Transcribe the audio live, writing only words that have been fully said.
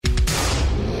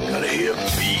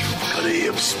body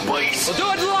of spice. We'll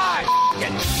do it live.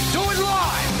 Do it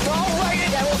live. Don't write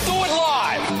it, and we'll do it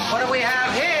live. What do we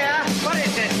have here? What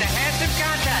is this? The handsome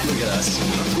contest. Look at us.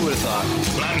 Who would have thought?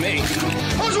 Not me.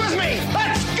 Who's with me?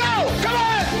 Let's go! Come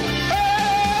on!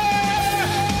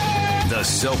 The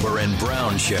Soper and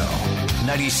Brown Show.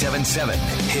 97.7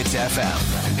 Hits FM.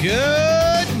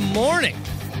 Good morning.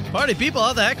 Party people,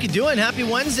 how the heck you doing? Happy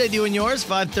Wednesday to you and yours,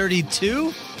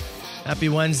 5:32. Happy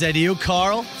Wednesday to you,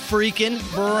 Carl freaking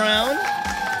Brown.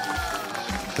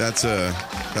 That's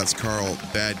Carl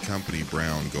Bad Company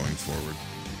Brown going forward.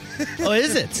 Oh,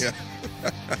 is it? Yeah.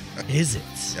 Is it?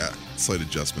 Yeah, slight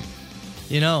adjustment.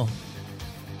 You know,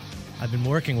 I've been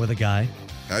working with a guy.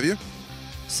 Have you?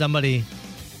 Somebody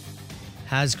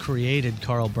has created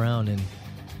Carl Brown in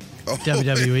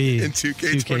WWE. In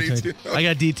 2K22? I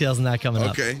got details on that coming up.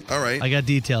 Okay, all right. I got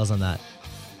details on that.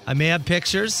 I may have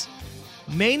pictures.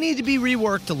 May need to be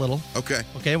reworked a little. Okay.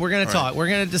 Okay, we're going to All talk. right. We're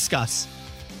going to discuss.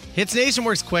 Hits Nation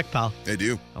works quick, pal. They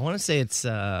do. I want to say it's,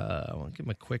 I want to give him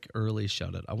a quick early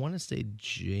shout out. I want to say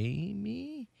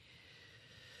Jared.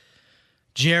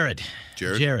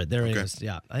 Jared? There he Okay. is.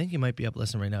 Yeah, I think he might be up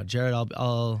listening right now. Jared,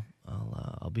 I'll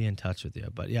be in touch with you.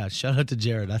 But yeah, shout out to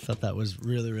Jared. I thought that was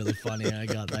really, really funny. I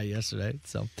got that yesterday.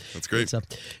 So That's great. what's up?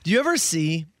 Do you ever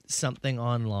see something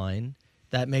online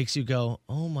that makes you go,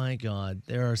 oh my God,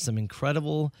 there are some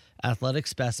incredible athletic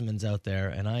specimens out there,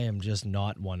 and I am just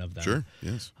not one of them? Sure,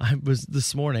 yes.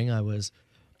 This morning, I was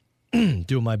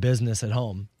doing my business at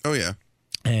home Oh, yeah.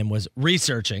 and was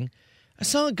researching. I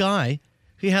saw a guy,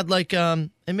 he had like, and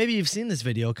maybe you've seen this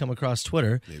video come across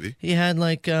Twitter. Maybe. He had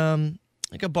like a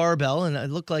barbell, and it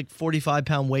looked like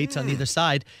 45-pound weights on either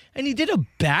side, and he did a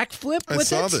backflip with I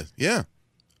saw it. that. Yeah.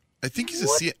 I think he's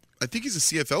What? I think he's a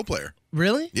CFL player.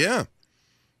 Really? Yeah.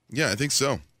 Yeah, I think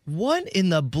so. What in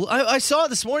the blue? I saw it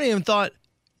this morning and thought,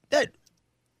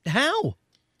 how?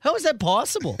 How is that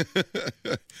possible?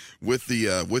 With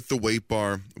the weight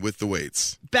bar, with the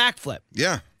weights. Backflip.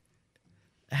 Yeah.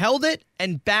 Held it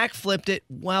and backflipped it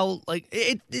while like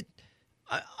it.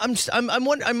 I'm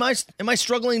wondering, am I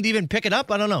struggling to even pick it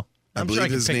up? I don't know. I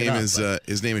believe his name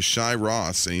is Shai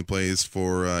Ross, and he plays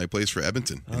for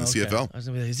Edmonton in the CFL. I was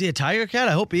gonna be like, is he a Tiger Cat?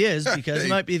 I hope he is, because he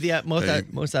might be the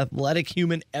most athletic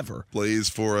human ever. Plays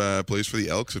for the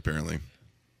Elks, apparently.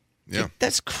 Yeah.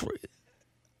 That's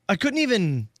I couldn't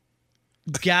even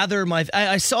gather my.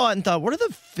 I saw it and thought, what are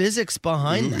the physics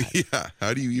behind that? Yeah.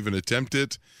 How do you even attempt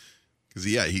it? Because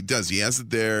he does. He has it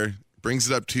there, brings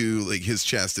it up to like his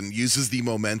chest, and uses the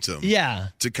momentum. Yeah.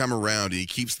 To come around, and he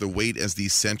keeps the weight as the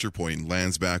center point and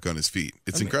lands back on his feet.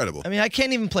 It's incredible. I mean, I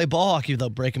can't even play ball hockey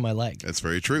without breaking my leg. That's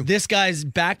very true. This guy's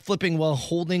backflipping while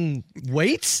holding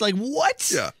weights? Like, what?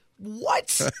 Yeah.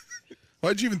 What?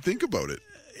 Why'd you even think about it?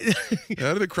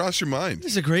 How did it cross your mind?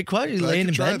 This is a great question. You're I laying could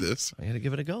in try bed. this. I got to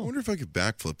give it a I go. wonder if I could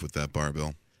backflip with that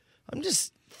barbell. I'm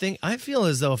just I feel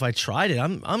as though if I tried it,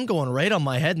 I'm going right on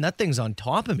my head, and that thing's on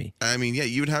top of me. I mean, yeah,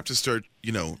 you would have to start,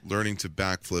 learning to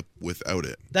backflip without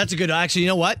it. That's a good. Actually, you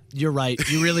know what? You're right.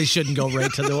 You really shouldn't go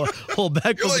right to the whole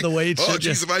back You're over like, the weight. oh, should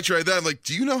you? geez, if I tried that, I'm like,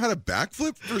 do you know how to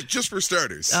backflip? Just for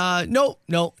starters. No.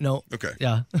 Okay.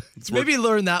 Yeah. Let's Maybe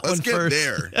learn that Let's one get first.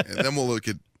 there, and then we'll look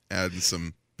at adding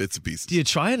some bits and pieces. Do you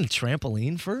try on a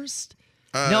trampoline first?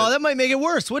 No, that might make it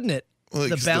worse, wouldn't it? Well,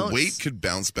 the bounce. the weight could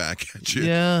bounce back at you.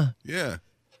 Yeah. Yeah.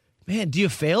 Man, do you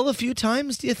fail a few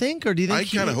times, do you think? Or do you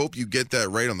think I kind of hope you get that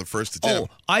right on the first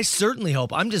attempt. Oh, I certainly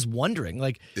hope. I'm just wondering,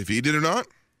 like, If he did or not,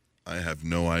 I have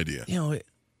no idea.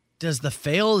 does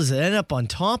it end up on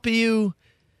top of you?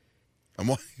 I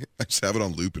just have it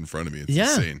on loop in front of me. It's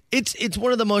Yeah. insane. It's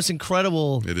one of the most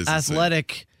incredible It is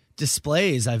athletic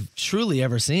displays I've truly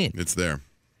ever seen. It's there.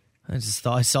 I just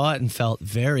thought I saw it and felt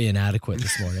very inadequate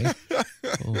this morning.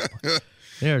 Oh,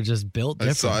 they're just built I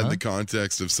different. saw it in huh? the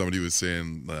context of somebody was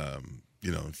saying,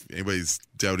 if anybody's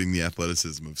doubting the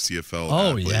athleticism of CFL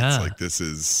athletes, yeah. like this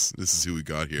is who we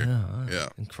got here. Yeah.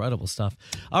 Incredible stuff.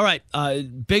 All right,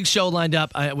 big show lined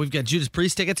up. We've got Judas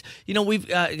Priest tickets. We've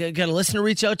got a listener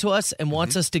reach out to us and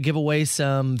wants us to give away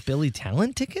some Billy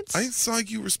Talent tickets. I saw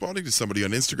you responding to somebody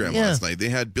on Instagram Yeah. last night. They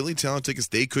had Billy Talent tickets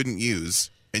they couldn't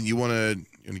use, and you want to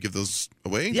give those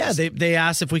away? Yeah, they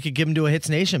asked if we could give them to a Hits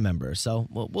Nation member. So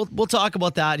we'll talk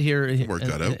about that here Work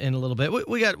that out. in a little bit.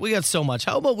 We got so much.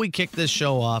 How about we kick this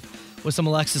show off with some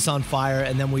Alexis on Fire,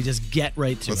 and then we just get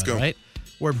right to Let's it, go. right?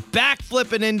 We're back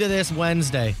flipping into this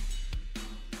Wednesday.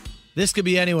 This could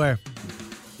be anywhere.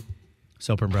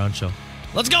 Soper and Brown Show.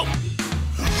 Let's go!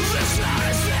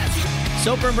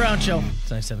 Soper and Brown Show.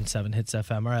 It's 97.7 Hits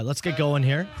FM. All right, let's get going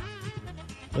here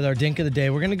with our Dink of the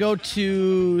Day. We're going to go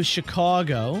to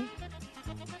Chicago,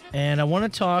 and I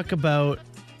want to talk about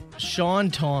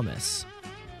Sean Thomas,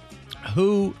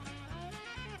 who,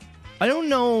 I don't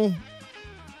know,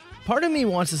 part of me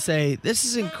wants to say this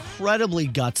is an incredibly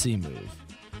gutsy move.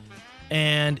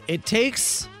 And it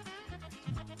takes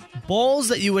balls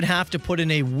that you would have to put in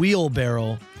a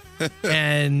wheelbarrow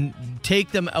and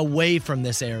take them away from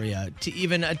this area to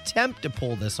even attempt to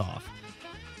pull this off.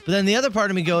 But then the other part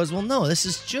of me goes, well, no, this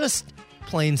is just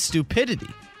plain stupidity.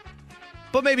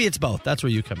 But maybe it's both. That's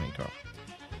where you come in, Carl.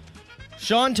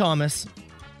 Sean Thomas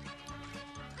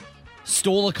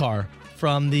stole a car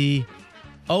from the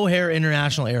O'Hare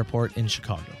International Airport in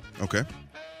Chicago. Okay.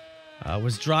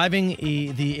 Was driving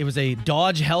it was a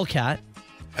Dodge Hellcat.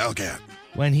 Hellcat.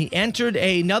 When he entered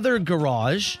another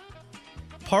garage,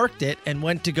 parked it, and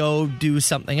went to go do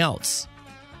something else.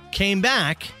 Came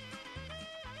back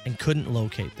and couldn't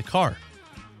locate the car.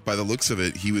 By the looks of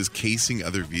it, he was casing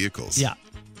other vehicles. Yeah.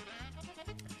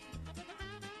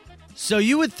 So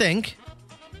you would think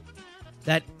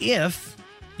that if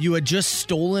you had just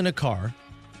stolen a car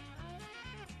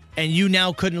and you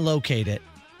now couldn't locate it,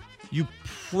 you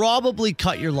probably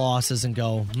cut your losses and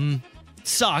go,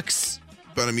 sucks.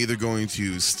 But I'm either going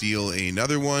to steal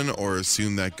another one or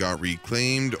assume that got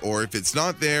reclaimed, or if it's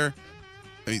not there,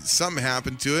 I mean, something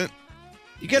happened to it.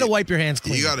 You got to wipe your hands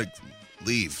clean. You got to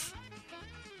leave.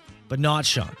 But not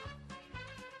Sean.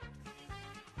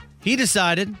 He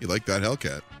decided, You like that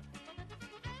Hellcat?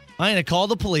 I'm going to call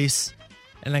the police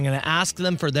and I'm going to ask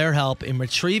them for their help in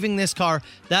retrieving this car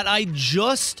that I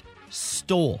just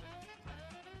stole.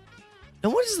 Now,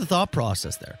 what is the thought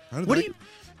process there? What do you...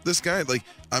 This guy, like,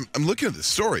 I'm looking at the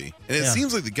story, and it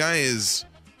seems like the guy is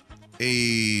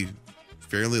a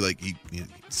fairly, like,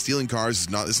 stealing cars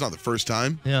it's not the first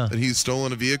time that he's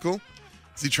stolen a vehicle.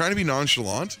 Is he trying to be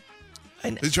nonchalant?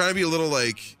 Is he trying to be a little,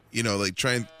 like,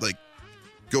 try and, like,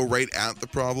 go right at the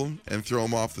problem and throw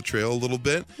him off the trail a little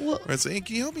bit? Well, or I'd say, hey,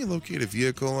 can you help me locate a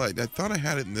vehicle? I thought I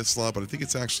had it in this slot, but I think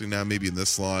it's actually now maybe in this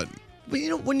slot.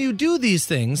 But, when you do these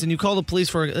things and you call the police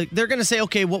for, like, they're going to say,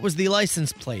 okay, what was the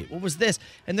license plate? What was this?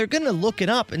 And they're going to look it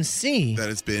up and see that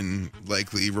it's been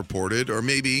likely reported, or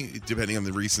maybe, depending on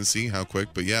the recency, how quick,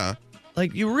 but yeah.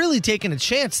 Like, you're really taking a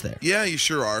chance there. Yeah, you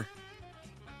sure are.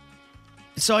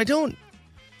 So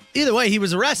either way, he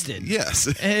was arrested. Yes.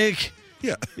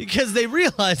 Yeah. Because they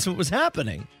realized what was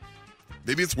happening.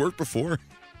 Maybe it's worked before.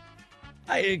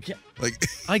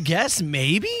 I guess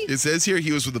maybe. It says here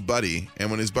he was with a buddy,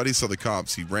 and when his buddy saw the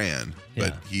cops, he ran.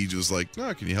 But he was like,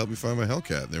 "No, can you help me find my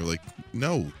Hellcat?" And they were like,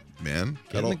 "No, man,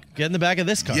 get in the back of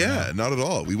this car." Yeah, not at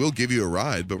all. We will give you a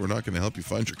ride, but we're not going to help you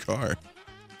find your car.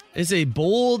 It's a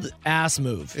bold ass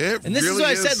move. And this really is what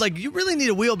I said. Like, you really need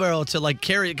a wheelbarrow to, like,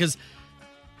 carry it, because.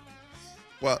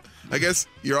 Well, I guess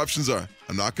your options are: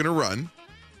 I'm not going to run.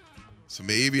 So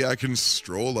maybe I can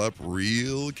stroll up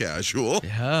real casual.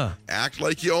 Yeah. Act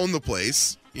like you own the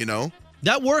place,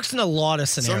 That works in a lot of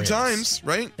scenarios. Sometimes,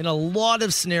 right? In a lot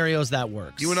of scenarios, that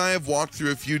works. You and I have walked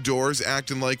through a few doors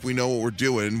acting like we know what we're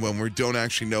doing when we don't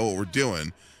actually know what we're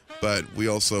doing. But we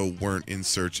also weren't in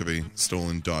search of a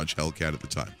stolen Dodge Hellcat at the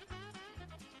time.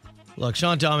 Look,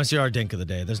 Sean Thomas, you're our dink of the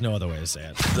day. There's no other way to say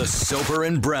it. The Soper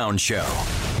and Brown Show.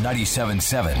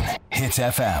 97.7 Hits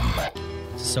FM.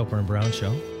 It's the Soper and Brown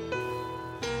Show.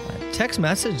 A text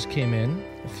message came in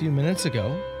a few minutes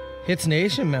ago. Hits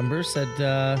Nation member said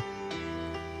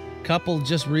couple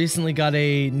just recently got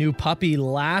a new puppy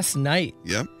last night.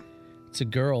 Yep. It's a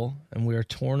girl, and we are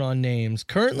torn on names.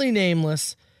 Currently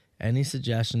nameless. Any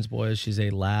suggestions, boys? She's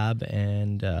a lab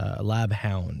and a lab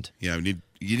hound. Yeah,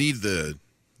 you need the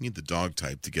dog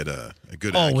type to get a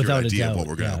good accurate idea of what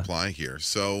we're going to apply here.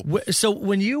 So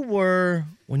when you were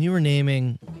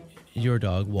naming your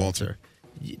dog Walter,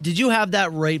 did you have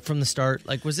that right from the start?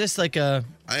 Like, was this like a?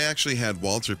 I actually had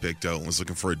Walter picked out and was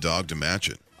looking for a dog to match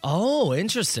it. Oh,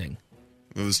 interesting.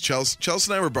 It was Chelsea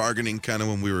and I were bargaining kind of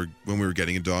when we were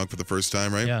getting a dog for the first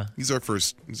time, right? Yeah. He's our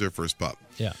first pup.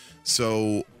 Yeah.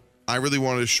 So I really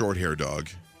wanted a short hair dog,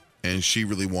 and she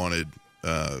really wanted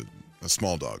a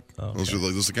small dog. Oh, okay.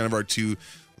 Those are kind of our two. I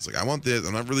was like, I want this.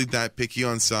 I'm not really that picky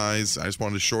on size. I just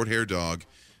wanted a short hair dog,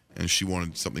 and she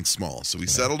wanted something small. So we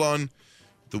settled on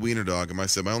the wiener dog, and I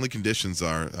said my only conditions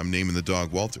are I'm naming the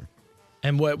dog Walter.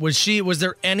 And what was she? Was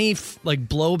there any like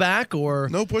blowback or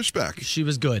no pushback? She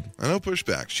was good. No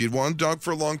pushback. She had wanted a dog for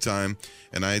a long time,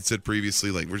 and I had said previously,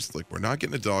 we're not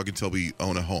getting a dog until we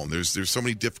own a home. There's so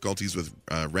many difficulties with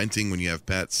renting when you have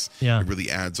pets. Yeah, it really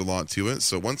adds a lot to it.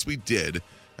 So once we did,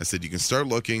 I said you can start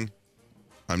looking.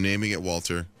 I'm naming it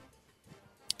Walter.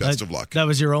 Best of luck. That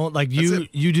was your own. Like you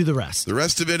do the rest. The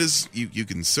rest of it is you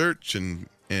can search and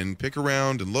pick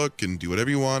around and look and do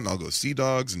whatever you want. I'll go see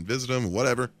dogs and visit them,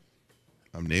 whatever.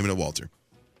 I'm naming it Walter.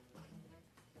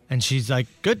 And she's like,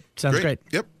 good. Sounds great.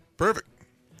 Yep. Perfect.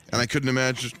 And I couldn't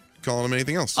imagine calling him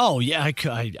anything else. Oh, yeah,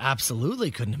 I absolutely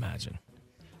couldn't imagine.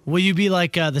 Will you be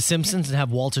like The Simpsons and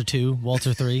have Walter 2,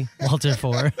 Walter 3, Walter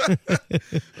 4? I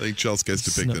think Chelsea gets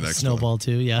to pick the next Snowball one.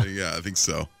 2, yeah. Yeah, I think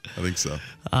so.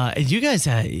 You guys,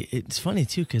 it's funny,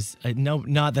 too, because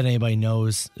not that anybody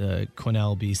knows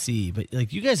Quesnel, BC, but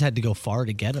like you guys had to go far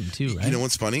to get him, too, right? You know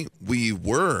what's funny? We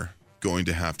were going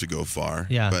to have to go far,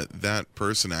 yeah. But that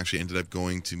person actually ended up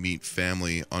going to meet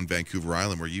family on Vancouver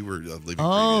Island where you were living.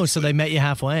 Oh, so they met you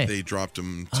halfway. They dropped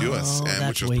him to us, and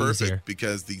which was perfect easier.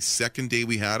 because the second day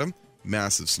we had him,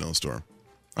 massive snowstorm.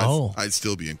 I'd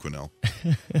still be in Quesnel.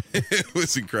 It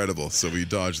was incredible, so we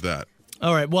dodged that.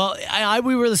 All right. Well,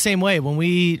 we were the same way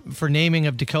when for naming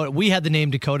of Dakota. We had the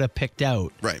name Dakota picked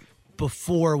out right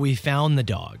before we found the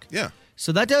dog. Yeah.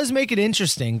 So that does make it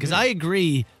interesting because I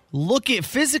agree.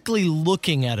 Physically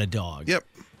looking at a dog. Yep.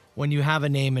 When you have a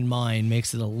name in mind,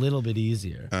 makes it a little bit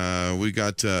easier. We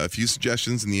got a few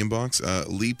suggestions in the inbox.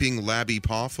 Leaping Labby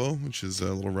Poffo, which is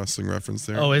a little wrestling reference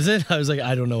there. Oh, is it? I was like,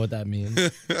 I don't know what that means.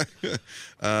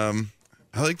 I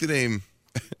like the name.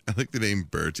 I like the name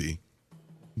Bertie.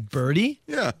 Bertie?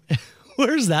 Yeah.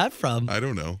 Where's that from? I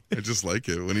don't know. I just like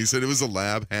it. When he said it was a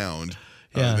lab hound,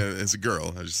 as a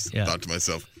girl, I just thought to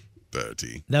myself,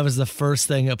 Bertie. That was the first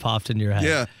thing that popped into your head.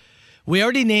 Yeah. We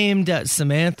already named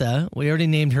Samantha. We already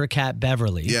named her cat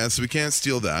Beverly. Yeah, so we can't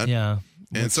steal that. Yeah.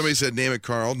 And somebody said, name it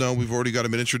Carl. No, we've already got a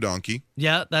miniature donkey.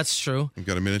 Yeah, that's true. We've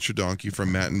got a miniature donkey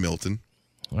from Matt and Milton.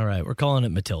 All right, we're calling it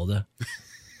Matilda.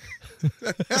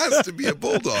 It has to be a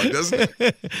bulldog, doesn't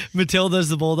it? Matilda's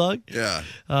the bulldog? Yeah.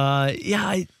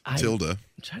 Matilda. I'm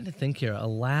trying to think here. A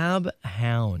lab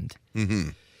hound. Mm-hmm.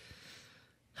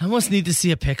 I almost need to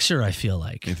see a picture, I feel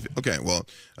like. Okay, well.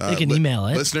 They can email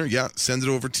it. Listener, send it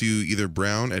over to either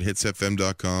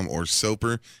brown@hitsfm.com or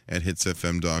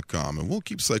soper@hitsfm.com. And we'll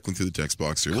keep cycling through the text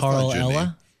box here. We'll find your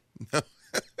name.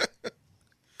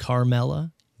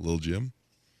 Carmella? Little Jim?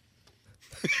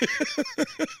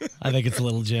 I think it's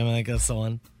Little Jim. I think that's the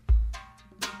one.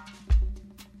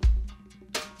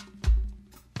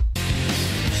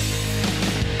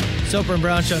 Soper and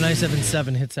Brown Show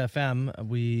 97.7 Hits FM.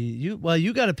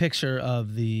 You got a picture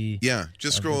of the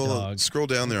just scroll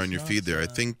down there on your feed there. I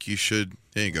think you should.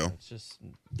 There you go. It's just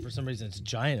for some reason it's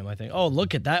giant. I think. Oh,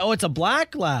 look at that. Oh, it's a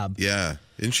black lab. Yeah,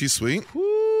 isn't she sweet?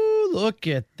 Woo, look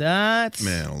at that.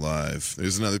 Man alive.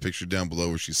 There's another picture down below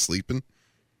where she's sleeping.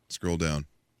 Scroll down.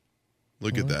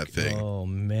 Look at that thing. Oh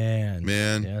man.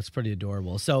 Yeah, it's pretty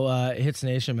adorable. So Hits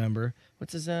Nation member.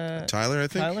 What's his Tyler, I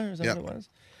think. Tyler, is that what it was?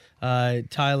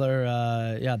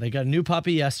 Tyler, they got a new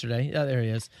puppy yesterday. Yeah, there he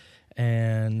is.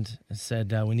 And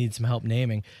said, we need some help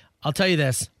naming. I'll tell you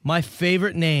this. My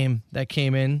favorite name that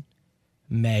came in,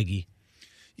 Maggie.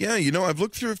 Yeah, I've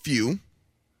looked through a few.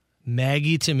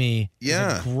 Maggie to me is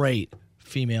a great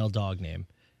female dog name.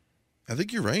 I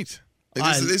think you're right.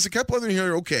 There's a couple other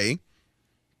here, okay.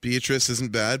 Beatrice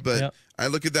isn't bad, but I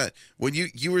look at that. When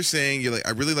you were saying, you're like,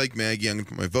 I really like Maggie. I'm going to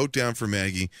put my vote down for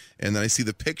Maggie. And then I see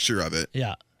the picture of it.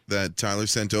 Yeah. That Tyler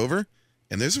sent over,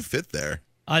 and there's a fit there.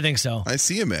 I think so. I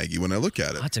see a Maggie when I look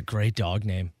at it. That's a great dog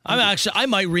name. I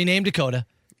might rename Dakota.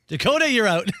 Dakota, you're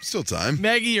out. Still time.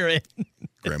 Maggie, you're in.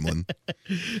 Gremlin.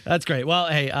 That's great. Well,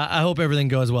 hey, I hope everything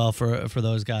goes well for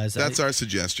those guys. That's our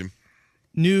suggestion.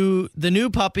 The new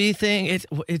puppy thing.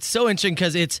 It's so interesting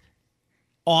because it's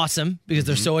awesome because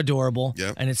they're so adorable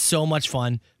and it's so much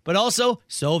fun, but also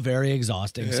so very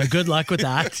exhausting. So good luck with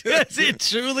that. It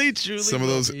truly some of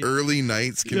those early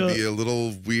nights can be a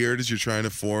little weird as you're trying to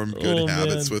form good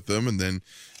habits with them, and then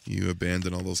you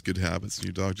abandon all those good habits and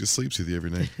your dog just sleeps with you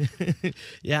every night.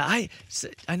 Yeah,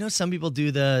 I know some people do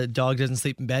the dog doesn't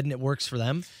sleep in bed and it works for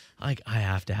them. I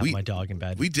have to have my dog in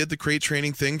bed. We did the crate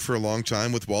training thing for a long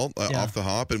time with Walt off the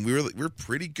hop, and we were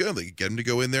pretty good. Like, get him to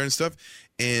go in there and stuff.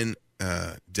 And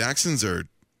Dachshunds are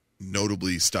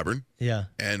notably stubborn. Yeah.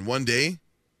 And one day,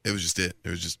 it was just it. It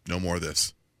was just no more of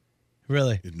this.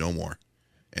 Really? No more.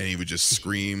 And he would just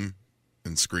scream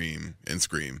and scream and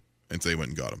scream until he went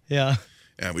and got him. Yeah.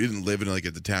 And we didn't live in like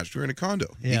a detached. We were in a condo.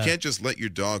 Yeah. You can't just let your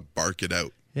dog bark it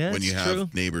out when you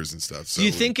have neighbors and stuff. So do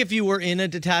you think if you were in a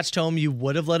detached home, you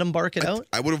would have let him bark it out?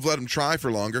 I would have let him try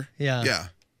for longer. Yeah. Yeah.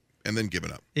 And then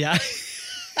given up. Yeah.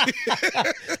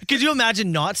 Could you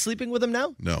imagine not sleeping with him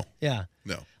now? No. Yeah.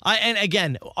 No. And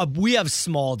again, we have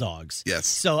small dogs. Yes.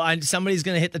 So somebody's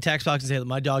going to hit the text box and say,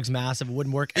 my dog's massive, it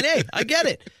wouldn't work. And hey, I get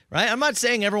it, right? I'm not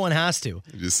saying everyone has to.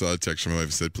 I just saw a text from my wife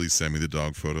that said, please send me the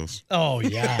dog photos. Oh,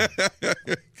 yeah.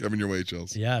 Coming your way,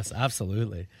 Chelsea. Yes,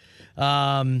 absolutely.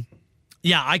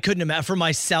 Yeah, I couldn't imagine. For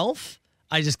myself,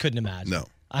 I just couldn't imagine. No.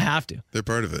 I have to. They're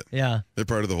part of it. Yeah. They're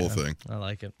part of the whole thing. I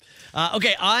like it.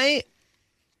 Okay, I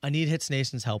I need Hits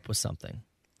Nation's help with something.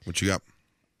 What you got?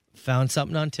 Found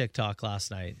something on TikTok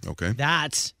last night. Okay.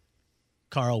 That's,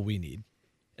 Carl, we need.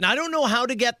 And I don't know how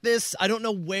to get this. I don't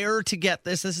know where to get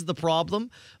this. This is the problem.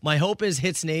 My hope is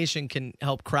Hits Nation can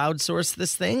help crowdsource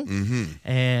this thing. Mm-hmm.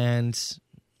 And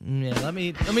yeah, let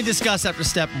me discuss after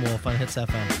Steppenwolf on Hits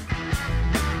FM.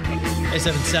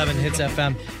 877 Hits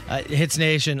FM. Hits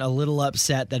Nation a little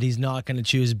upset that he's not going to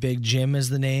choose Big Jim as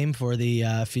the name for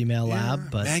the female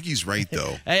lab. But Maggie's right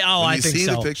though. Hey, when I think so. You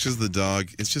see the pictures of the dog.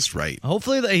 It's just right.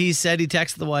 Hopefully, he said he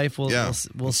texted the wife.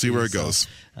 We'll see where it goes.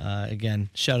 Again,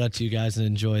 shout out to you guys and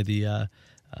enjoy the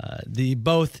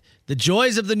both the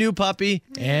joys of the new puppy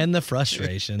and the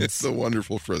frustrations. It's the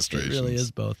wonderful frustrations. It really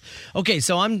is both. Okay,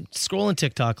 so I'm scrolling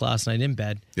TikTok last night in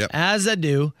bed, as I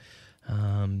do.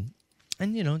 And,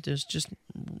 there's just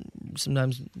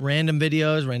sometimes random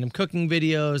videos, random cooking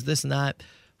videos, this and that.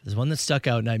 There's one that stuck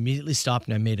out, and I immediately stopped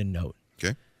and I made a note.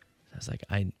 Okay. I was like,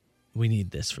 we need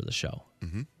this for the show.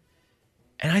 Mm-hmm.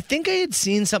 And I think I had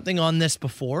seen something on this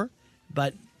before,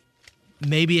 but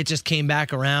maybe it just came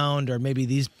back around, or maybe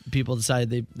these people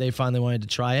decided they finally wanted to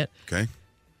try it. Okay.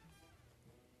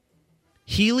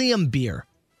 Helium beer.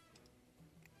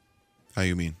 How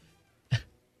you mean?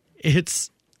 It's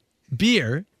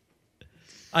beer,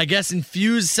 I guess,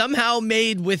 infused, somehow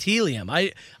made with helium.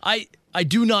 I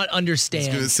do not understand I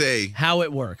was gonna say, how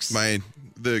it works. My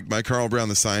Carl Brown,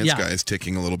 the science guy, is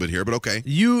ticking a little bit here, but okay.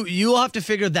 You'll have to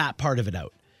figure that part of it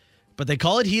out. But they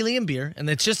call it helium beer, and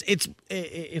it's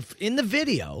if in the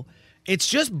video, it's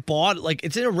just bought, like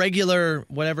it's in a regular,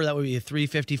 whatever that would be,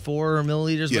 354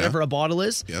 milliliters, whatever a bottle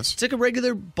is. Yes. It's like a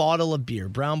regular bottle of beer,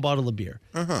 brown bottle of beer.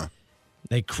 Uh-huh.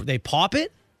 They pop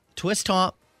it, twist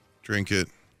top, drink it,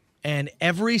 and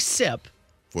every sip,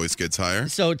 voice gets higher.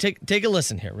 So take a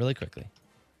listen here really quickly.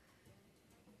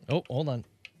 Oh, hold on.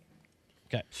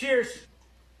 Okay. Cheers.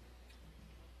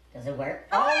 Does it work?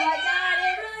 Oh my God,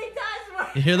 it really does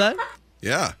work. You hear that?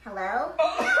 Yeah. Hello?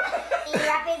 We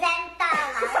represent the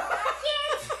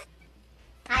Cheers.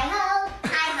 Hi-ho.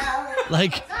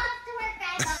 Like, It's off to work,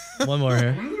 right? one more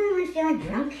here. Everyone's feeling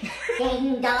drunk.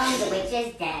 Ding dong, the witch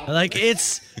is dead. Like,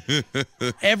 it's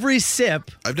every sip.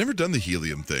 I've never done the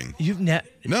helium thing. You've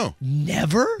No.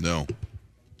 Never? No.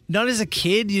 Not as a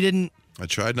kid? You didn't? I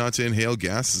tried not to inhale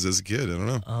gases as a kid. I don't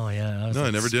know. Oh, yeah.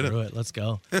 I never did it. Let's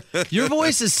go. Your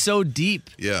voice is so deep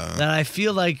that I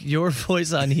feel like your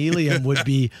voice on helium would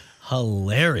be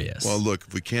hilarious. Well, look,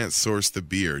 if we can't source the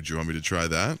beer, do you want me to try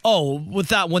that? Oh, with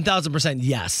that, 1,000%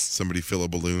 yes. Somebody fill a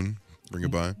balloon, bring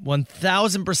it by?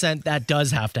 1,000% that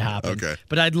does have to happen. Okay.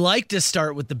 But I'd like to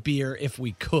start with the beer if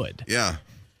we could. Yeah.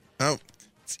 Now,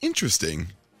 it's interesting.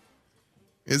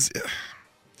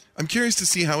 I'm curious to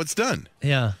see how it's done.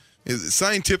 Yeah.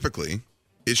 Scientifically,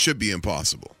 it should be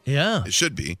impossible. Yeah. It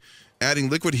should be. Adding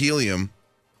liquid helium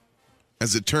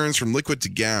as it turns from liquid to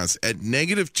gas at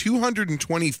negative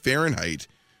 220 Fahrenheit,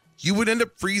 you would end up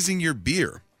freezing your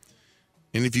beer.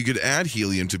 And if you could add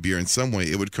helium to beer in some way,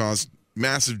 it would cause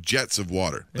massive jets of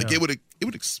water. Like it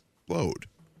would explode,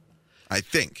 I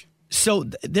think. So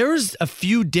there's a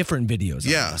few different videos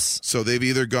on this. So they've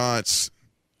either got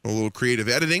a little creative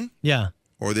editing. Yeah.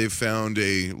 Or they've found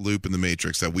a loop in the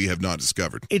matrix that we have not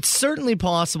discovered. It's certainly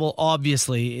possible,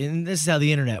 obviously, and this is how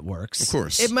the internet works. Of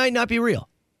course. It might not be real.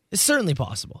 It's certainly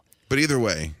possible. But either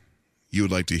way, you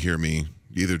would like to hear me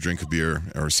either drink a beer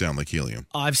or sound like helium.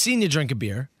 I've seen you drink a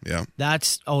beer. Yeah.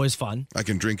 That's always fun. I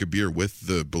can drink a beer with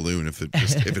the balloon if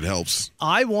it helps.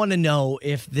 I want to know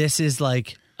if this is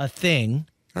like a thing.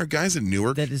 Are guys in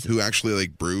Newark who actually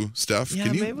like brew stuff? Yeah,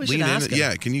 can you maybe we should lean ask in? him.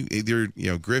 Yeah, can you either,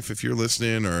 Griff, if you're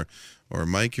listening, or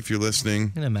Mike, if you're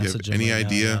listening, I'm gonna message him any right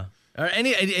idea? Now, yeah.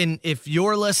 And if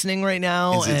you're listening right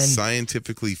now, is it and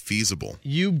scientifically feasible?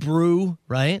 You brew,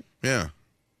 right? Yeah.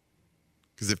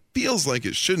 Because it feels like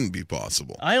it shouldn't be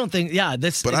possible. I don't think,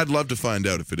 But I'd love to find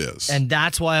out if it is. And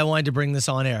that's why I wanted to bring this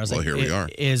on air. I was like, here we are.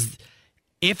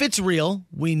 If it's real,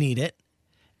 we need it.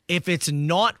 If it's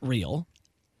not real,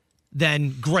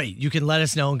 then great. You can let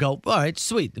us know and go, all right,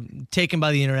 sweet. Taken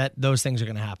by the internet, those things are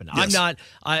going to happen. Yes.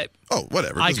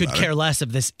 Whatever. I could care less if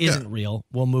this isn't real.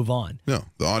 We'll move on. No,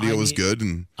 the audio was good.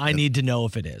 And I need to know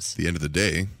if it is. At the end of the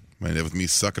day, might end up with me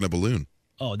sucking a balloon.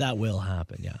 Oh, that will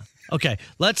happen, yeah. Okay,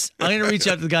 I'm going to reach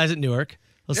out to the guys at Newark.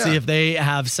 Let's see if they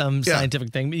have some scientific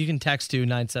thing. But you can text to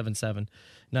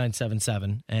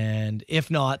 977-977. And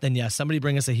if not, then somebody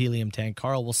bring us a helium tank.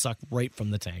 Carl will suck right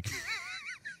from the tank.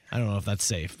 I don't know if that's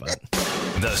safe, but.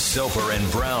 The Soper and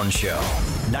Brown Show,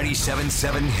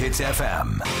 97.7 Hits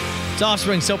FM. It's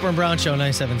Offspring, Soper and Brown Show,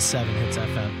 97.7 Hits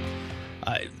FM.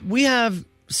 We have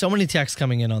so many texts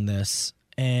coming in on this,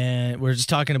 and we're just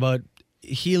talking about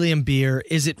helium beer.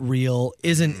 Is it real?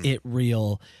 Isn't it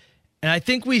real? And I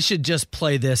think we should just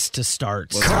play this to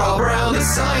start. Carl Brown, the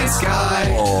science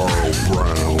guy. Carl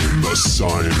Brown, the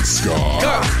science guy.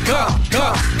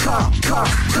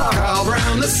 Carl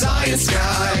Brown, the science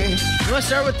guy. You want to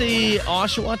start with the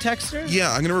Oshawa texter?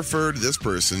 Yeah, I'm going to refer to this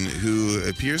person who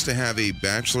appears to have a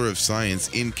Bachelor of Science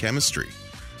in Chemistry.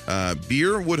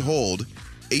 Beer would hold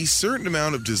a certain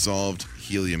amount of dissolved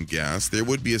helium gas. There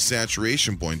would be a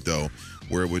saturation point, though,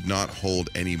 where it would not hold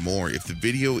any more. If the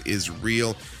video is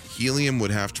real, helium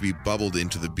would have to be bubbled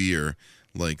into the beer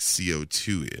like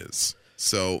CO2 is.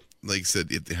 So, like I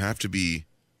said, it'd have to be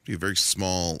a very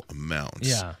small amount.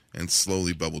 Yeah. And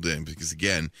slowly bubbled in because,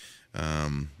 again,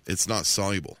 it's not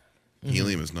soluble.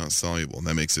 Helium is not soluble, and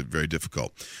that makes it very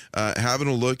difficult. Having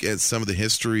a look at some of the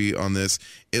history on this,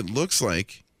 it looks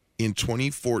like in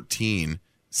 2014,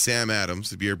 Sam Adams,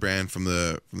 the beer brand from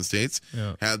the States,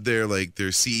 had their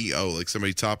CEO, like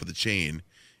somebody top of the chain,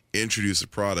 introduce a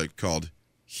product called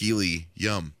Healy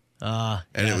Yum. And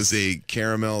it was a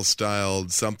caramel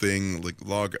styled something like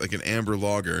lager, like an amber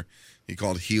lager. He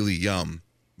called Healy Yum,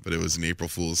 but it was an April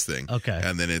Fool's thing. Okay.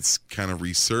 And then it's kind of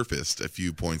resurfaced a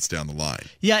few points down the line.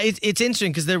 Yeah, it's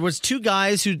interesting because there was two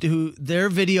guys who their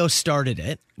video started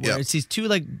it. Where it's these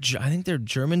two, I think they're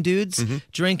German dudes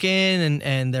drinking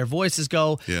and their voices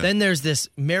go. Yeah. Then there's this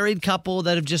married couple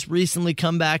that have just recently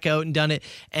come back out and done it.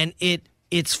 And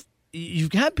it's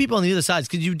you've had people on the other sides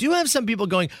because you do have some people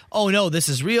going, oh no, this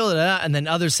is real. And then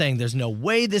others saying there's no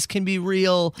way this can be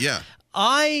real. Yeah.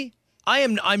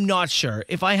 I'm not sure.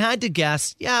 If I had to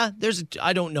guess,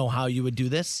 I don't know how you would do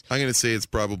this. I'm going to say it's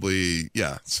probably,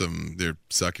 they're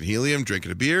sucking helium,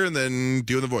 drinking a beer, and then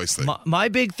doing the voice thing. My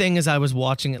big thing as I was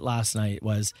watching it last night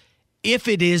was, if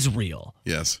it is real,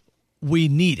 yes, we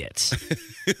need it.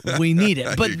 We need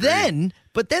it.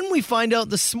 But then we find out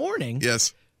this morning,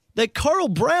 yes, that Carl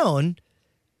Brown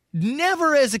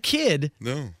never as a kid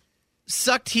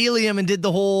sucked helium and did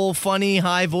the whole funny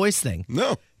high voice thing.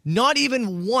 No. Not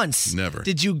even once. Never.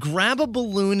 Did you grab a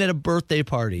balloon at a birthday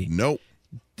party? Nope.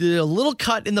 Did a little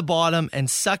cut in the bottom and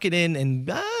suck it in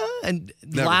and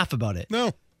laugh about it?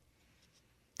 No.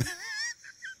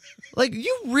 Like,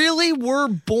 you really were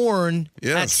born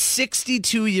at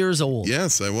 62 years old.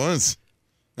 Yes, I was.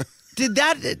 Did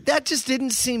that just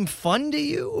didn't seem fun to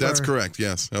you? That's correct,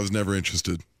 yes. I was never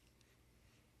interested.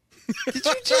 Did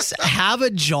you just have a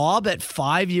job at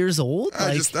 5 years old?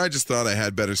 I just thought I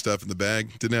had better stuff in the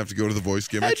bag. Didn't have to go to the voice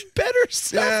gimmick. Had better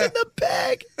stuff in the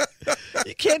bag.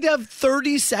 You can't have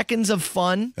 30 seconds of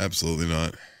fun. Absolutely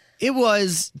not. It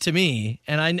was, to me,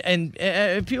 and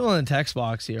people in the text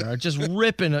box here are just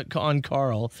ripping on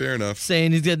Carl. Fair enough.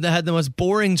 Saying he had the most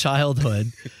boring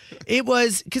childhood. It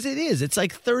was, because it is. It's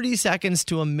like 30 seconds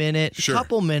to a minute,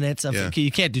 couple minutes.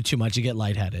 You can't do too much. You get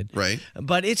lightheaded. Right.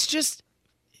 But it's just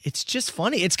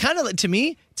funny. It's kind of, to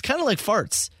me, it's kind of like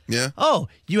farts. Yeah. Oh,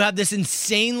 you have this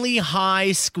insanely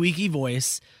high, squeaky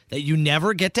voice that you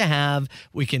never get to have.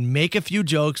 We can make a few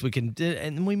jokes. And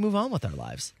then we move on with our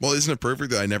lives. Well, isn't it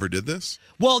perfect that I never did this?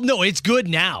 Well, no, it's good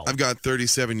now. I've got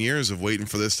 37 years of waiting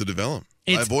for this to develop.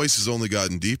 My voice has only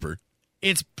gotten deeper.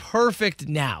 It's perfect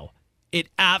now. It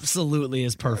absolutely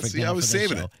is perfect. See, now I was for this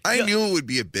saving show. it. I knew it would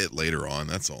be a bit later on.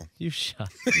 That's all. You shut.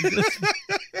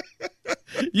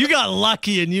 You got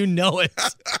lucky and you know it.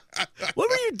 What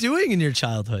were you doing in your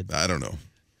childhood? I don't know.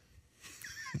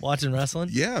 Watching wrestling?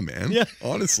 Yeah, man. Yeah.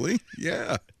 Honestly,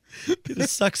 yeah. Could have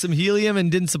sucked some helium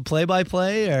and did some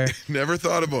play-by-play, or never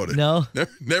thought about it. No,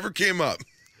 never came up.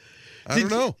 I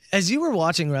don't know. As you were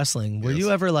watching wrestling, were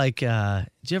you ever did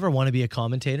you ever want to be a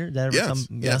commentator?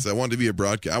 Yes. I wanted to be a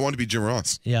broadcast. I wanted to be Jim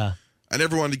Ross. Yeah. I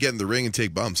never wanted to get in the ring and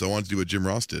take bumps. I wanted to do what Jim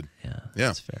Ross did. Yeah.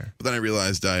 That's fair. But then I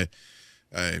realized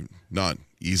I'm not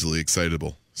easily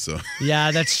excitable. So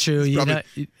yeah, that's true.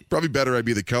 Probably better I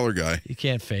be the color guy. You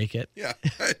can't fake it. Yeah,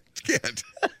 I can't.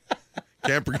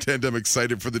 Can't pretend I'm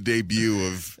excited for the debut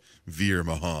of Veer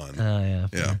Mahan. Oh, yeah.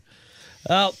 Yeah.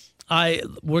 Well, I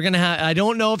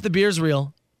don't know if the beer's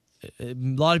real. A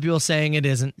lot of people saying it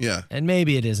isn't. Yeah. And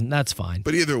maybe it isn't. That's fine.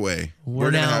 But either way,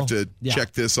 we're going to have to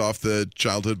check this off the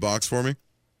childhood box for me.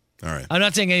 All right. I'm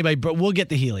not saying anybody, but we'll get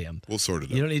the helium. We'll sort it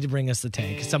out. You don't need to bring us the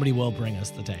tank. Somebody will bring us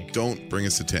the tank. Don't bring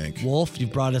us the tank. Wolf,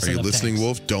 you've brought us. Are you listening, tanks.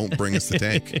 Wolf? Don't bring us the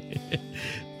tank.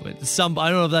 I don't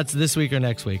know if that's this week or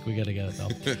next week. We got to get it though.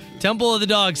 Temple of the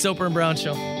Dog, Soper and Brown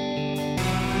Show.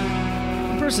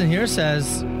 The person here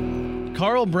says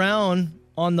Carl Brown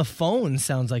on the phone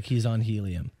sounds like he's on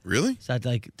helium. Really? Is that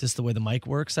like just the way the mic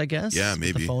works, I guess? Yeah,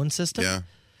 maybe. The phone system? Yeah.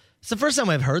 It's the first time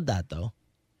I've heard that, though.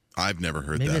 I've never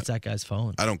heard that. Maybe it's that guy's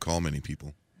phone. I don't call many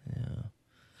people. Yeah.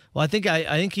 Well, I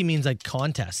think he means like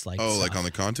contests, like Oh, like stuff. on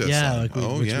the contest Yeah, side. like we,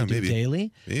 Oh, which yeah, we do maybe.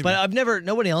 daily. Maybe. But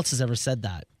nobody else has ever said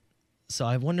that. So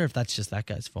I wonder if that's just that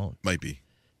guy's phone. Might be.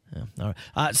 Yeah. All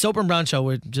right. Soper and Brown Show.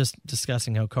 We're just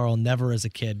discussing how Carl never, as a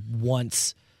kid,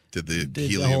 once Did the the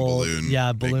helium whole- balloon,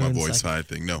 yeah, make my balloon voice suck. high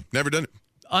thing? No, never done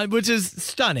it. Which is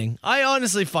stunning. I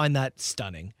honestly find that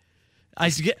stunning. I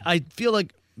feel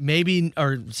like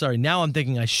now I'm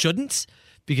thinking I shouldn't,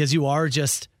 because you are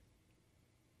just,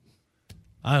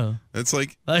 I don't know. It's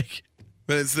like, but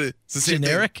it's the same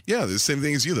generic? thing. Yeah, the same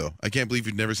thing as you though. I can't believe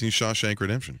you've never seen Shawshank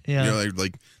Redemption. Yeah. You know,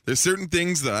 like there's certain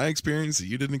things that I experienced that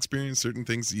you didn't experience, certain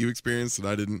things that you experienced that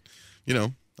I didn't. You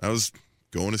know, I was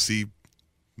going to see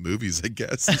movies, I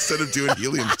guess, instead of doing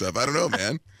helium stuff. I don't know,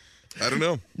 man. I don't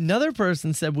know. Another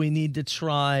person said we need to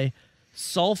try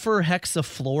sulfur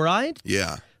hexafluoride.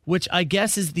 Yeah. Which I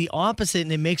guess is the opposite,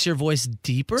 and it makes your voice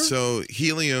deeper. So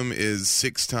helium is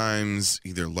 6 times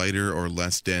either lighter or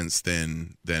less dense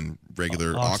than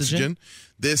regular oxygen.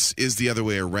 This is the other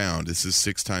way around. This is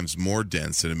 6 times more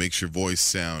dense, and it makes your voice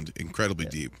sound incredibly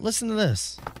deep. Listen to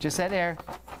this. Just that air.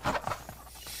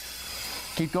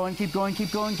 Keep going, keep going,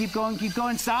 keep going, keep going, keep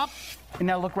going. Stop. And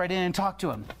now look right in and talk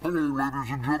to him. Hello, ladies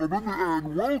and gentlemen,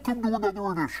 and welcome to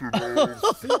another edition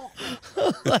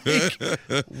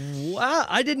Wow,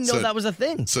 I didn't know that was a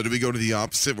thing. So do we go to the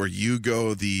opposite, where you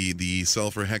go the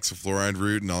sulfur hexafluoride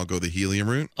route and I'll go the helium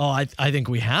route? Oh, I think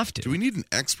we have to. Do we need an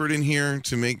expert in here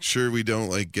to make sure we don't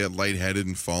like get lightheaded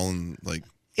and fall and like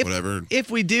whatever?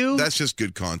 If we do, that's just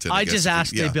good content. I guess, just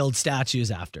ask yeah. they build statues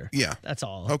after. Yeah. That's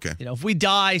all. Okay. You know, if we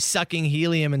die sucking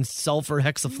helium and sulfur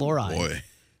hexafluoride, Boy.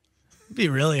 it'd be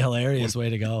a really hilarious way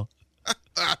to go.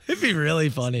 It'd be really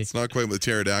funny. It's not quite with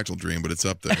pterodactyl dream, but it's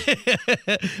up there.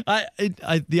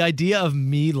 The idea of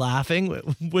me laughing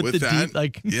with the that, deep,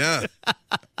 like, yeah,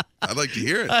 I'd like to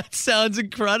hear it. That sounds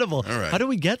incredible. All right. How do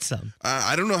we get some?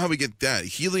 I don't know how we get that.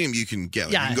 Helium you can get.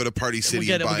 Like, Yeah. you can go to Party City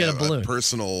We'll and buy get a balloon. a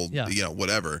personal, Yeah.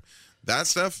 whatever. That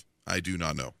stuff, I do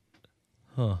not know.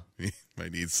 Huh. We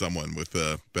might need someone with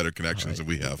better connections than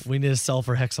we have. We need a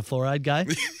sulfur hexafluoride guy.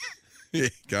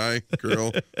 Guy,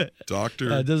 girl, doctor,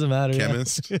 It doesn't matter. yeah.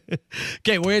 chemist.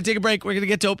 Okay, we're going to take a break. We're going to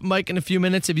get to open mic in a few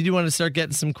minutes. If you do want to start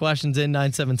getting some questions in,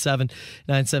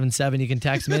 977-977, you can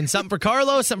text them in. Something for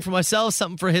Carlos, something for myself,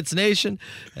 something for Hits Nation,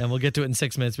 and we'll get to it in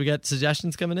 6 minutes. We got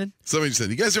suggestions coming in? Somebody said,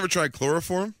 you guys ever tried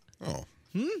chloroform? Oh,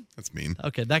 that's mean.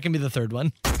 Okay, that can be the third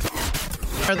one.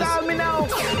 Let me know.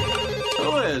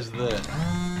 Who is this?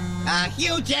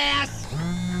 Huge ass.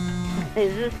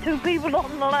 Is this 2 people on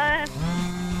the line?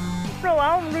 No,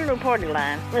 I don't do no party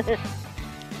line. All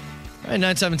right,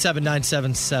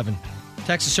 977-977.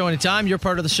 Text the show anytime. You're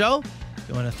part of the show. If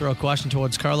you want to throw a question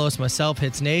towards Carlos, myself,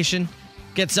 Hits Nation,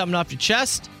 get something off your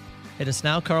chest, hit us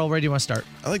now. Carl, where do you want to start?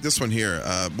 I like this one here.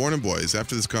 Morning, boys.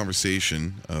 After this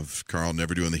conversation of Carl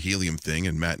never doing the helium thing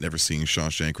and Matt never seeing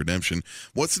Shawshank Redemption,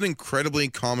 what's an incredibly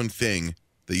common thing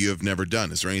that you have never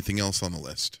done? Is there anything else on the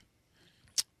list?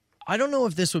 I don't know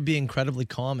if this would be incredibly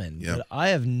common, but I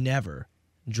have never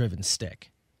driven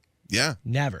stick. Yeah.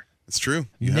 Never. It's true.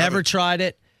 Never tried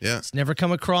it. Yeah. It's never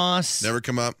come across. Never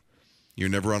come up. You're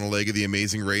never on a leg of the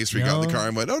Amazing Race where you got in the car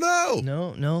and went, oh,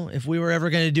 no. No. If we were ever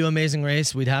going to do Amazing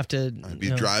Race, we'd have to... I'd be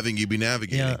driving, you'd be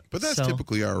navigating. Yeah, but that's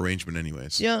typically our arrangement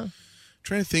anyways. Yeah. I'm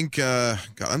trying to think. God,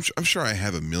 I'm sure I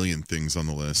have a million things on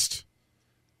the list.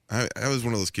 I was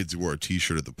one of those kids who wore a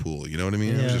T-shirt at the pool. You know what I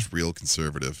mean? I was just real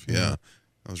conservative. Yeah.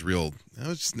 I was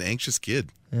just an anxious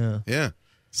kid. Yeah. Yeah.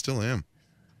 Still am.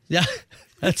 Yeah,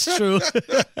 that's true.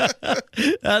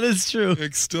 That is true. I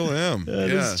still am. That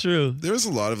is true. There was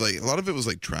a lot of it was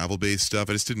like travel-based stuff.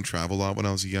 I just didn't travel a lot when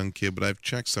I was a young kid, but I've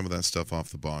checked some of that stuff off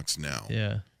the box now.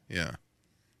 Yeah. Yeah.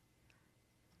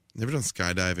 Never done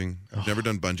skydiving. I've never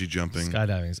done bungee jumping.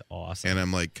 Skydiving is awesome. And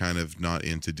I'm like kind of not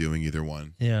into doing either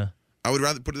one. Yeah. I would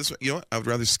rather put it this way. You know what? I would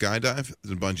rather skydive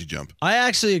than bungee jump. I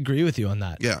actually agree with you on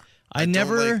that. Yeah. I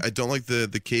don't like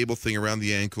the cable thing around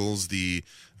the ankles.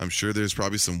 I'm sure there's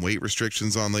probably some weight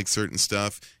restrictions on like certain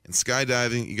stuff. And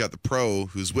skydiving, you got the pro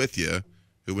who's with you,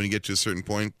 who when you get to a certain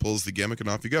point pulls the gimmick and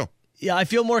off you go. Yeah, I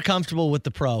feel more comfortable with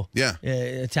the pro. Yeah.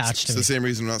 Attached to me. It's the same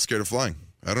reason I'm not scared of flying.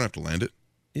 I don't have to land it.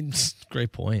 It's a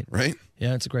great point. Right?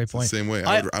 Yeah, it's a great point. The same way.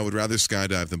 I would rather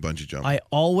skydive than bungee jump. I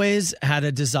always had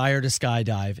a desire to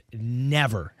skydive.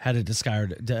 Never had a desire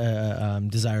to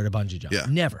bungee jump. Yeah.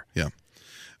 Never. Yeah.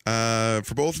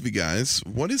 For both of you guys,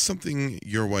 what is something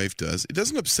your wife does? It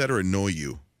doesn't upset or annoy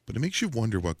you, but it makes you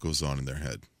wonder what goes on in their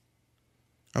head.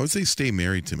 I would say stay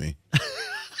married to me.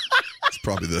 It's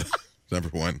probably the number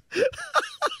one.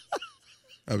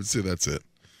 I would say that's it.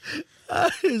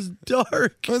 That is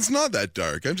dark. Well, it's not that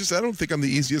dark. I don't think I'm the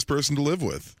easiest person to live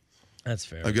with. That's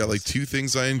fair. I've got like 2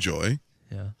 things I enjoy.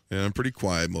 Yeah. And I'm pretty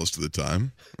quiet most of the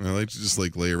time. I like to just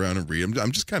like lay around and read.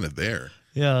 I'm just kind of there.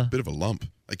 Yeah. Bit of a lump.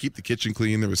 I keep the kitchen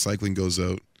clean. The recycling goes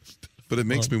out. But it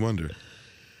makes me wonder.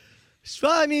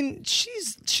 Well, I mean,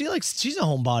 she's a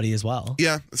homebody as well.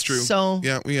 Yeah, that's true. So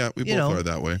we both are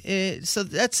that way. So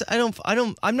that's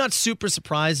I'm not super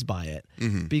surprised by it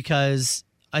because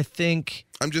I think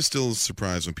I'm just still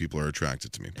surprised when people are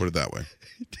attracted to me. Put it that way.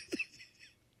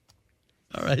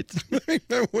 All right. What do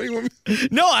you want me?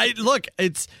 No,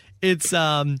 it's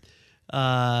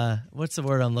what's the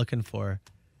word I'm looking for?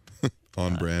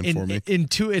 On brand for me.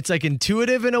 It's like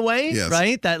intuitive in a way, yes.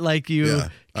 Right? That like you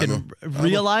can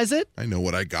realize it. I know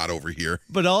what I got over here.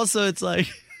 But also it's like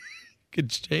could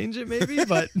change it maybe,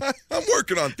 but I'm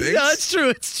working on things. Yeah,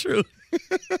 it's true.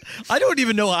 I don't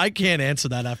even know. I can't answer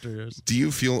that after yours. Do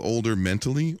you feel older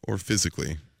mentally or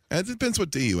physically? It depends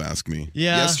what day you ask me.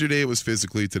 Yeah. Yesterday it was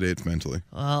physically, today it's mentally.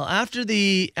 Well, after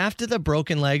the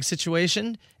broken leg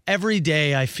situation, every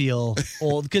day I feel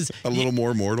old because a little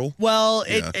more mortal. Well,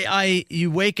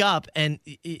 you wake up and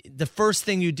the first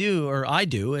thing you do, or I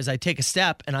do, is I take a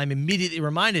step and I'm immediately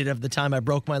reminded of the time I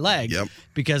broke my leg. Yep.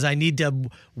 Because I need to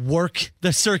work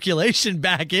the circulation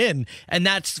back in, and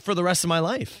that's for the rest of my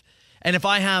life. And if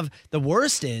I have the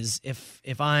worst is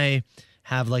if I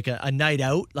have like a night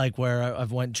out, like where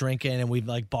I've went drinking and we've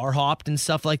like bar hopped and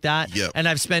stuff like that. Yep. And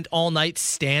I've spent all night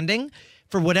standing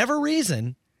for whatever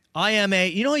reason. I am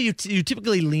you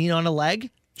typically lean on a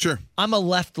leg? Sure. I'm a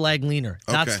left leg leaner.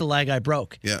 That's Okay. the leg I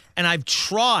broke. Yeah. And I've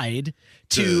tried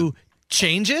to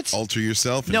change it. Alter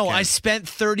yourself. No, I spent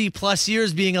 30 plus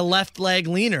years being a left leg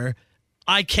leaner.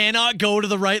 I cannot go to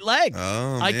the right leg.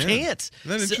 Oh, I man. can't.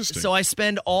 That's interesting. So I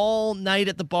spend all night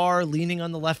at the bar leaning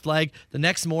on the left leg. The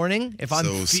next morning, if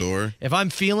I'm sore. If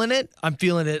I'm feeling it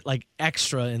like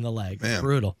extra in the leg. Man. It's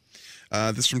brutal.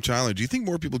 This from Tyler. Do you think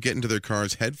more people get into their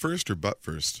cars head first or butt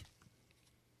first?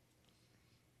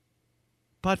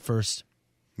 Butt first.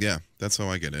 Yeah, that's how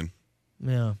I get in.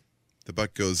 Yeah. The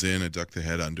butt goes in, I duck the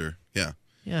head under. Yeah.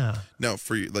 Yeah. Now,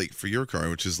 for your car,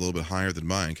 which is a little bit higher than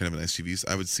mine, kind of an SUV,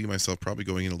 I would see myself probably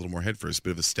going in a little more head first,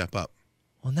 bit of a step up.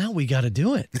 Well, now we got to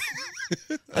do it.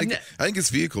 I think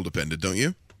it's vehicle dependent, don't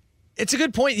you? It's a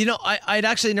good point. I'd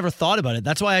actually never thought about it.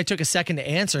 That's why I took a second to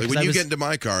answer. Like when you get into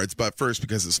my car, it's butt first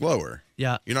because it's lower.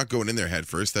 Yeah. You're not going in there head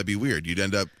first. That'd be weird. You'd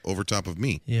end up over top of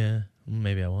me. Yeah.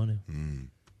 Maybe I want to.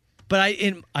 But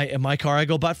in my car, I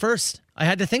go butt first. I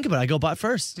had to think about it. I go butt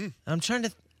first. I'm trying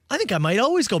to. I think I might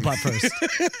always go butt first.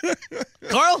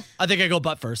 Carl, I think I go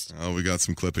butt first. Oh, we got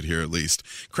some clip it here at least.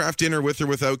 Kraft dinner with or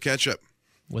without ketchup?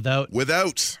 Without.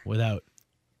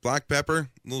 Black pepper, a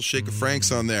little shake of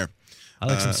Frank's on there. I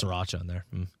like some sriracha on there.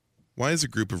 Why is a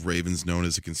group of ravens known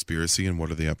as a conspiracy, and what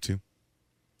are they up to?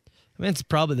 I mean, it's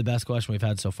probably the best question we've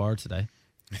had so far today.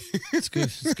 It's good.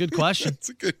 It's a good question. It's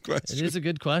a good question. It is a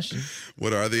good question.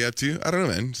 What are they up to? I don't know,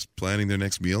 man. Just planning their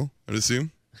next meal, I'd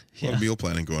assume. A lot of meal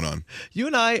planning going on. You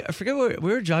and I forget where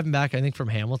we were driving back, I think, from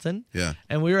Hamilton. Yeah.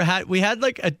 And we had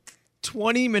like a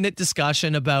 20-minute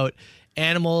discussion about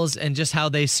animals and just how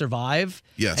they survive.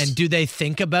 Yes. And do they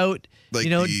think about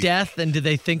death, and do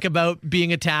they think about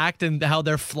being attacked and how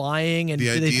they're flying, and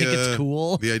do they think it's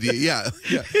cool? The idea, yeah.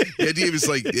 The idea is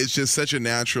like it's just such a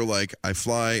natural, like I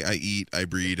fly, I eat, I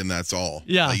breed, and that's all.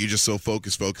 Yeah. Like, you're just so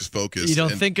focused. You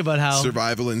don't think about how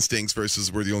survival instincts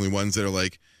versus we're the only ones that are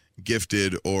like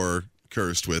gifted or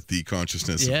cursed with the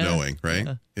consciousness of knowing, right?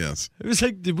 Yeah. Yes. It was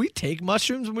like, did we take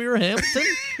mushrooms when we were in Hamilton?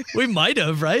 We might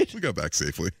have, right? We got back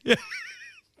safely. Yeah.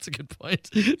 That's a good point.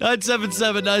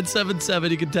 977-977.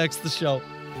 You can text the show.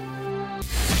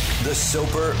 The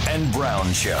Soper and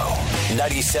Brown Show.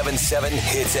 97.7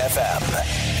 Hits FM.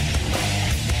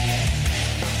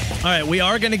 All right, we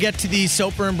are going to get to the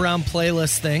Soper and Brown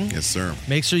playlist thing. Yes, sir.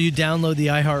 Make sure you download the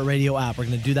iHeartRadio app. We're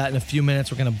going to do that in a few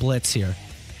minutes. We're going to blitz here.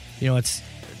 It's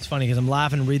funny because I'm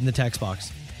laughing reading the text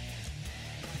box.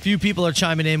 A few people are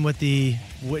chiming in with do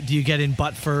you get in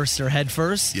butt first or head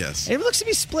first? Yes. And it looks to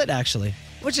be split, actually,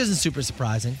 which isn't super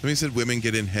surprising. When you said women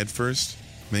get in head first,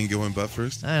 men go in butt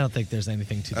first? I don't think there's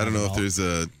anything to that. I don't know if there's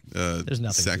there's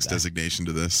nothing sex designation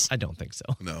to this. I don't think so.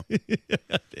 No.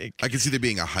 I can see there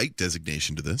being a height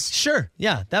designation to this. Sure.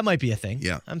 Yeah, that might be a thing.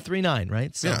 Yeah. I'm 3'9",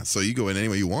 right? So yeah, so you go in any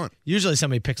way you want. usually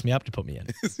somebody picks me up to put me in.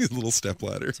 It's a little step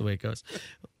ladder. That's the way it goes.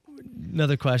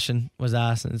 another question was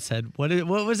asked and it said, what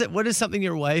was it? What is something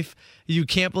you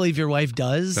can't believe your wife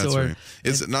does? That's right.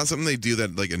 It's not something they do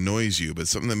that like annoys you, but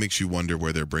something that makes you wonder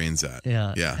where their brain's at.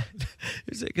 Yeah. Yeah.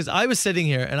 Because I was sitting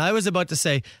here and I was about to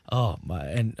say,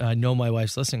 and I know my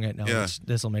wife's listening right now. Yeah.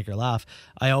 This will make her laugh.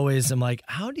 I always am like,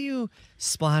 how do you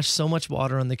splash so much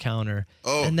water on the counter?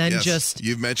 Oh, and then yes.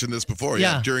 You've mentioned this before.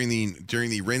 Yeah. During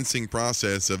the rinsing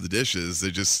process of the dishes,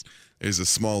 there's a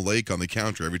small lake on the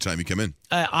counter every time you come in.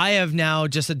 I have now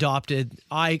just adopted.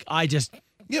 I just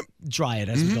dry it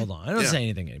as we go along. I don't say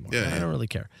anything anymore. I don't really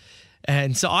care.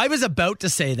 And so I was about to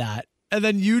say that, and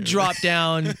then you dropped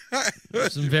down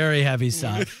some very heavy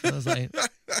stuff. I was like,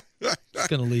 just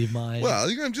gonna leave mine. Well,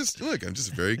 I'm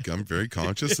very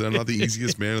conscious that I'm not the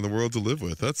easiest man in the world to live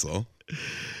with. That's all.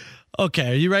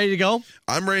 Okay, are you ready to go?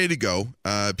 I'm ready to go.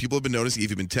 People have been noticing if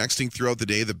you've been texting throughout the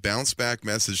day, the bounce back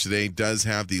message today does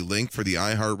have the link for the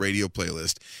iHeartRadio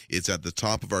playlist. It's at the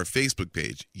top of our Facebook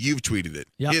page. You've tweeted it.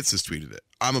 Yep. Hitz has tweeted it.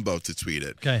 I'm about to tweet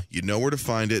it. Okay. You know where to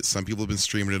find it. Some people have been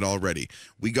streaming it already.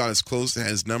 We got as close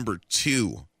as number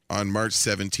 2 on March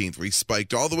 17th. We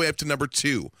spiked all the way up to number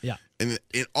 2. Yeah. In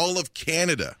all of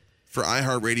Canada for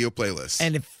iHeartRadio playlists.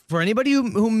 And for anybody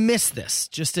who missed this,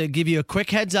 just to give you a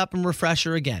quick heads up and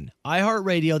refresher again,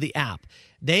 iHeartRadio, the app,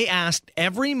 they asked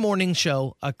every morning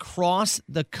show across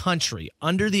the country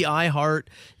under the iHeart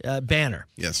banner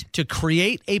to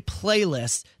create a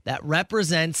playlist that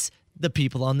represents the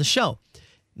people on the show.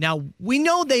 Now, we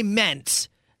know they meant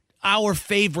our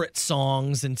favorite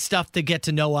songs and stuff to get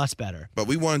to know us better. But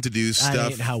we wanted to do stuff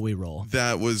that ain't how we roll.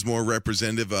 That was more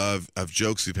representative of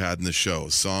jokes we've had in the show,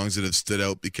 songs that have stood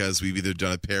out because we've either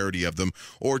done a parody of them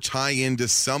or tie into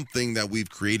something that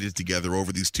we've created together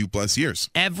over these 2+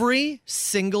 years. Every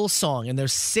single song, and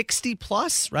there's 60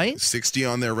 plus, right? 60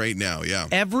 on there right now, yeah.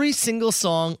 Every single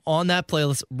song on that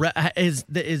playlist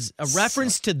is a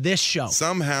reference to this show.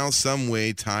 Somehow, some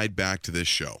way tied back to this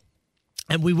show.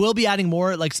 And we will be adding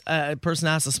more. Like a person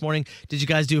asked this morning, did you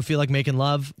guys do Feel Like Making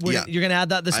Love? You're going to add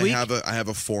that this week? I have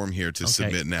a form here to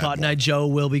submit now. Cotton Eye Joe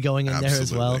will be going in there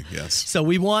as well. Yes. So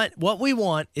what we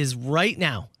want is right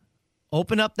now,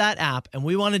 open up that app and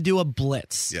we want to do a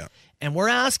blitz. Yeah. And we're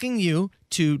asking you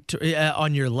to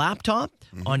on your laptop,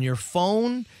 on your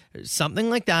phone, something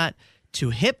like that, to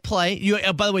hit play.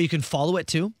 By the way, you can follow it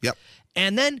too. Yep.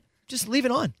 And then just leave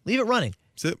it on. Leave it running.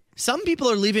 That's it. Some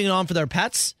people are leaving it on for their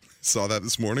pets. Saw that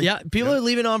this morning. Yeah, people are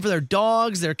leaving on for their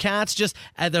dogs, their cats.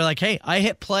 They're like, hey, I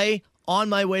hit play on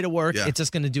my way to work. Yeah. It's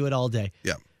just going to do it all day.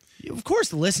 Yeah. Of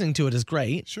course, listening to it is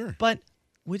great. Sure. But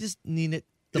we just need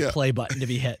the play button to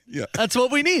be hit. Yeah. That's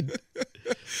what we need.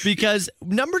 Because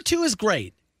number 2 is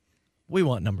great. We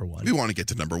want number 1. We want to get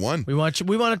to number 1. We want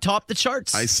to top the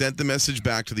charts. I sent the message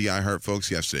back to the iHeart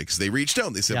folks yesterday because they reached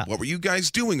out. They said, what were you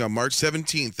guys doing on March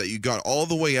 17th that you got all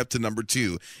the way up to number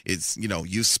 2? It's,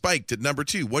 you spiked at number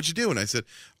 2. What'd you do? And I said,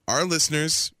 our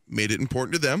listeners made it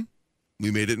important to them. We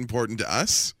made it important to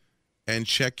us. And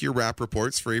check your rap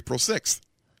reports for April 6th.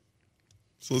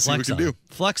 So let's see what we can do.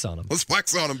 Flex on them. Let's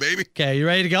flex on them, baby. Okay, you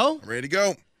ready to go? I'm ready to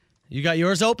go. You got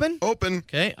yours open? Open.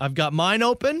 Okay, I've got mine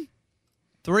open.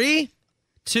 3,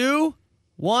 2,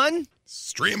 1.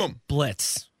 Stream them.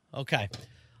 Blitz. Okay.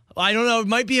 I don't know. It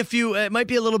might be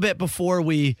a little bit before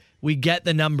we get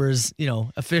the numbers,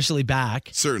 officially back.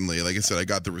 Certainly. Like I said, I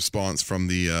got the response from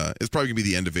the, it's probably going to be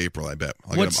the end of April, I bet.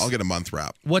 I'll get a month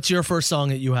wrap. What's your first song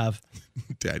that you have?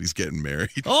 Daddy's Getting Married.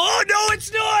 Oh, no,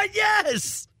 it's not.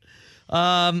 Yes.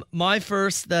 My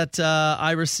first that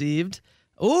I received.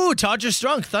 Ooh, Todger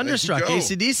Strunk, Thunderstruck,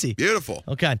 AC/DC. Beautiful.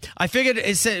 Okay. I figured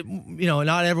it's,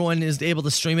 not everyone is able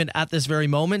to stream it at this very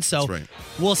moment, so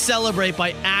we'll celebrate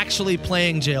by actually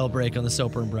playing Jailbreak on the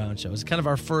Soper and Brown Show. It's kind of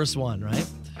our first one, right?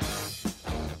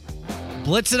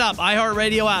 Blitz it up.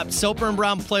 iHeartRadio app, Soper and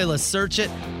Brown playlist. Search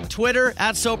it. Twitter,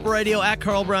 at Soper Radio, at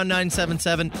Carl Brown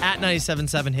 977, at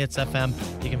 97.7 Hits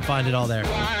FM. You can find it all there.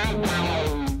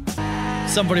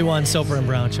 Somebody won Soper and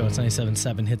Brown Show. It's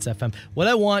 97.7 Hits FM. What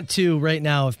I want to right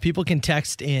now, if people can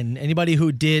text in, anybody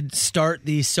who did start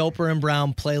the Soper and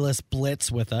Brown playlist blitz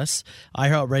with us,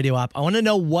 iHeartRadio app, I want to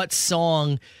know what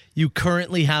song you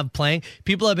currently have playing.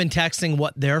 People have been texting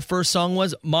what their first song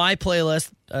was. My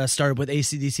playlist started with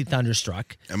AC/DC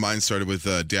Thunderstruck. And mine started with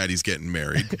Daddy's Getting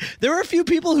Married. There were a few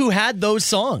people who had those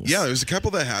songs. Yeah, there's a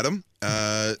couple that had them.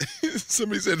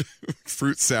 Somebody said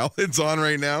fruit salad's on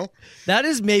right now. That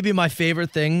is maybe my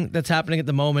favorite thing that's happening at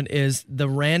the moment is the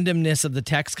randomness of the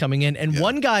text coming in. And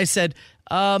one guy said,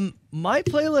 my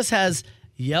playlist has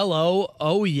Yellow,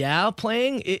 Oh Yeah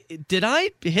playing. Did I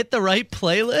hit the right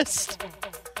playlist?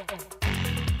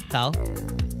 Pal,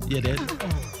 you did.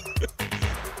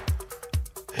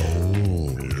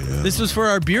 Oh, yeah. This was for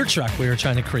our beer truck we were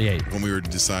trying to create. When we were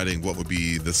deciding what would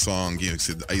be the song, you know,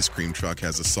 so the ice cream truck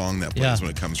has a song that plays when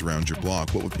it comes around your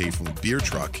block. What would pay for the beer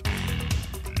truck?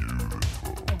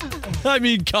 I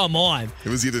mean, come on. It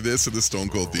was either this or the Stone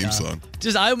Cold theme song.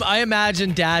 Just I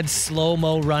imagine Dad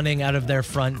slow-mo running out of their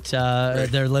front,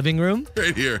 their living room.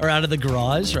 Right here. Or out of the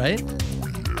garage, right?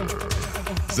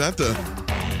 Is that the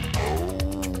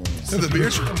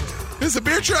beer truck? It's a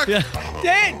beer truck. Yeah.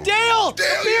 Dale,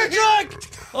 beer truck.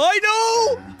 I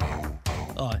know.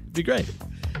 Oh, it'd be great.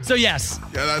 So yes,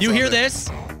 that's you on hear there. this?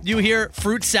 You hear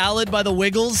Fruit Salad by the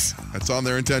Wiggles? That's on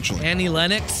there intentionally. Annie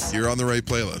Lennox. You're on the right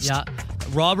playlist. Yeah.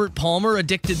 Robert Palmer,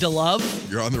 Addicted to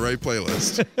Love. You're on the right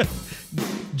playlist.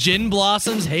 Gin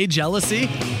Blossoms, Hey Jealousy.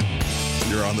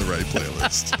 You're on the right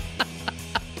playlist.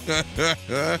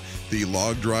 The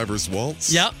Log Driver's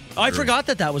Waltz. Yep. Oh, I forgot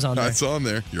that was on there. That's on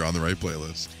there. You're on the right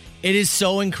playlist. It is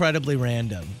so incredibly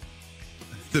random.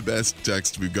 The best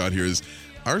text we've got here is,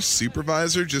 our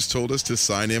supervisor just told us to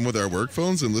sign in with our work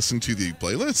phones and listen to the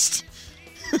playlist.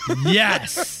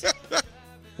 Yes.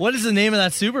 What is the name of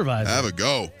that supervisor? Have a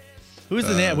go. Who's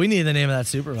the name? We need the name of that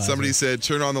supervisor. Somebody said,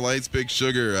 Turn on the Lights, Big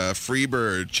Sugar,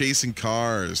 Freebird, Chasing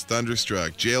Cars,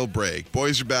 Thunderstruck, Jailbreak,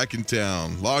 Boys Are Back in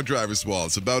Town, Log Driver's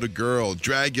Waltz, About a Girl,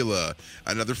 Dragula,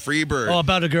 another Freebird. Oh,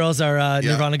 About a Girl's our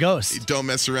Nirvana Ghost. Don't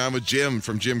Mess Around with Jim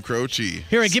from Jim Croce.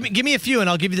 Here, give me a few and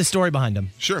I'll give you the story behind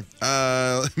them. Sure.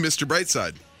 Mr.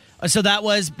 Brightside. So that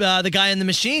was the guy in the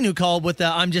machine who called with the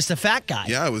I'm Just a Fat Guy.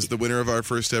 Yeah, it was the winner of our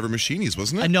first ever Machinies,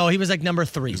 wasn't it? No, he was like number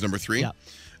 3. He was number 3? Yeah.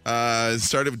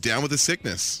 Started with Down with the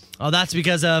Sickness. Oh, that's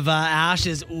because of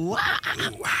Ash's. Ooh,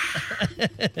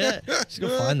 Let's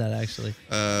go find that, actually.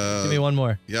 Give me one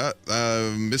more. Yeah.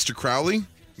 Mr. Crowley.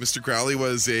 Mr. Crowley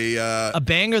was a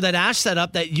banger that Ash set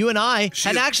up that you and I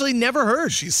had actually never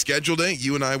heard. She scheduled it.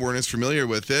 You and I weren't as familiar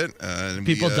with it. And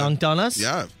People dunked on us?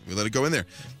 Yeah, we let it go in there.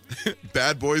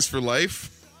 Bad Boys for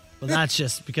Life. Well, that's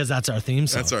just because that's our theme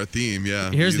song. That's our theme, yeah.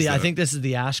 Here's I think this is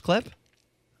the Ash clip.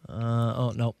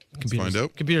 Oh, no. Let's find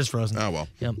out. Computer's frozen. Oh, well.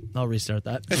 Yep, I'll restart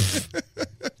that.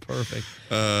 Perfect.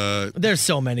 There's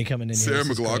so many coming in Sarah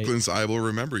here. McLachlan's I Will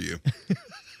Remember You.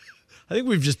 I think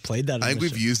we've just played that. I think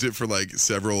we've used it for like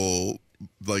several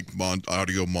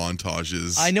audio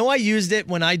montages. I know I used it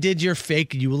when I did your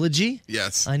fake eulogy.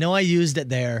 Yes. I know I used it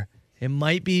there. It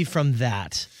might be from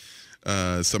that.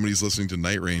 Somebody's listening to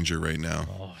Night Ranger right now.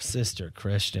 Oh, Sister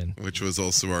Christian. Which was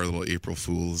also our little April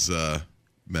Fool's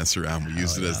mess around. We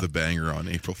used it as the banger on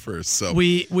April 1st. So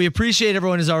we appreciate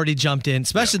everyone who's already jumped in,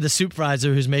 especially the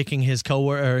supervisor who's making his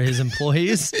or his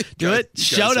employees do it.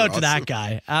 Shout out to that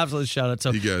guy. Absolute shout out.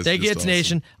 So thank you, It's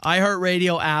Nation.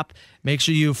 iHeartRadio app. Make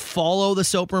sure you follow the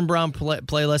Soper and Brown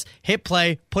playlist. Hit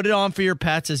play. Put it on for your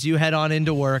pets as you head on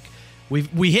into work.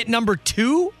 We hit number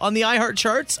 2 on the iHeart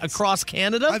charts across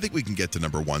Canada. I think we can get to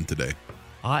number 1 today.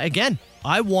 Again,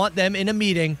 I want them in a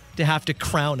meeting to have to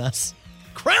crown us.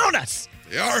 Crown us!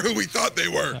 They are who we thought they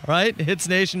were. All right? Hits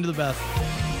Nation to the best.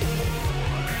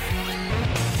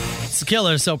 It's the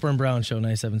Killer Soper and Brown Show,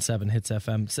 97.7 Hits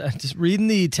FM. So just reading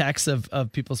the texts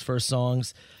of people's first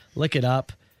songs. Look it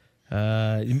up.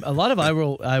 A lot of I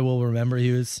will remember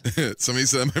yous. Somebody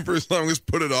said my first song was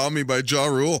 "Put It On Me" by Ja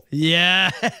Rule.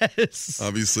 Yes.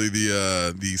 Obviously,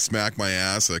 the "Smack My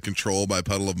Ass" "Control" by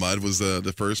Puddle of Mud was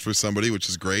the first for somebody, which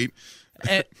is great.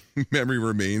 Memory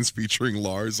Remains featuring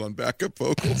Lars on backup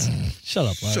vocals. Shut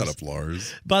up, Lars. Shut up,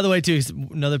 Lars. By the way, too,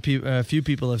 a few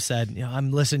people have said,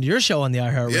 I'm listening to your show on the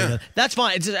iHeartRadio. Yeah. That's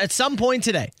fine. It's at some point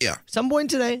today. Yeah. Some point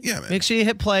today. Yeah, man. Make sure you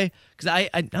hit play because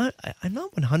I'm not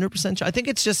 100% sure. I think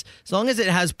it's just as long as it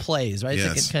has plays, right?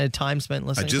 Yes. It's like kind of time spent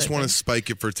listening. I just want to spike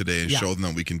it for today and show them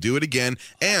that we can do it again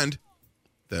and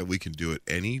that we can do it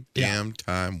any damn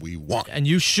time we want. And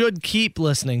you should keep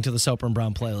listening to the Soper and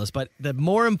Brown playlist. But the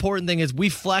more important thing is we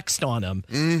flexed on them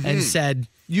and said,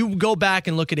 you go back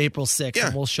and look at April 6th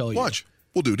and we'll show you. Watch.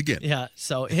 We'll do it again. Yeah.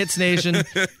 So Hits Nation,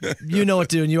 you know what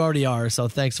to do, and you already are. So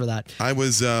thanks for that. I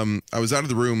was out of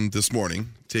the room this morning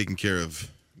taking care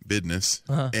of business,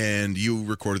 and you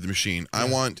recorded the machine. I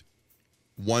want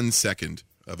 1 second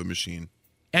of a machine.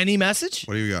 Any message?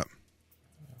 What do you got?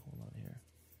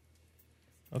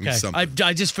 Okay,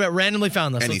 I just randomly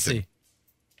found this. Anything. Let's see.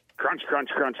 Crunch, crunch,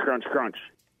 crunch, crunch, crunch.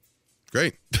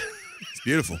 Great. It's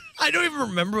beautiful. I don't even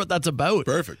remember what that's about.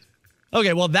 Perfect.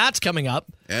 Okay, well, that's coming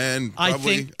up. And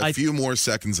probably a few more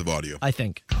seconds of audio. I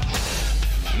think.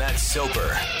 Matt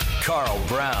Soper, Carl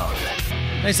Brown.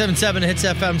 97.7 Hits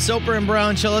FM, Soper and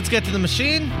Brown Show. Let's get to the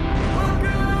machine. Welcome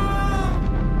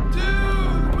to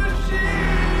the machine.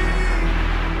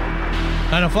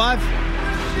 905.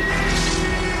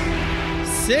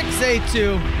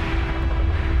 682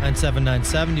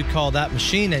 9797. You call that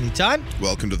machine anytime.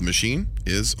 Welcome to the Machine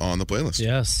is on the playlist.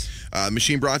 Yes.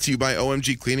 Machine brought to you by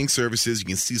OMG Cleaning Services. You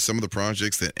can see some of the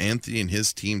projects that Anthony and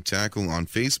his team tackle on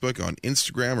Facebook, on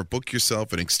Instagram, or book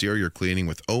yourself an exterior cleaning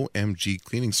with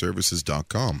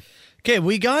omgcleaningservices.com. Okay,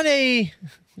 we get a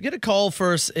call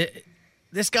first.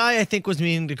 This guy, I think, was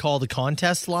meaning to call the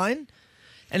contest line.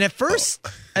 And at first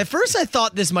I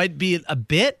thought this might be a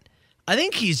bit. I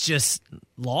think he's just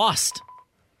lost.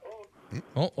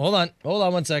 Oh, hold on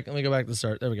 1 second. Let me go back to the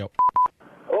start. There we go.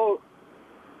 Oh.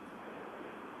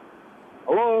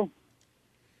 Hello? What's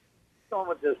wrong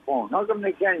with this phone? How come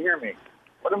they can't hear me?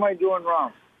 What am I doing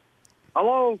wrong?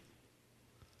 Hello?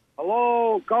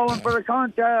 Hello? Calling for the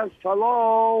contest.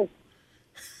 Hello?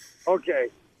 Okay.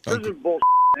 This is bullshit,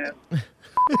 man.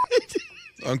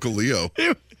 Uncle Leo.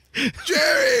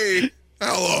 Jerry!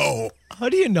 Hello. How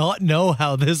do you not know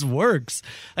how this works?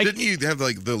 Didn't you have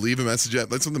the leave a message at?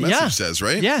 That's what the message says,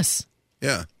 right? Yes.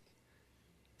 Yeah.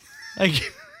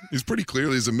 It's pretty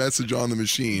clearly there's a message on the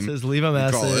machine. It says leave a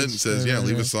message. You call it and says,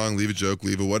 leave a song, leave a joke,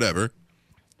 leave a whatever.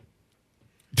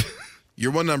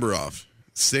 You're one number off.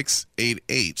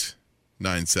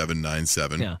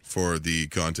 688-9797 for the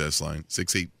contest line.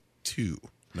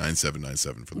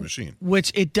 682-9797 for the machine.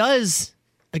 Which it does,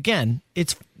 again, you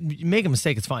make a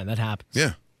mistake, it's fine. That happens.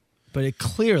 Yeah. But it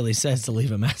clearly says to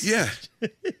leave a message. Yeah.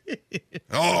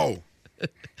 Oh.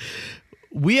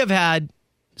 We have had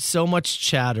so much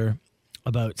chatter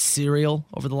about cereal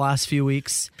over the last few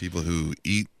weeks. People who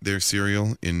eat their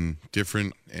cereal in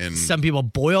different and some people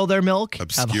boil their milk, have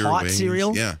hot ways.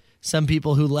 cereal. Yeah. Some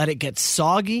people who let it get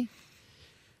soggy.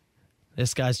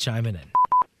 This guy's chiming in.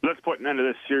 Let's put an end to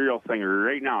this cereal thing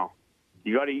right now.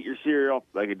 You got to eat your cereal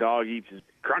like a dog eats his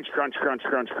crunch, crunch, crunch,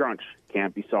 crunch, crunch.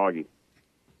 Can't be soggy.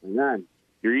 And then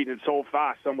you're eating it so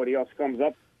fast, somebody else comes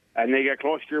up and they get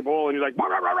close to your bowl and you're like, rah,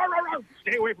 rah, rah, rah, rah,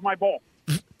 stay away from my bowl.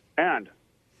 And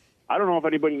I don't know if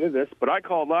anybody did this, but I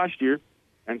called last year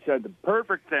and said the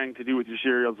perfect thing to do with your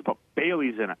cereal is to put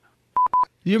Baileys in it.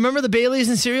 You remember the Baileys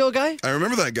and cereal guy? I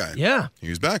remember that guy. Yeah. He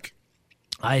was back.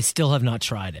 I still have not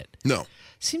tried it. No.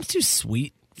 Seems too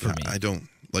sweet for me. I don't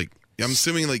I'm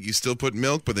assuming you still put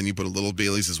milk, but then you put a little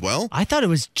Baileys as well. I thought it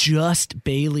was just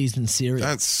Baileys and cereal.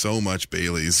 That's so much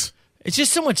Baileys. It's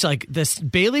just so much this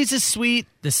Baileys is sweet.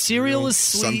 The cereal is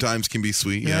sweet. Sometimes can be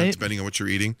sweet, right? Depending on what you're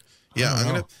eating. Yeah, I'm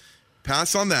going to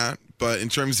pass on that. But in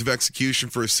terms of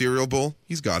execution for a cereal bowl,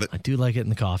 he's got it. I do like it in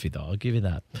the coffee, though. I'll give you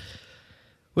that.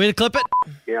 Way to clip it.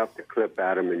 You have to clip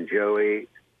Adam and Joey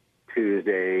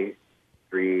Tuesday,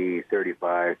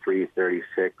 3:35,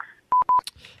 3:36.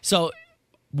 So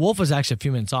Wolf was actually a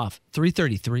few minutes off.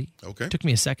 3:33. Okay. Took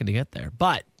me a second to get there.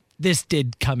 But this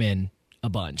did come in a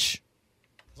bunch.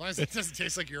 As long as it doesn't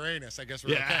taste like Uranus, I guess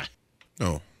we're okay.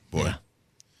 Oh, boy. Yeah.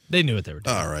 They knew what they were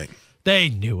doing. All right. They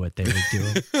knew what they were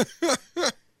doing.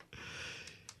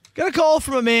 Got a call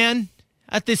from a man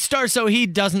at the start. So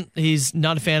he's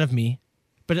not a fan of me.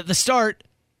 But at the start,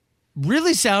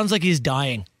 really sounds like he's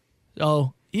dying.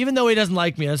 So even though he doesn't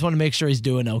like me, I just want to make sure he's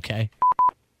doing okay.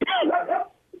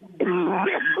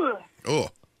 Oh.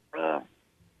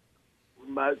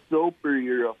 Matt Soper,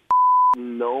 you're a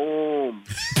gnome.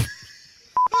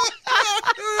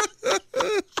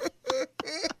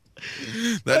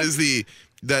 That is you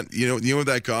know what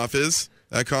that cough is?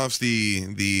 That cough's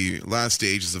the last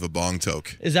stages of a bong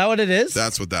toke. Is that what it is?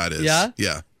 That's what that is. Yeah?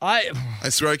 Yeah. I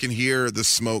swear I can hear the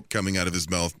smoke coming out of his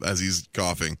mouth as he's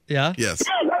coughing. Yeah? Yes.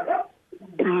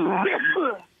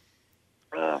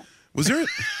 Was there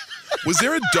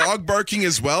a dog barking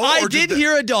as well? I did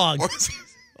hear a dog.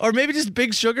 Or maybe just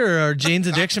Big Sugar or Jane's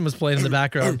Addiction was playing in the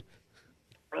background.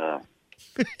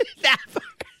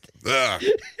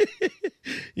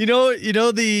 You know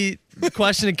the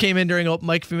question that came in during open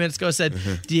mic a few minutes ago said,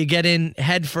 do you get in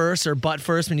head first or butt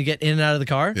first when you get in and out of the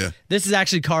car? Yeah. This is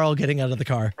actually Carl getting out of the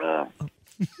car. All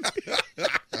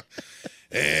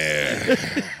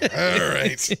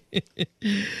right.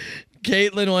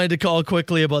 Caitlin wanted to call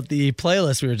quickly about the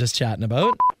playlist we were just chatting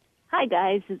about. Hi,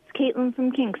 guys. It's Caitlin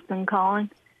from Kingston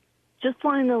calling. Just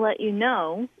wanting to let you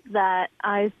know that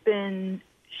I've been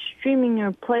streaming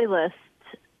your playlist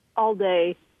all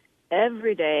day,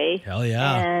 every day. Hell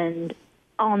yeah. And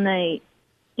all night,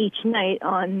 each night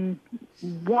on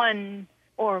one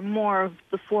or more of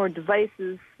the 4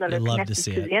 devices that You'd are love connected to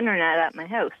see to it. the internet at my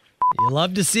house. You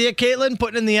love to see it, Caitlin.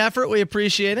 Putting in the effort. We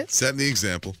appreciate it. Setting the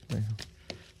example.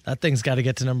 That thing's got to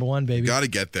get to number 1, baby. Got to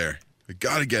get there. We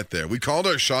got to get there. We called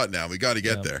our shot now. We got to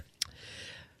get there.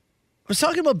 was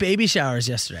talking about baby showers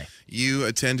yesterday. You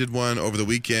attended one over the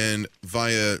weekend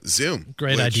via Zoom.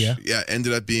 Great which, idea. Yeah,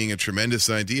 ended up being a tremendous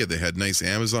idea. They had nice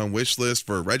Amazon wish list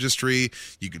for a registry.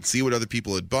 You could see what other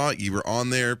people had bought. You were on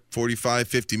there 45,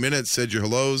 50 minutes, said your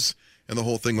hellos, and the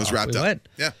whole thing was wrapped up. Went.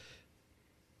 Yeah.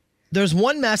 There's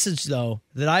one message, though,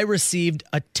 that I received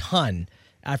a ton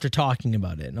after talking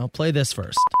about it, and I'll play this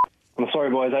first. I'm sorry,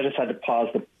 boys. I just had to pause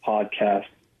the podcast.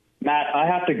 Matt, I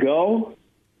have to go.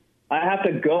 I have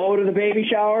to go to the baby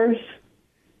showers.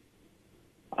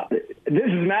 This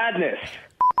is madness.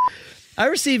 I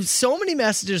received so many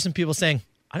messages from people saying,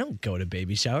 I don't go to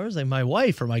baby showers. Like my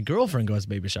wife or my girlfriend goes to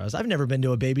baby showers. I've never been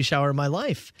to a baby shower in my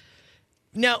life.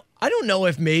 Now, I don't know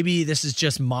if maybe this is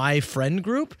just my friend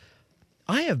group.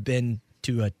 I have been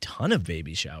to a ton of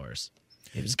baby showers.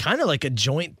 It was kind of like a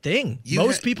joint thing.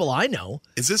 Most people I know.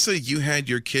 Is this a you had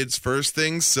your kids first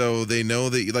thing so they know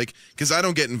that you like, because I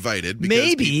don't get invited. Because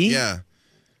Maybe. Yeah.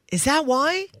 Is that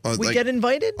why we get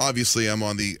invited? Obviously, I'm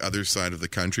on the other side of the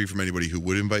country from anybody who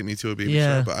would invite me to a baby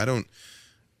Yeah. shower, but I don't,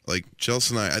 like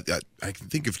Chelsea and I can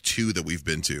think of two that we've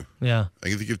been to. Yeah. I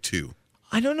can think of two.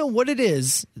 I don't know what it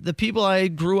is. The people I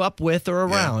grew up with or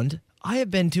around, I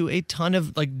have been to a ton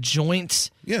of like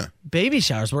joint baby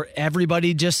showers where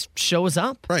everybody just shows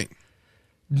up. Right.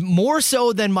 More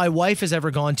so than my wife has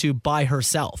ever gone to by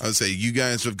herself. I would say you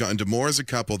guys have gotten to more as a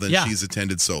couple than she's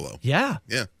attended solo. Yeah.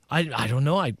 Yeah. I don't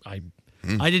know. I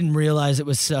didn't realize it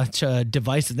was such a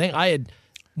divisive thing. I had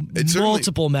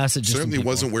multiple messages. Certainly from people.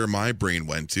 wasn't where my brain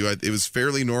went to. It was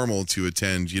fairly normal to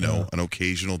attend, an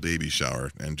occasional baby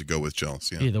shower and to go with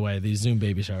Chelsea. Yeah. Either way, these Zoom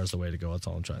baby showers are the way to go. That's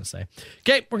all I'm trying to say.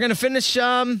 Okay, we're gonna finish.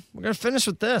 We're gonna finish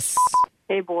with this.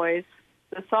 Hey boys,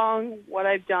 the song "What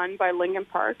I've Done" by Linkin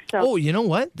Park. Oh, you know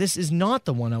what? This is not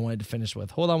the one I wanted to finish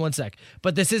with. Hold on one sec.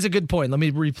 But this is a good point. Let me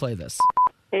replay this.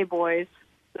 Hey boys,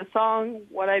 the song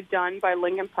 "What I've Done" by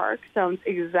Linkin Park sounds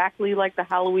exactly like the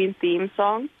Halloween theme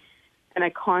song, and I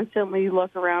constantly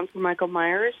look around for Michael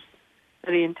Myers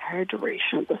for the entire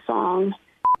duration of the song.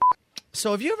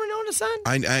 So have you ever noticed that?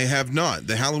 I have not.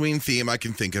 The Halloween theme I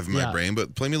can think of in my brain,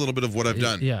 but play me a little bit of What I've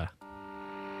Done. Yeah.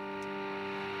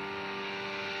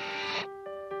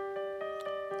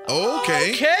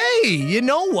 Okay. Okay. You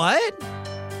know what?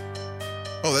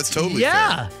 Oh, that's totally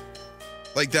fair.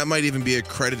 Like that might even be a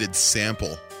credited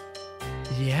sample.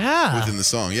 Yeah. Within the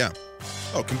song, yeah.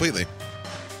 Oh, completely.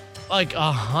 Like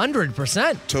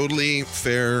 100%. Totally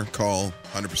fair call,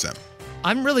 100%.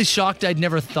 I'm really shocked I'd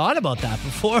never thought about that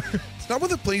before. It's not one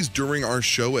that plays during our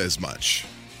show as much.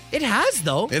 It has,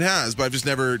 though. It has, but I've just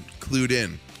never clued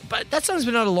in. But that song's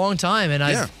been out a long time, and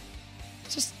I've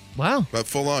just, wow. But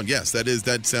full on, yes,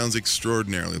 that sounds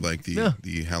extraordinarily like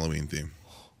the Halloween theme.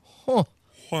 Huh.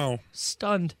 Wow.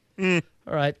 Stunned. All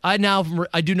right. I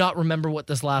do not remember what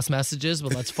this last message is,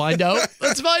 but let's find out.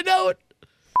 Let's find out.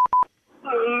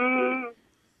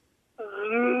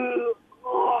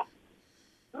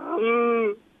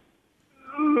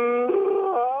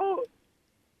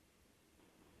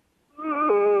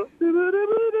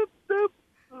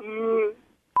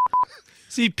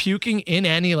 Is he puking in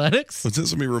Annie Lennox? Was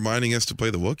this me reminding us to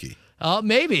play the Wookiee?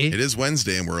 Maybe. It is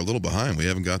Wednesday and we're a little behind. We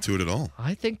haven't got to it at all.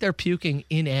 I think they're puking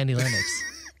in Annie Lennox.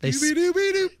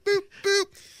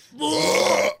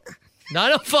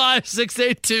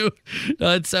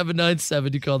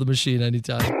 905-682-9797. You call the machine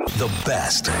anytime. The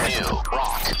best new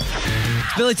rock.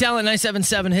 Billy Talent,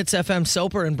 977 Hits FM,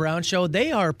 Soper and Brown Show.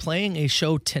 They are playing a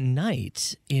show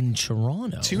tonight in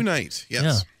Toronto. Tonight, yes.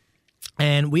 Yeah.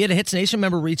 And we had a Hits Nation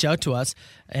member reach out to us,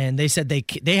 and they said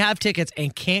they have tickets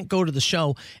and can't go to the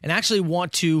show and actually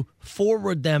want to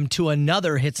forward them to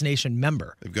another Hits Nation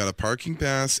member. They've got a parking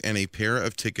pass and a pair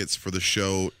of tickets for the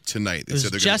show tonight. They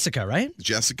said they're Jessica, right?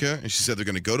 Jessica, and she said they're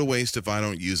going to go to waste if I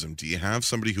don't use them. Do you have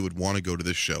somebody who would want to go to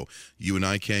this show? You and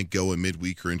I can't go a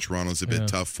midweeker in Toronto. It's a bit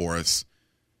tough for us.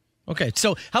 Okay,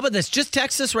 so how about this? Just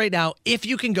text us right now if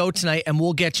you can go tonight, and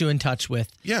we'll get you in touch with.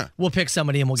 Yeah. We'll pick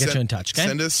somebody, and we'll get you in touch, okay?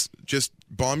 Send us, just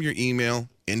bomb your email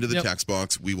into the text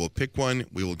box. We will pick one.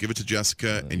 We will give it to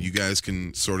Jessica, and you guys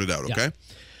can sort it out, okay?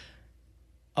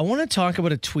 I want to talk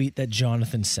about a tweet that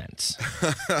Jonathan sent.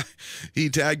 He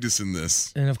tagged us in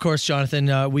this. And, of course,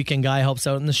 Jonathan, Weekend Guy, helps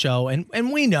out in the show.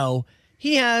 And we know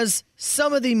he has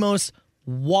some of the most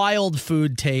wild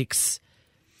food takes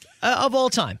of all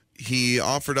time. He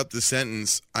offered up the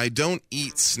sentence, I don't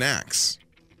eat snacks,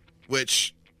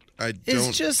 which I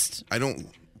don't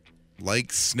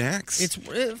like snacks. It's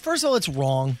first of all, it's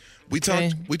wrong. We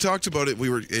talked about it.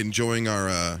 We were enjoying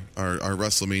our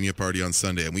WrestleMania party on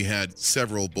Sunday, and we had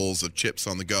several bowls of chips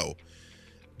on the go.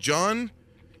 John,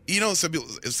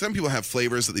 some people have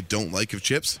flavors that they don't like of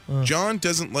chips. John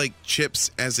doesn't like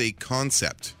chips as a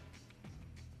concept.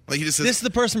 Like he just says, this is the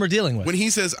person we're dealing with. When he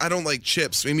says, I don't like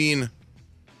chips, I mean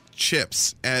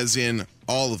chips, as in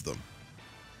all of them.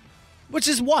 Which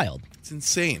is wild. It's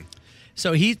insane.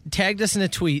 So he tagged us in a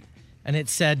tweet, and it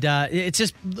said,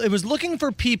 it was looking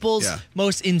for people's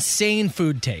most insane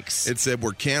food takes. It said,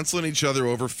 we're canceling each other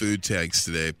over food tags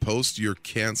today. Post your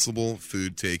cancelable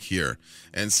food take here.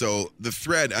 And so the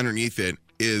thread underneath it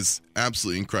is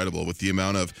absolutely incredible with the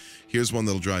amount of, here's one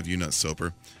that'll drive you nuts,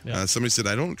 Soper. Yeah. Somebody said,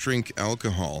 I don't drink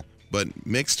alcohol, but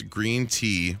mixed green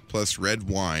tea plus red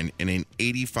wine in an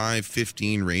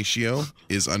 85-15 ratio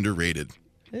is underrated.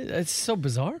 It's so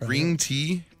bizarre. Green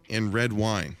tea and red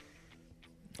wine.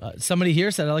 Somebody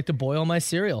here said, I like to boil my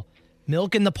cereal.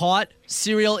 Milk in the pot,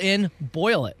 cereal in,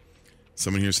 boil it.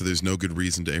 Someone here said there's no good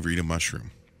reason to ever eat a mushroom.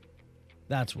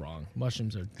 That's wrong.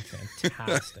 Mushrooms are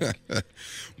fantastic.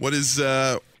 What is,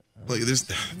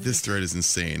 this thread is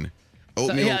insane.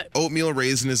 Oatmeal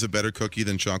raisin is a better cookie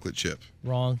than chocolate chip.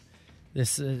 Wrong.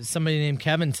 This somebody named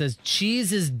Kevin says,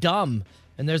 cheese is dumb,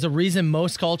 and there's a reason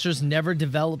most cultures never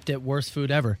developed it. Worst food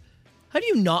ever. How do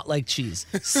you not like cheese?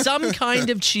 Some kind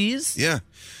of cheese? Yeah.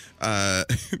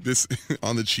 This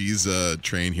on the cheese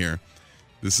train here.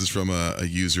 This is from a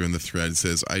user in the thread. It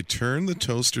says, I turn the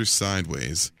toaster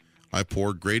sideways. I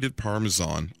pour grated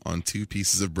Parmesan on 2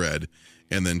 pieces of bread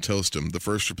and then toast them. The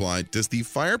first reply, does the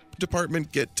fire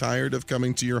department get tired of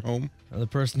coming to your home? Another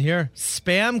person here,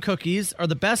 Spam cookies are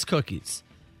the best cookies.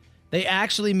 They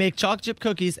actually make chocolate chip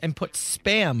cookies and put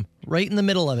Spam right in the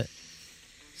middle of it.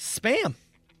 Spam.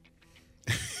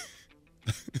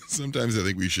 Sometimes I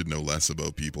think we should know less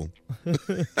about people.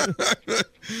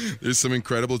 There's some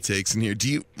incredible takes in here. Do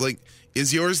you,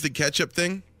 is yours the ketchup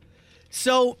thing?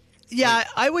 So, yeah,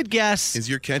 I would guess. Is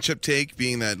your ketchup take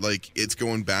being that, it's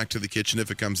going back to the kitchen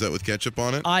if it comes out with ketchup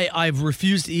on it? I've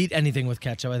refused to eat anything with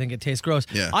ketchup. I think it tastes gross.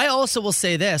 Yeah. I also will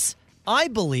say this. I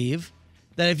believe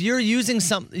that if you're using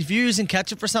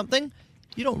ketchup for something,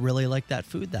 you don't really like that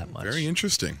food that much. Very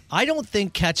interesting. I don't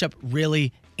think ketchup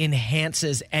really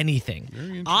enhances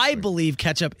anything. I believe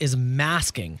ketchup is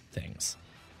masking things.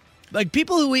 Like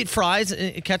people who eat fries,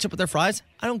 ketchup with their fries,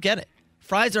 I don't get it.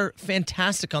 Fries are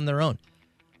fantastic on their own.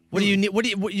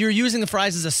 You're using the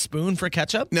fries as a spoon for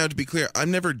ketchup? Now, to be clear,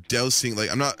 I'm never dousing,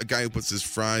 I'm not a guy who puts his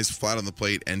fries flat on the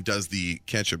plate and does the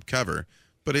ketchup cover,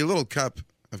 but a little cup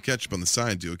of ketchup on the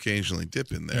side to occasionally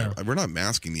dip in there. Yeah. We're not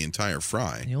masking the entire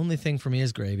fry. The only thing for me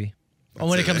is gravy.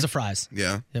 When it comes to fries.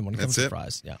 Yeah. When it comes to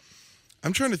fries, yeah.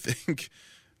 I'm trying to think.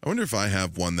 I wonder if I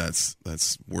have one that's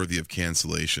worthy of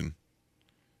cancellation.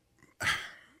 Oh,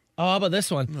 how about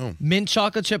this one? No. Mint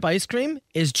chocolate chip ice cream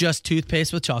is just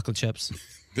toothpaste with chocolate chips.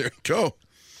 There you go.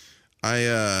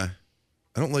 I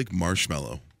don't like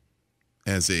marshmallow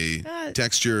as a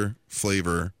texture,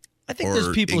 flavor. I think there's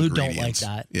people who don't like ingredients.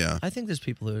 that. Yeah. I think there's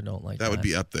people who don't like that. That would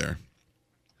be up there.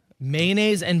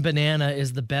 Mayonnaise and banana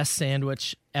is the best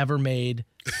sandwich ever made.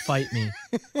 Fight me.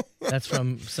 That's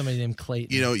from somebody named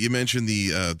Clayton. You know, you mentioned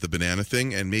the banana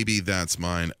thing, and maybe that's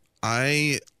mine.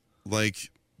 I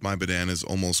like my bananas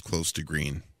almost close to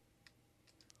green.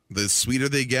 The sweeter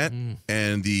they get,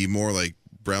 and the more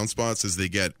brown spots as they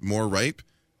get more ripe,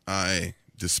 I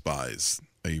despise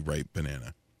a ripe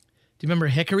banana. Do you remember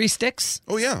hickory sticks?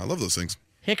 Oh, yeah. I love those things.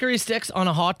 Hickory sticks on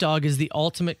a hot dog is the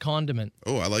ultimate condiment.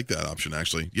 Oh, I like that option,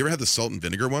 actually. You ever had the salt and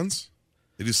vinegar ones?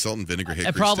 They do salt and vinegar hickory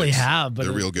I probably sticks. have, but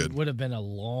they're real good. It would have been a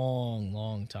long,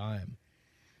 long time.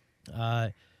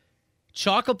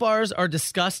 Chocolate bars are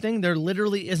disgusting. There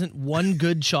literally isn't one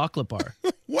good chocolate bar.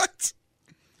 What?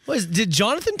 Did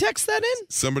Jonathan text that in?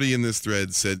 Somebody in this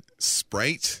thread said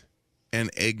Sprite and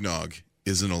eggnog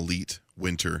is an elite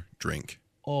winter drink.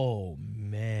 Oh,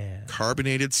 man.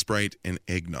 Carbonated Sprite and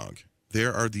eggnog.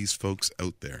 There are these folks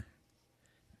out there.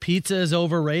 Pizza is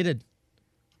overrated.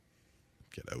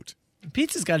 Get out.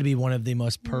 Pizza's got to be one of the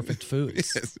most perfect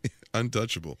foods. Yes,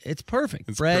 untouchable. It's perfect.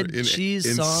 It's bread,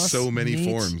 cheese, sauce, in so many meat.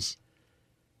 forms.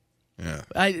 Yeah.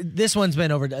 This one's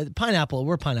been over. Pineapple.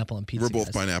 We're pineapple on pizza. We're both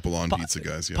guys. pineapple on pizza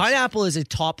guys. Yes. Pineapple is a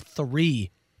top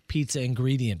 3 pizza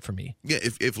ingredient for me. Yeah,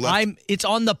 if left, it's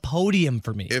on the podium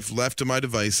for me. If left to my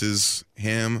devices,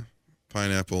 ham,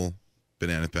 pineapple,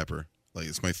 banana pepper.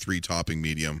 It's my 3 topping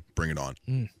medium. Bring it on.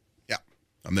 Yeah,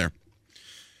 I'm there.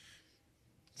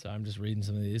 So I'm just reading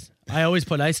some of these. I always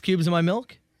put ice cubes in my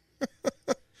milk.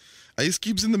 Ice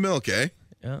cubes in the milk, eh?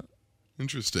 Yeah.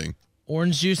 Interesting.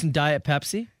 Orange juice and Diet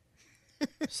Pepsi.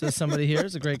 Says somebody here.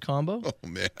 It's a great combo. Oh,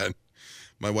 man.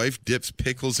 My wife dips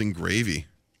pickles in gravy.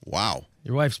 Wow.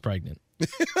 Your wife's pregnant.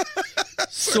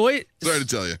 Sorry to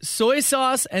tell you. Soy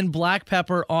sauce and black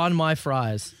pepper on my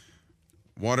fries.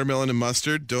 Watermelon and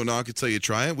mustard. Don't knock it till you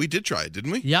try it. We did try it,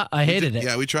 didn't we? Yeah, I hated it.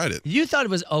 Yeah, we tried it. You thought it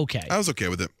was okay. I was okay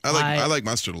with it. I like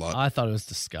mustard a lot. I thought it was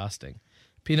disgusting.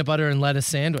 Peanut butter and lettuce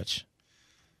sandwich.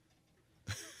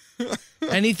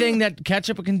 Anything that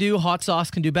ketchup can do, hot sauce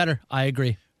can do better. I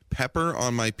agree. Pepper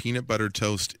on my peanut butter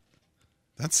toast.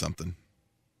 That's something.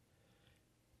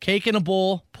 Cake in a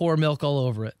bowl, pour milk all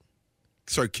over it.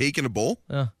 Sorry, cake in a bowl?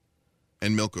 Yeah.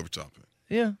 And milk over top of it.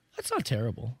 Yeah, that's not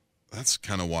terrible. That's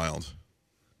kind of wild.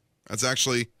 It's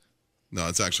actually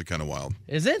kind of wild.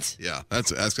 Is it? Yeah,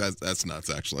 that's nuts,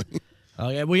 actually.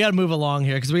 Okay, we got to move along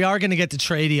here because we are going to get to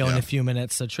Tradio in a few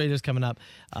minutes. So Tradio's coming up.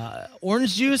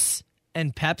 Orange juice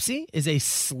and Pepsi is a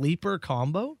sleeper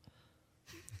combo.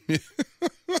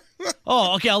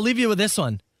 Oh, okay. I'll leave you with this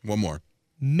one. One more.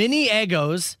 Mini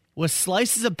Eggos with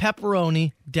slices of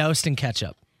pepperoni doused in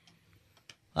ketchup.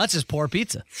 That's just poor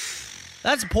pizza.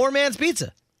 That's poor man's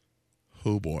pizza.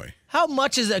 Oh, boy. How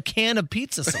much is a can of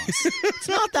pizza sauce? It's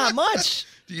not that much.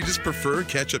 Do you just prefer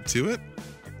ketchup to it?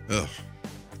 Ugh.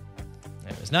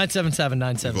 Anyways,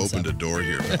 977-977. You've opened a door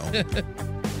here, pal.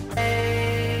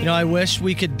 You know, I wish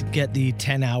we could get the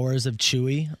 10 hours of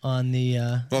Chewy on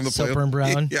the Soper and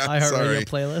Brown iHeartRadio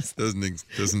playlist.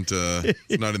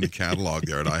 It's not in the catalog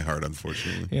there at iHeart,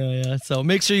 unfortunately. Yeah. So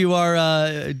make sure you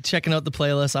are checking out the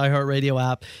playlist, iHeartRadio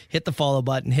app. Hit the follow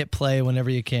button, hit play whenever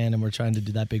you can, and we're trying to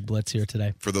do that big blitz here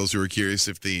today. For those who are curious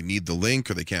if they need the link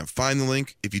or they can't find the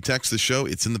link, if you text the show,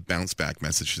 it's in the bounce back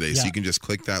message today. So you can just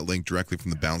click that link directly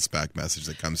from the bounce back message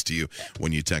that comes to you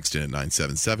when you text in at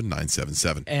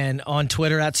 977-977. And on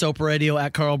Twitter at Soper Radio,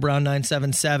 at Carl Brown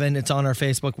 977. It's on our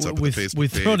Facebook. We've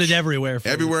thrown it everywhere.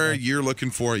 Everywhere you're looking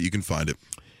for it, you can find it.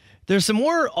 There's some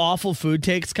more awful food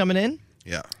takes coming in.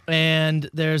 Yeah. And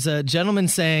there's a gentleman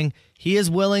saying he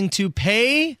is willing to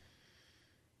pay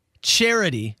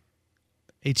charity,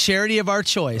 a charity of our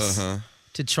choice,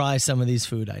 to try some of these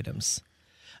food items.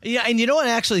 Yeah, and you know what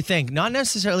I actually think? Not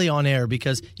necessarily on air,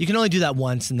 because you can only do that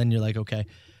once and then you're like, okay.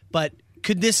 But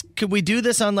could we do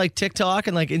this on like TikTok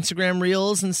and like Instagram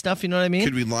Reels and stuff? You know what I mean?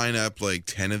 Could we line up like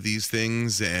 10 of these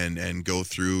things and go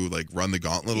through, like, run the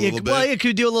gauntlet a little bit? Well, you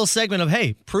could do a little segment of,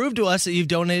 hey, prove to us that you've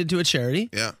donated to a charity.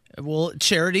 Yeah. Well,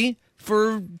 charity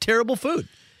for terrible food.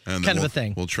 And kind of a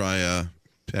thing. We'll try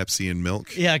Pepsi and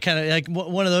milk. Yeah, kind of like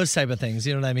one of those type of things.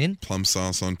 You know what I mean? Plum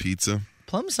sauce on pizza.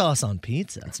 Plum sauce on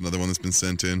pizza. That's another one that's been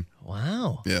sent in.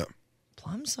 Wow. Yeah.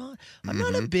 Plum sauce. I'm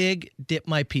not a big dip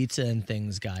my pizza in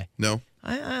things guy. No.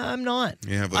 I'm not.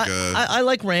 You have like I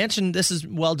like ranch, and this is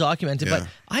well documented. Yeah.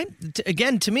 But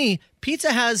again, to me,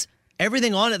 pizza has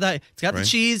everything on it. It's got the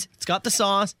cheese, it's got the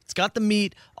sauce, it's got the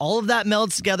meat. All of that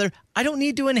melds together. I don't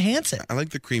need to enhance it. I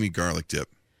like the creamy garlic dip.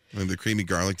 The creamy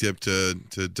garlic dip to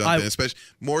dump in, especially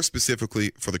more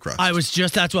specifically for the crust.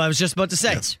 That's what I was just about to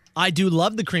say. Yes. I do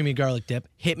love the creamy garlic dip.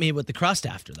 Hit me with the crust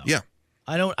after, though. Yeah.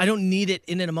 I don't need it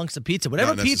in and amongst the pizza.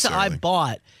 Whatever pizza I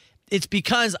bought, it's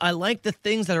because I like the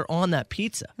things that are on that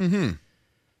pizza.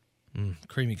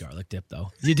 Creamy garlic dip,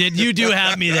 though. You do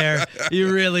have me there.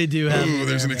 You really do have me there.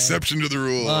 There's an exception to the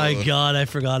rule. My God, I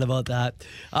forgot about that.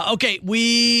 Okay,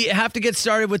 we have to get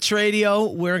started with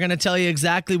Tradio. We're going to tell you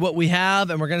exactly what we have,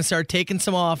 and we're going to start taking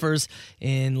some offers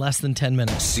in less than 10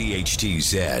 minutes.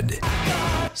 CHTZ.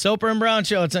 Soper and Brown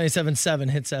Show, it's 97.7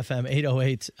 Hits FM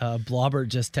 808. Blobbert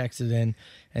just texted in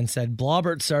and said,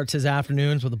 Blobbert starts his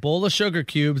afternoons with a bowl of sugar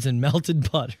cubes and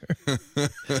melted butter.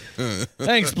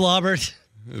 Thanks, Blobbert.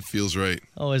 It feels right.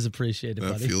 Always appreciated,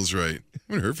 buddy. That feels right. I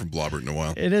haven't heard from Blobbert in a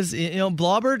while. It is,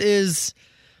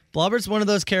 Blobbert's one of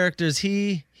those characters.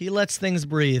 He lets things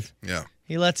breathe. Yeah.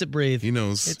 He lets it breathe. He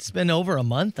knows. It's been over a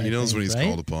month, I think. He knows when he's right?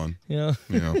 called upon. Yeah.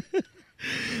 Yeah.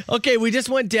 Okay, we just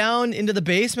went down into the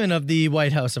basement of the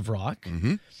White House of Rock,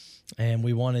 and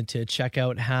we wanted to check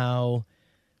out how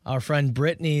our friend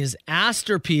Brittany's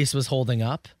Astor piece was holding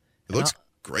up. It looks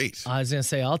great. I was going to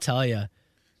say, I'll tell you,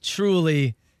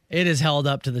 truly, it has held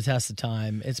up to the test of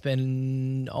time. It's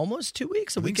been almost 2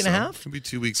 weeks, a week and a half. It'll be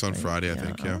 2 weeks on Friday, I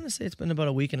think. I want to say it's been about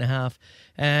a week and a half,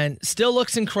 and still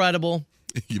looks incredible.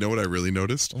 You know what I really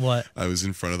noticed? What? I was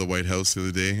in front of the White House the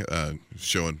other day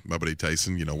showing my buddy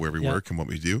Tyson, where we work and what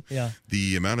we do. Yeah.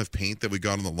 The amount of paint that we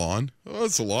got on the lawn,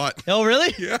 it's a lot. Oh,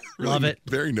 really? Yeah. Really, love it.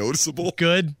 Very noticeable.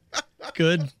 Good.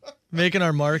 Making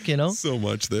our mark, So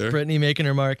much there. Brittany making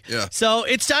her mark. Yeah. So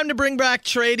it's time to bring back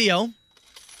Tradio.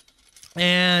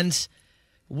 And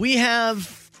we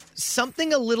have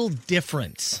something a little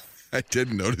different. I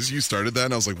did notice you started that,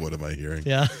 and I was like, what am I hearing?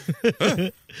 Yeah.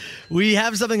 We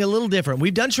have something a little different.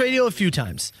 We've done Tradio a few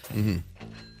times.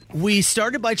 We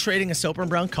started by trading a Soper and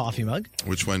Brown coffee mug.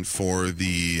 Which went for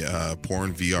the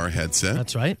Porn VR headset.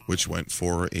 That's right. Which went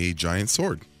for a giant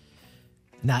sword.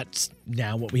 And that's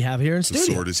now what we have here in The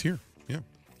studio. sword is here. Yeah.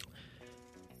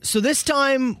 So this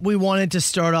time we wanted to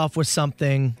start off with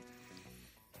something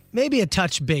maybe a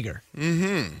touch bigger.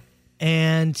 Mm-hmm.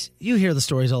 And you hear the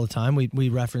stories all the time. We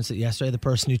referenced it yesterday, the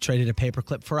person who traded a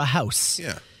paperclip for a house.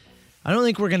 Yeah. I don't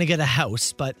think we're going to get a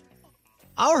house, but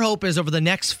our hope is over the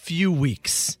next few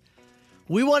weeks,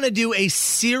 we want to do a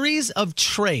series of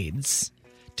trades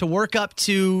to work up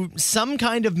to some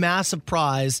kind of massive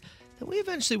prize that we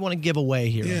eventually want to give away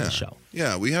here on the show.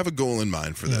 Yeah, we have a goal in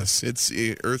mind for this. It's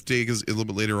Earth Day is a little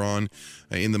bit later on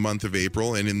in the month of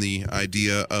April, and in the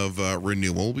idea of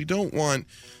renewal, we don't want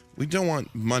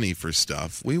money for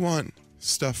stuff. We want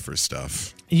stuff for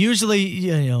stuff. Usually,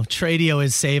 Tradio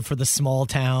is saved for the small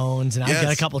towns, and I've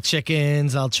got a couple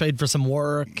chickens. I'll trade for some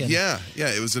work. And Yeah.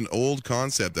 It was an old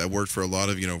concept that worked for a lot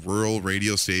of rural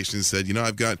radio stations. Said,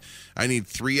 I need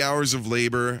 3 hours of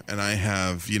labor, and I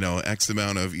have X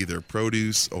amount of either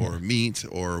produce or meat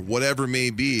or whatever it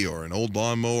may be, or an old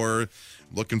lawnmower.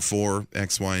 Looking for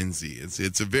X, Y, and Z.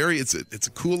 It's a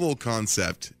cool little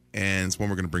concept. And it's one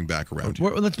we're going to bring back around here.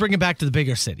 Let's bring it back to the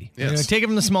bigger city. Yes. We're going to take it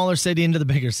from the smaller city into the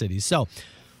bigger city. So,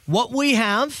 what we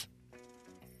have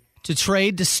to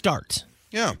trade to start.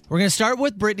 Yeah. We're going to start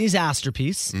with Brittany's Astor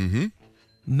piece. Mm-hmm.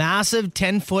 Massive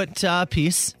 10-foot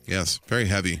piece. Yes, very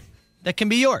heavy. That can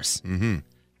be yours. Mm-hmm.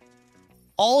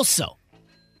 Also,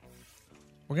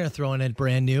 we're going to throw in a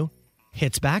brand new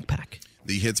Hits backpack.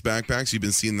 The Hits backpacks, you've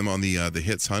been seeing them on the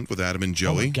Hits Hunt with Adam and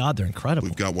Joey. Oh my God, they're incredible.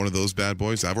 We've got one of those bad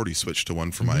boys. I've already switched to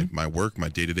one for my work, my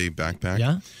day-to-day backpack.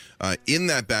 Yeah. In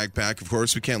that backpack, of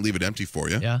course, we can't leave it empty for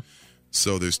you. Yeah.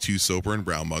 So there's 2 Soper and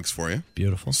Brown mugs for you.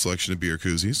 Beautiful. Selection of beer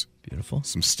koozies. Beautiful.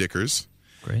 Some stickers.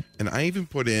 Great. And I even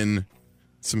put in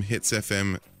some Hits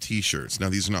FM t-shirts. Now,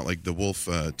 these are not like the Wolf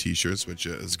t-shirts, which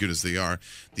as good as they are.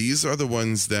 These are the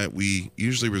ones that we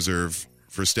usually reserve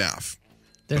for staff.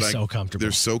 They're so comfortable.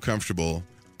 They're so comfortable.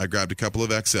 I grabbed a couple of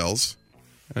XLs,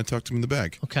 and I tucked them in the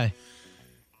bag. Okay.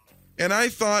 And I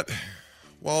thought,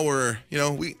 while we're,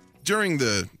 during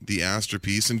the Astor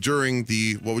piece and during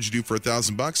the what would you do for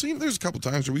 $1,000, there's a couple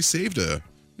times where we saved a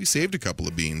couple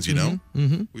of beans,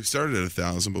 Mm-hmm. We started at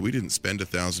 1,000, but we didn't spend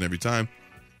 1,000 every time.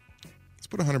 Let's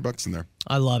put $100 in there.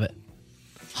 I love it.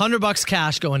 $100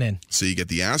 cash going in. So you get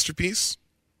the Astor piece,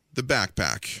 the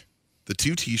backpack, the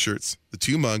 2 t-shirts, the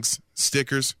 2 mugs,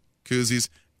 stickers, koozies,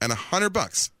 and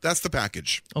 $100. That's the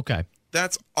package. Okay.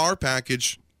 That's our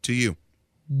package to you.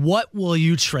 What will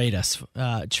you trade us?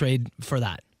 Trade for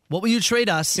that? What will you trade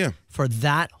us for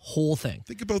that whole thing?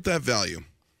 Think about that value.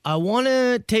 I want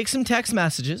to take some text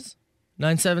messages.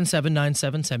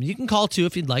 977-977. You can call too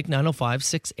if you'd like.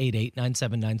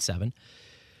 905-688-9797.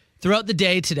 Throughout the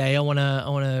day today, I want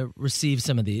to receive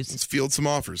some of these. Let's field some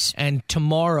offers. And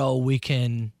tomorrow we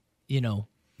can,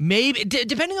 maybe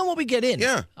depending on what we get in.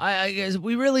 Yeah, I guess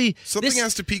we really something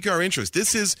has to pique our interest.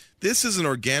 This is an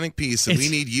organic piece, and we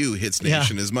need you, Hits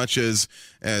Nation, as much as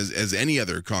any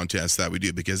other contest that we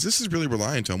do, because this is really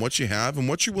reliant on what you have and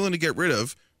what you're willing to get rid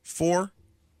of for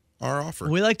our offer.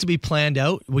 We like to be planned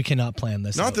out. We cannot plan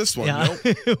this. Not this one. Yeah.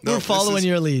 No, we're following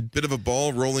your lead. Bit of a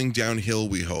ball rolling downhill,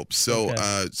 we hope. So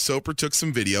Soper took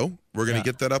some video. We're going to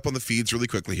get that up on the feeds really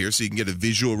quickly here so you can get a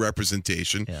visual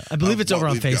representation. Yeah. I believe it's over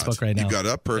on Facebook right now. You got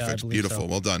it up? Perfect. Yeah, Beautiful. So.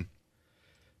 Well done.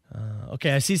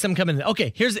 Okay, I see some coming in.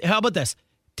 Okay, how about this?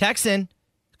 Text in,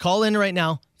 call in right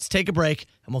now. Let's take a break,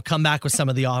 and we'll come back with some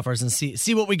of the offers and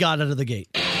see what we got out of the gate.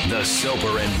 The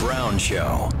Soper and Brown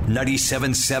Show,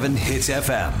 97.7 Hits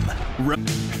FM.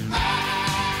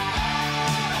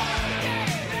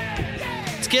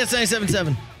 It's KS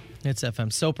 97.7 Hits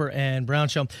FM. Soper and Brown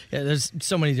Show. Yeah, there's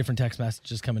so many different text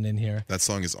messages coming in here. That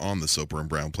song is on the Soper and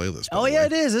Brown playlist. Oh, yeah,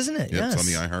 it is, isn't it? Yep, yes.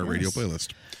 It's on the iHeartRadio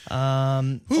playlist.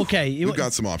 Okay. We've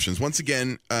got some options. Once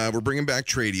again, we're bringing back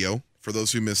Tradio. For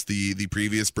those who missed the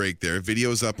previous break there,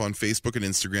 videos up on Facebook and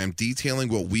Instagram detailing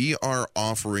what we are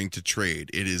offering to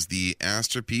trade. It is the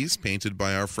Astor piece painted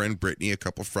by our friend Brittany a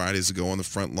couple Fridays ago on the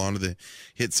front lawn of the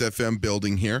Hits FM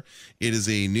building here. It is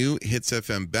a new Hits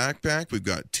FM backpack. We've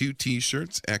got 2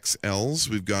 t-shirts, XLs.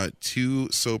 We've got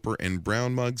 2 Soper and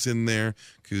Brown mugs in there,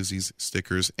 koozies,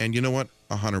 stickers, and you know what?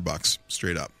 $100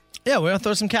 straight up. Yeah, we're going to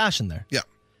throw some cash in there. Yeah.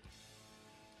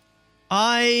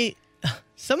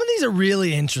 Some of these are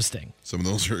really interesting. Some of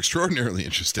those are extraordinarily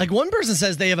interesting. Like one person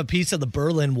says they have a piece of the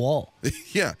Berlin Wall.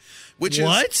 Yeah. Which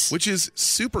is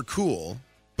super cool.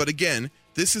 But again,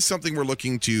 this is something we're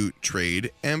looking to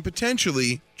trade and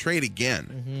potentially trade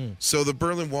again. Mm-hmm. So the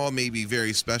Berlin Wall may be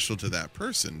very special to that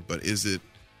person, but is it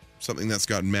something that's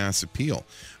got mass appeal?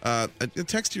 A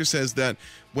text here says that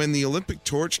when the Olympic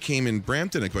torch came in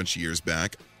Brampton a bunch of years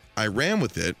back, I ran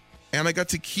with it, and I got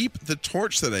to keep the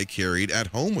torch that I carried at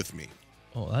home with me.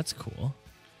 Oh, that's cool.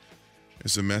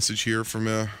 There's a message here from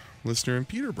a listener in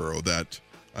Peterborough that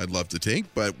I'd love to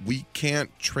take, but we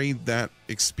can't trade that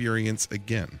experience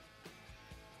again.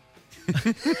 If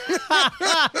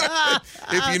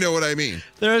you know what I mean.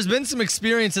 There has been some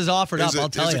experiences offered up, I'll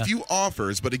tell you. There's a few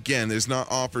offers, but again, there's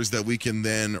not offers that we can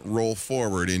then roll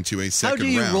forward into a second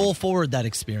round. How do you roll forward that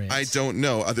experience? I don't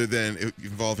know, other than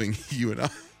involving you and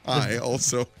I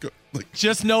also.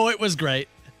 Just know it was great.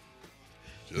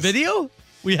 Video?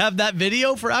 We have that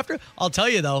video for after? I'll tell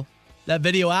you, though, that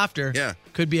video after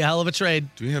could be a hell of a trade.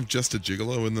 Do we have Just a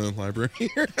Gigolo in the library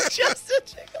here? Just a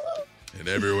Gigolo. And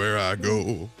everywhere I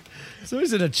go. So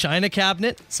is it a china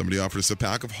cabinet? Somebody offered us a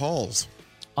pack of Halls.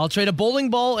 I'll trade a bowling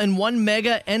ball and 1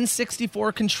 Mega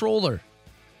N64 controller.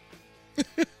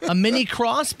 A mini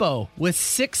crossbow with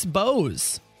 6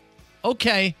 bows.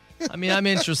 Okay. I mean, I'm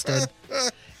interested.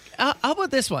 How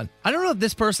about this one? I don't know if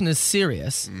this person is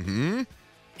serious. Mm-hmm.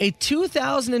 A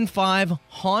 2005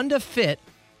 Honda Fit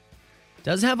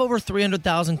does have over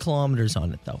 300,000 kilometers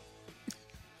on it, though.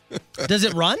 Does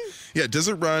it run? Yeah, does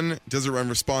it run? Does it run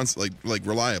response like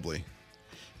reliably?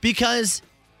 Because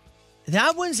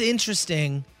that one's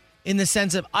interesting in the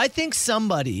sense of I think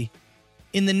somebody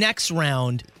in the next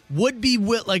round would be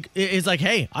is like,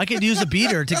 hey, I could use a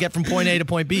beater to get from point A to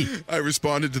point B. I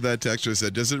responded to that text. I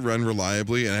said, does it run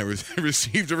reliably? And I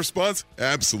received a response.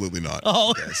 Absolutely not.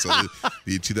 Oh. Yeah, so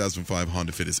the 2005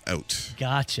 Honda Fit is out.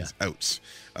 Gotcha. It's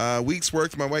out. Week's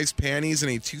worth, my wife's panties,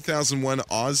 and a 2001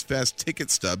 Ozfest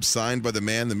ticket stub signed by the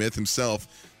man, the myth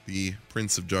himself, the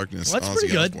Prince of Darkness, Well, that's Ozzy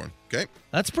pretty good. Osbourne. Okay.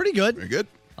 That's pretty good. Very good.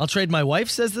 I'll trade my wife,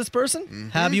 says this person. Mm-hmm.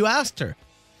 Have you asked her?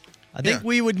 I think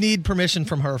we would need permission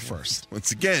from her first.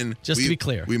 Once again, to be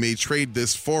clear, we may trade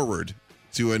this forward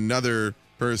to another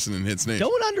person in Hits Nation.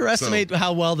 Don't underestimate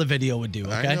how well the video would do,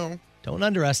 okay? I know. Don't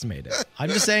underestimate it. I'm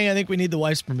just saying I think we need the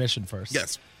wife's permission first.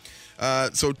 Yes.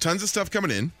 So tons of stuff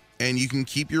coming in, and you can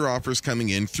keep your offers coming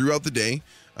in throughout the day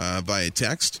via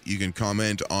text. You can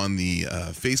comment on the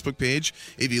Facebook page.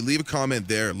 If you leave a comment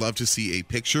there, I'd love to see a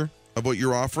picture of what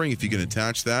you're offering. If you can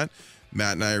attach that.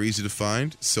 Matt and I are easy to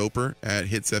find. Soper at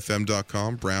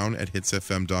hitsfm.com. Brown at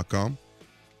hitsfm.com.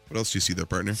 What else do you see there,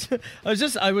 partner?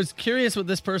 I was curious what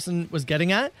this person was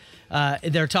getting at.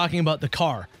 They're talking about the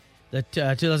car, the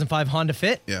 2005 Honda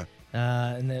Fit. Yeah.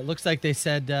 And it looks like they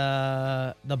said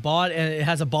it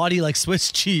has a body like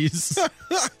Swiss cheese.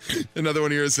 Another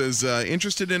one here says,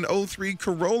 interested in 03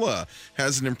 Corolla.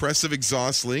 Has an impressive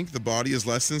exhaust link. The body is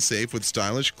less than safe with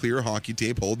stylish clear hockey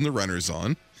tape holding the runners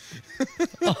on.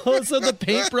 Oh, so the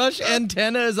paintbrush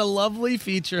antenna is a lovely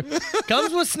feature.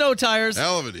 Comes with snow tires.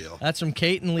 Hell of a deal. That's from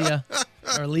Kate and Leah.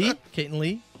 Or Lee? Kate and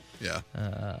Lee? Yeah.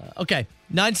 Okay.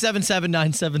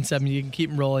 977-977. You can keep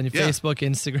them rolling. Your Facebook,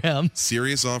 Instagram.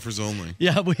 Serious offers only.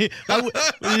 Yeah.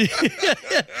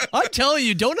 I'm telling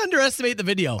you, don't underestimate the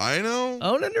video. I know.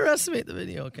 Don't underestimate the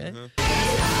video, okay?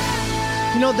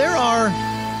 You know, there are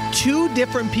 2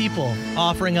 different people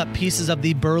offering up pieces of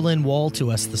the Berlin Wall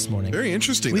to us this morning. Very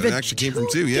interesting. That actually came from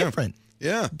 2, yeah. Different.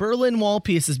 Yeah. Berlin Wall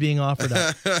pieces being offered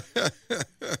up.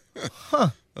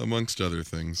 Amongst other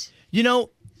things. You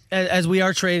know, as we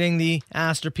are trading the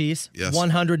Astor piece,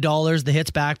 $100, the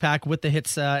Hits backpack with the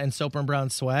Hits and Soper and Brown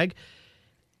swag.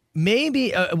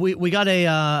 Maybe we got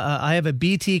I have a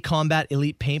BT Combat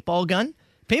Elite paintball gun.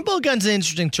 Paintball gun's an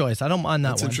interesting choice. I don't mind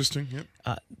that one. That's interesting,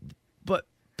 yep. But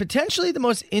potentially the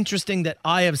most interesting that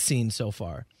I have seen so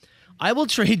far. I will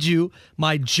trade you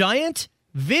my giant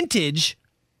vintage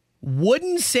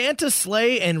wooden Santa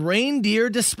sleigh and reindeer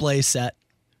display set.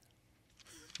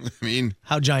 I mean,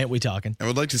 how giant we talking? I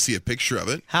would like to see a picture of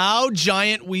it. How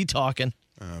giant we talking?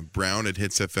 Brown at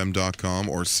hitsfm.com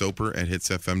or Soper at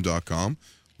hitsfm.com.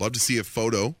 Love to see a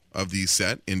photo of the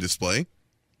set in display.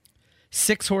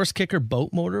 6-horse kicker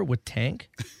boat motor with tank.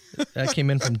 That came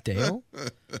in from Dale.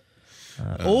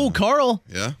 Carl.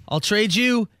 Yeah? I'll trade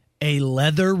you a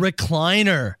leather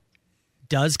recliner.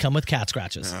 Does come with cat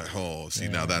scratches.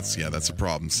 Now that's a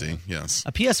problem. See, yes.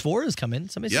 A PS4 has come in.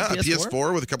 Somebody said a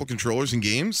PS4 with a couple controllers and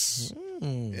games.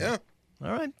 Yeah.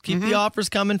 All right. Keep the offers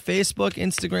coming. Facebook,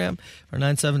 Instagram, or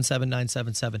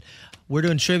 977-977. We're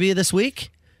doing trivia this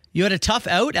week. You had a tough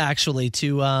out, actually,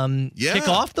 to kick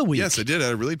off the week. Yes, I did. I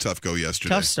had a really tough go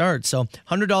yesterday. Tough start. So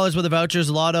 $100 worth of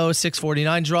vouchers, Lotto,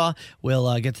 649 draw.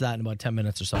 We'll get to that in about 10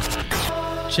 minutes or so.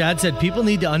 Chad said people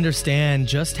need to understand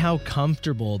just how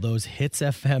comfortable those Hits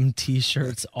FM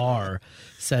t-shirts are.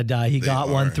 Said he got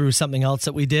one through something else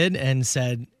that we did and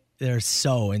said they're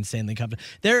so insanely comfortable.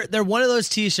 They're one of those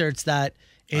t-shirts that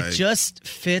it just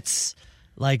fits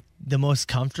like the most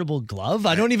comfortable glove.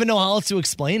 I don't even know how else to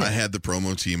explain it. I had the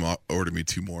promo team order me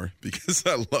 2 more because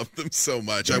I love them so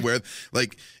much. I wear,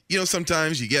 like,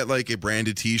 sometimes you get like a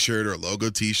branded T-shirt or a logo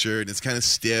T-shirt, and it's kind of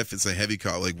stiff. It's a heavy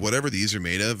collar, like whatever these are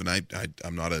made of. And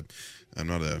I'm not a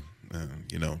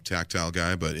tactile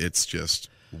guy, but it's just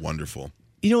wonderful.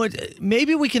 You know what?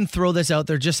 Maybe we can throw this out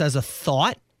there just as a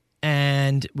thought,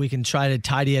 and we can try to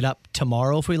tidy it up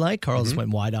tomorrow if we like. Carl just went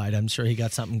wide-eyed. I'm sure he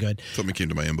got something good. Something came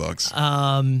to my inbox.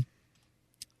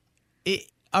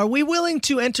 Are we willing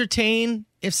to entertain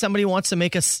if somebody wants to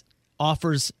make us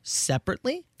offers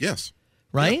separately? Yes.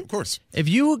 Right? Yeah, of course. If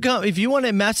you want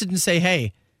to message and say,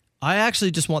 hey, I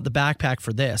actually just want the backpack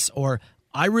for this, or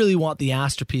I really want the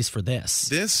Astropiece for this.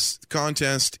 This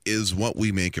contest is what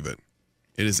we make of it.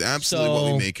 It is absolutely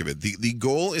what we make of it. The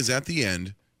goal is at the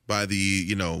end, by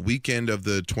the weekend of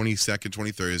the 22nd,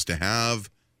 23rd, is to have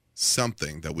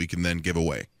something that we can then give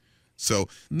away. So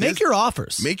make your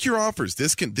offers. Make your offers.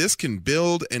 This can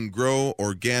build and grow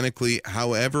organically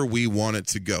however we want it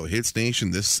to go. Hits Nation,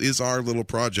 this is our little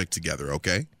project together,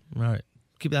 okay? All right.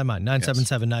 Keep that in mind.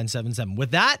 977-977.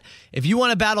 With that, if you want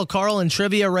to battle Carl in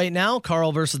trivia right now,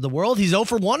 Carl versus the world, he's 0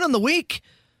 for 1 on the week.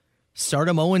 Start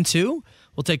him 0-2.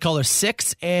 We'll take caller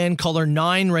 6 and caller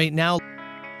 9 right now.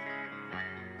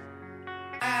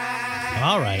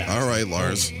 All right,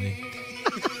 Lars.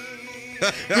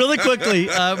 Really quickly,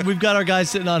 we've got our guys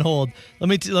sitting on hold.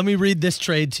 Let me read this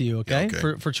trade to you, okay?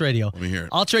 For Tradio. Let me hear it.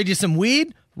 I'll trade you some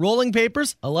weed, rolling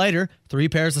papers, a lighter, 3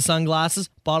 pairs of sunglasses,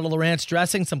 bottle of ranch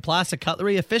dressing, some plastic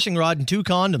cutlery, a fishing rod, and 2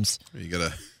 condoms. You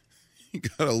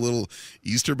got a little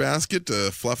Easter basket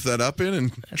to fluff that up in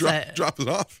and drop it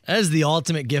off. That is the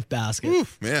ultimate gift basket.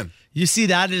 Oof, man. You see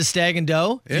that at a Stag and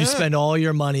Dough? Yeah. You spend all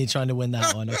your money trying to win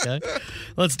that one, okay?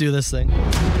 Let's do this thing.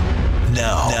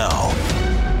 Now,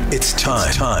 it's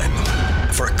time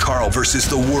for Carl versus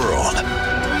the world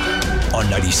on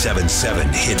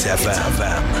 97.7 Hits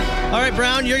FM. All right,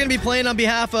 Brown, you're going to be playing on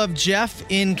behalf of Jeff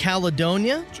in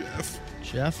Caledonia.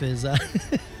 Jeff is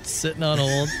sitting on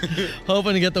hold,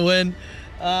 hoping to get the win.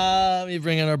 Let me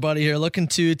bring in our buddy here, looking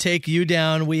to take you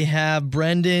down. We have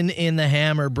Brendan in the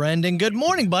Hammer. Brendan, good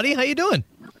morning, buddy. How you doing?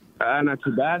 Not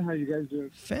too bad. How you guys doing?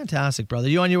 Fantastic, brother.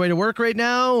 You on your way to work right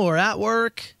now or at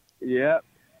work? Yeah.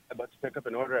 About to pick up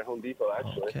an order at Home Depot,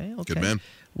 actually. Okay. Good man.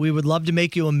 We would love to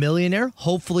make you a millionaire.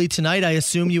 Hopefully tonight. I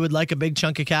assume you would like a big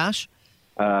chunk of cash?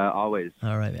 Always.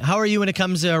 All right. How are you when it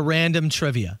comes to random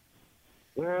trivia?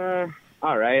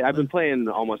 All right. I've been playing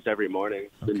almost every morning.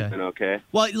 It's been okay.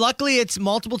 Well, luckily it's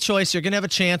multiple choice. You're going to have a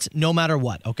chance no matter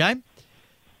what, okay?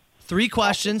 3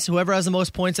 questions. Whoever has the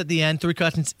most points at the end, 3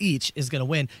 questions each, is going to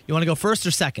win. You want to go first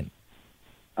or second?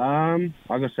 I'll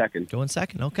go second. Going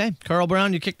second, okay. Carl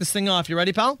Brown, you kick this thing off. You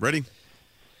ready, pal? Ready.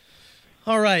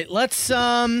 All right, let's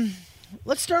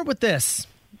start with this.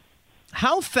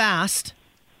 How fast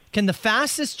can the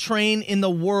fastest train in the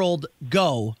world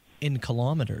go in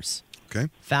kilometers? Okay.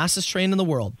 Fastest train in the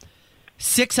world.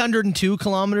 602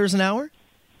 kilometers an hour,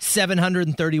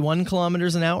 731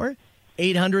 kilometers an hour,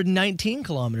 819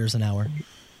 kilometers an hour.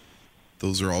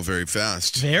 Those are all very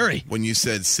fast. Very. When you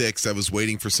said 6, I was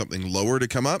waiting for something lower to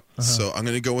come up. So I'm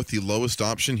going to go with the lowest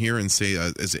option here and say,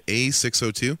 is it A,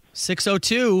 602?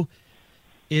 602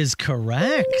 is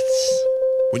correct.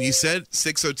 When you said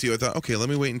 602, I thought, okay, let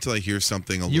me wait until I hear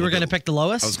something. You were going to pick the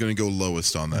lowest? I was going to go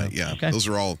lowest on that, yeah. Okay. Those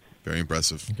are all very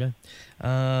impressive. Okay.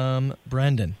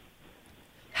 Brendan,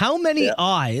 how many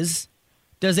eyes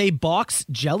does a box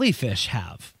jellyfish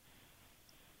have?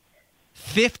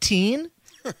 15?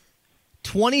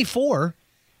 24,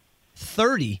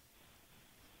 30.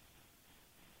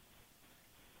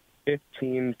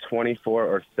 15, 24,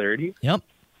 or 30? Yep.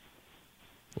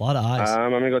 A lot of eyes. I'm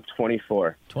going to go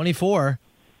 24. 24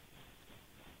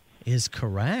 is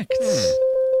correct.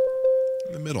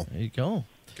 In the middle. There you go.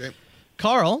 Okay.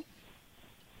 Carl,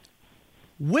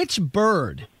 which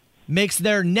bird makes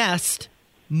their nest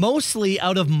mostly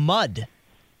out of mud?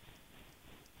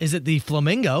 Is it the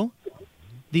flamingo,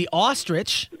 the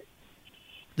ostrich,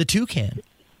 the toucan?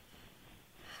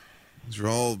 These are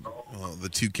all, well, the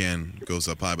toucan goes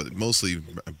up high, but mostly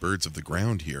birds of the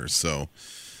ground here. So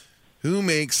who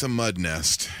makes a mud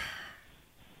nest?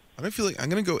 I don't feel like I'm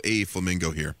going to go A,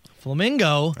 flamingo here.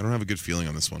 Flamingo. I don't have a good feeling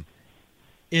on this one.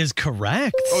 Is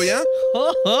correct. Oh, yeah?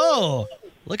 Oh,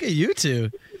 look at you two.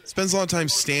 Spends a lot of time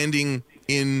standing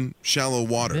in shallow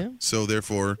water. So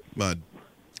therefore, mud.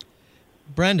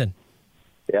 Brendan.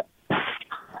 Yeah.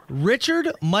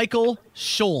 Richard Michael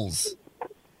Scholes,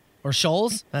 or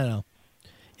Scholes, I don't know,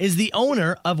 is the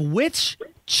owner of which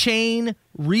chain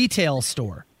retail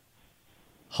store?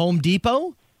 Home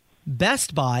Depot,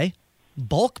 Best Buy,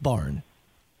 Bulk Barn.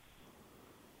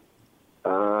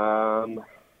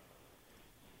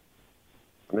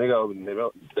 I'm going to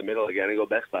go the middle again and go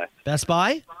Best Buy. Best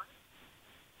Buy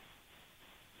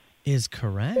is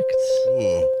correct.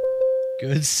 Ooh.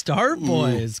 Good start,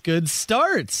 boys. Good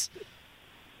starts.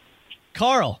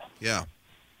 Carl. Yeah.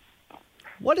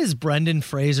 What is Brendan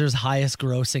Fraser's highest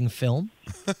grossing film?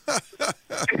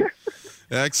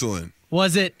 Excellent.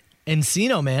 Was it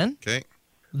Encino Man? Okay.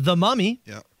 The Mummy?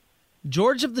 Yeah.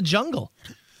 George of the Jungle?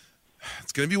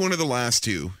 It's going to be one of the last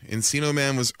two. Encino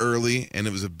Man was early, and it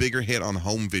was a bigger hit on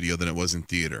home video than it was in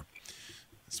theater.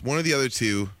 It's one of the other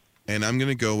two, and I'm going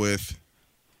to go with,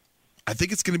 I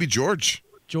think it's going to be George.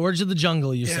 George of the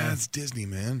Jungle, you say? Yeah, it's Disney,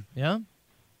 man. Yeah?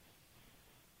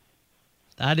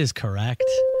 That is correct.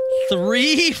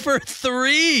 3 for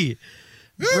 3.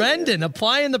 Brendan,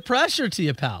 applying the pressure to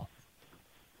you, pal.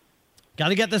 Got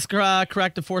to get this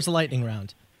correct to force a lightning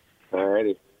round. All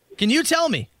righty. Can you tell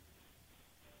me,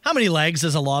 how many legs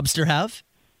does a lobster have?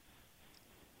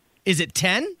 Is it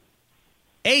 10,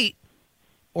 8,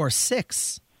 or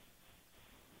 6?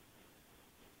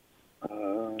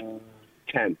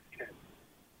 10.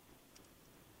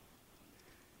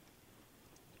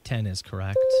 10 is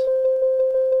correct.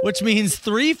 Which means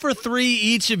 3 for 3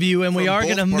 each of you, and we are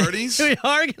going to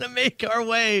make our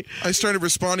way. I started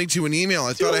responding to an email.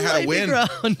 I thought I had a win.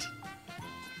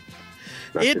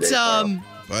 It's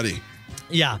buddy.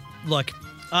 Yeah. Look,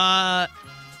 I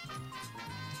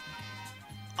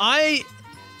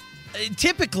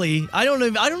typically I don't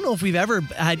know if we've ever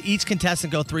had each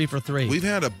contestant go 3 for 3. We've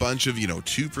had a bunch of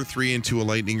 2 for 3 into a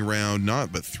lightning round,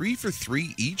 but 3 for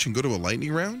 3 each and go to a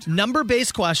lightning round.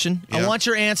 Number-based question. Yeah. I want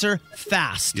your answer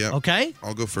fast. Yeah. Okay.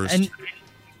 I'll go first. And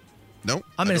no,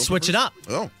 I'm going to switch it up.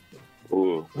 Oh.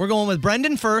 Ooh. We're going with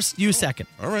Brendan first. You second.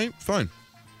 All right. Fine.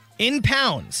 In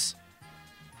pounds,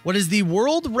 what is the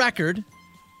world record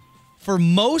for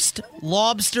most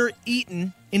lobster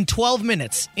eaten in 12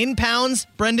 minutes? In pounds,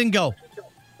 Brendan, go.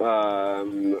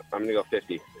 I'm going to go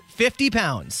 50. 50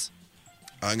 pounds.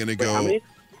 I'm going to go. How many?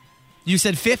 You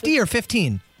said 50 or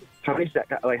 15? How many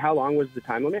like how long was the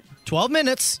time limit? 12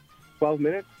 minutes. 12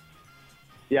 minutes?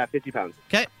 Yeah, 50 pounds.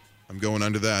 Okay. I'm going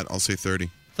under that. I'll say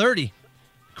 30. 30.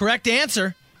 Correct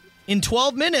answer. In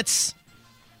 12 minutes,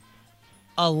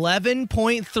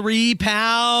 11.3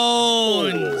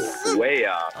 pounds. Ooh, way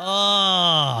up.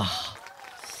 Oh.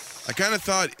 I kind of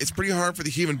thought it's pretty hard for the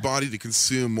human body to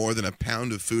consume more than a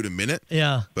pound of food a minute.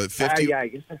 Yeah. But 50. Yeah, I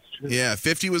guess that's true. Yeah,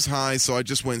 50 was high, so I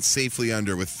just went safely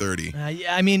under with 30.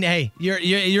 I mean, hey,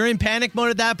 you're in panic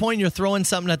mode at that point. You're throwing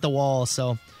something at the wall.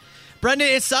 So, Brendan,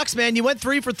 it sucks, man. You went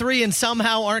 3 for 3 and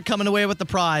somehow aren't coming away with the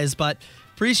prize. But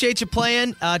appreciate you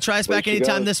playing. Try us back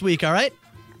anytime this week. All right.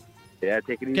 Yeah,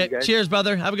 take it easy, guys. Cheers,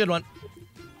 brother. Have a good one.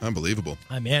 Unbelievable.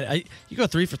 Man, you go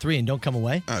 3 for 3 and don't come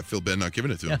away. I feel bad not giving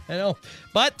it to him. Yeah, I know.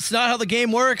 But it's not how the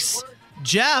game works.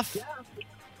 Jeff.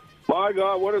 My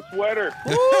God, what a sweater.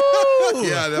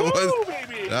 Yeah,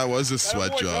 that was a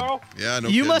sweat job. Yeah, no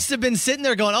You kidding. must have been sitting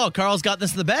there going, oh, Carl's got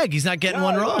this in the bag. He's not getting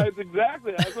one wrong. That's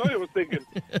exactly. That's what I was thinking.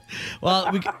 Well,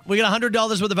 we got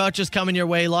 $100 worth of vouchers coming your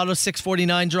way. Lotto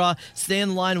 649 draw. Stay in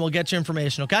the line. We'll get your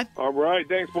information, okay? All right.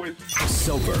 Thanks, boys.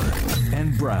 Soper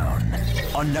and Brown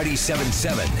on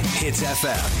 97.7 Hits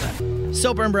FM.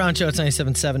 Soper and Brown Show. It's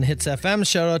 97.7 Hits FM.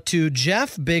 Shout out to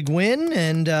Jeff. Big win.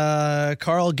 And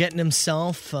Carl getting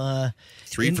himself...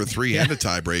 3 for 3 and a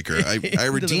tiebreaker. I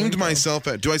redeemed myself.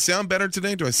 Do I sound better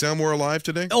today? Do I sound more alive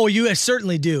today? Oh, you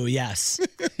certainly do, yes.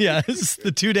 Yes,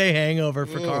 the 2-day hangover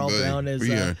for Carl Brown is...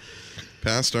 We are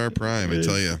past our prime, I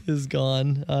tell you. Is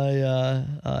gone.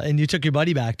 And you took your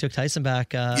buddy back, took Tyson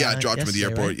back. Yeah, I dropped him at the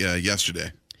airport right?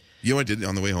 yesterday. You know what I did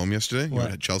on the way home yesterday? You know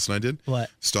what Chelsea and I did? What?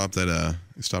 Stopped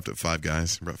at Five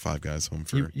Guys. Brought 5 guys home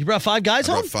for... You brought 5 guys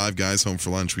home? I brought 5 guys home for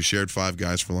lunch. We shared 5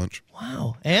 guys for lunch.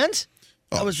 Wow. And?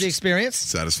 That was the experience?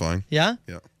 Satisfying. Yeah?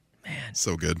 Yeah. Man.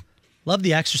 So good. Love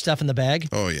the extra stuff in the bag.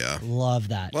 Oh, yeah. Love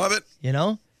that. Love it. You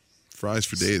know? Fries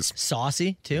for days.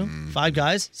 Saucy, too. 5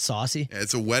 Guys, saucy. Yeah,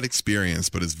 it's a wet experience,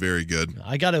 but it's very good.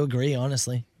 I got to agree,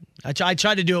 honestly. I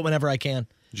try to do it whenever I can.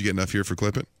 Did you get enough here for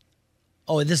Clip It?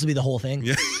 Oh, this will be the whole thing.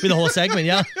 Yeah. Be the whole segment,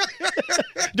 yeah.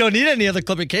 Don't need any other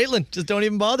Clip It, Caitlin. Just don't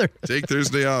even bother. Take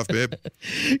Thursday off, babe.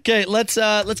 Okay, let's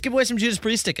give away some Judas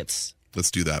Priest tickets.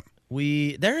 Let's do that.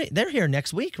 They're here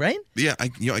next week, right? Yeah, I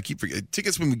keep forgetting.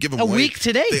 Tickets when we give them a away, week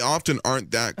today. They often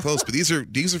aren't that close, but these are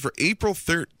for April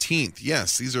 13th.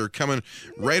 Yes, these are coming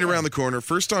right around the corner.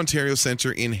 First Ontario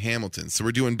Centre in Hamilton. So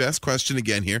we're doing best question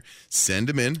again here. Send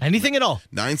them in. Anything at all.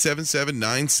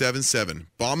 977-977.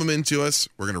 Bomb them into us.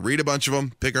 We're going to read a bunch of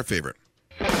them. Pick our favorite.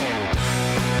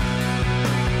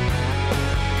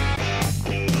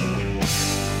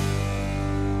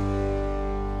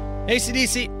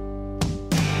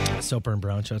 Soper and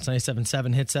Brown Show. It's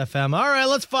 97.7 Hits FM. All right,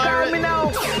 let's fire it. Let me know.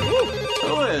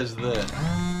 Who is this?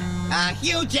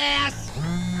 Huge ass.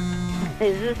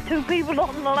 Is this two people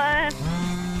on the line?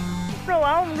 No,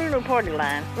 I don't do no party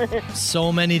line.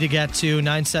 So many to get to.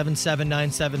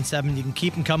 977-977. You can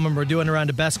keep them coming. We're doing around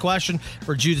a best question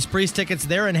for Judas Priest tickets.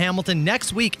 They're in Hamilton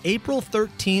next week, April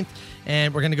 13th.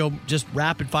 And we're going to go just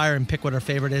rapid fire and pick what our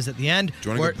favorite is at the end.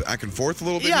 Do you want to go back and forth a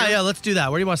little bit? Yeah, let's do that.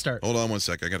 Where do you want to start? Hold on one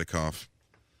sec. I got a cough.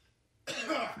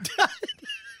 I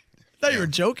thought you were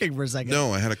joking for a second.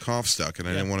 No, I had a cough stuck, and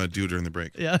I didn't want to do it during the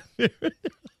break. Yeah. Okay,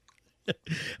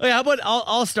 how about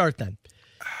I'll start then.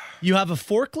 You have a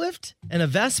forklift and a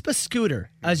Vespa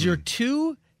scooter as your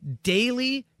two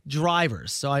daily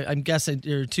drivers. So I'm guessing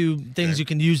there are two things you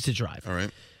can use to drive. All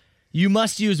right. You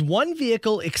must use one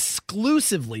vehicle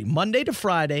exclusively Monday to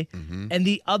Friday and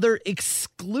the other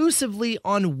exclusively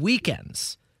on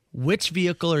weekends. Which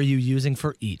vehicle are you using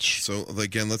for each? So,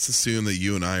 again, let's assume that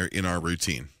you and I are in our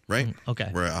routine, right? Okay.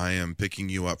 Where I am picking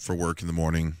you up for work in the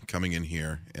morning, coming in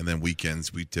here, and then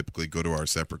weekends we typically go to our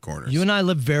separate corners. You and I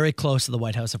live very close to the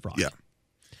White House of Rock. Yeah.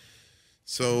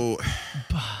 So,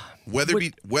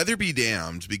 weather be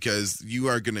damned, because you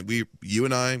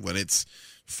and I, when it's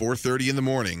 4:30 in the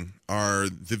morning, are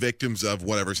the victims of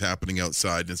whatever's happening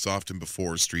outside, and it's often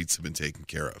before streets have been taken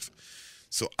care of.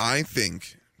 So I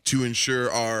think to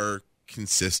ensure our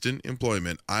consistent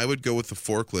employment, I would go with the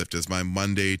forklift as my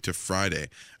Monday to Friday.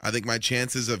 I think my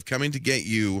chances of coming to get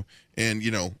you and,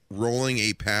 rolling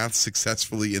a path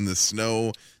successfully in the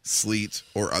snow, sleet,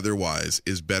 or otherwise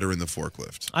is better in the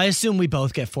forklift. I assume we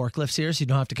both get forklifts here, so you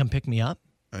don't have to come pick me up.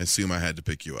 I assume I had to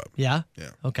pick you up. Yeah? Yeah.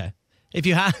 Okay. If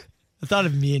you have... I thought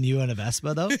of me and you on a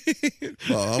Vespa, though.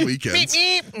 Well, on weekends.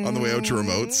 On the way out to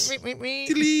remotes.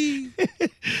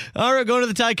 All right, going to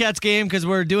the Ticats game because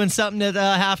we're doing something at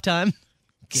halftime.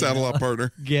 Saddle up,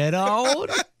 partner. Get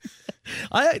out.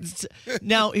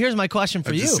 Now, here's my question for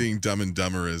I'm you. just seeing Dumb and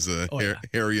Dumber as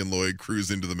Harry and Lloyd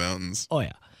cruise into the mountains. Oh,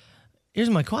 yeah.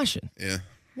 Here's my question. Yeah.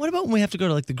 What about when we have to go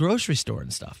to, the grocery store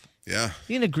and stuff? Yeah.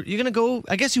 You're gonna go,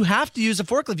 I guess you have to use a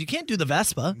forklift. You can't do the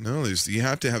Vespa. No, you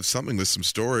have to have something with some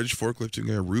storage. Forklift, you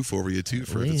got a roof over you, too,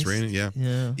 for if it's raining. Yeah.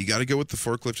 You got to go with the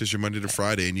forklift as your Monday to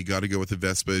Friday, and you got to go with the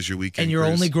Vespa as your weekend. And you're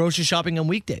cruise. only grocery shopping on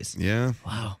weekdays. Yeah.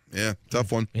 Wow. Yeah,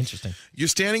 tough one. Interesting. You're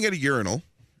standing at a urinal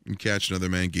and catch another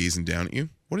man gazing down at you.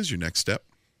 What is your next step?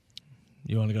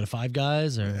 You want to go to Five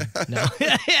Guys or no?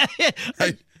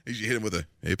 You hit him with a,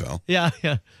 hey, pal. Yeah.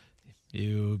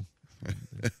 You...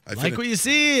 what you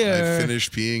see? Or... I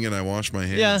finish peeing and I wash my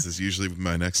hands is usually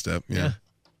my next step. Yeah.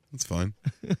 That's fine.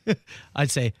 I'd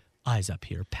say, eyes up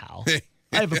here, pal.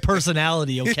 I have a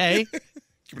personality, okay?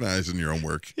 Keep an eyes on your own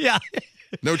work. Yeah.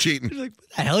 No cheating. What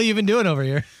the hell are you even doing over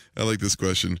here? I like this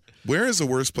question. Where is the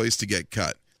worst place to get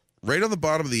cut? Right on the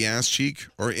bottom of the ass cheek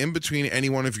or in between any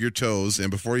one of your toes?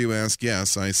 And before you ask,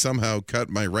 yes, I somehow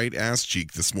cut my right ass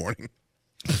cheek this morning.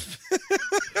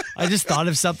 I just thought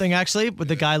of something, actually, with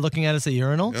the guy looking at us at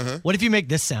urinal. What if you make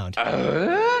this sound?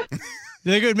 You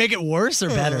think it would make it worse or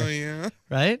better? Oh, yeah.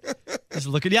 Right? Just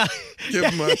look at, Give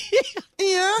him a...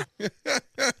 Yeah.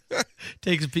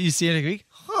 Takes a piece of it.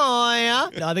 Oh,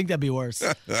 yeah. No, I think that'd be worse.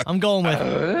 I'm going with...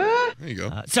 There you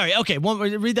go. Sorry. Okay.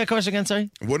 Read that question again.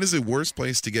 Sorry. What is the worst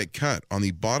place to get cut? On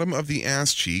the bottom of the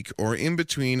ass cheek or in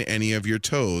between any of your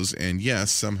toes? And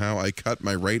yes, somehow I cut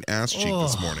my right ass cheek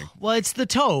this morning. Well, it's the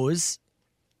toes.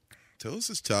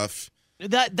 Toes is tough.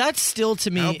 That's still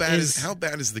to me. How bad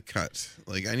is the cut?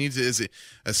 Is it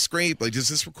a scrape? Does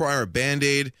this require a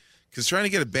Band-Aid? Because trying to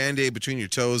get a Band-Aid between your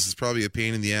toes is probably a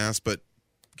pain in the ass, but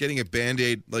getting a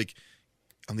Band-Aid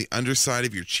on the underside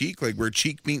of your cheek, where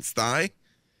cheek meets thigh,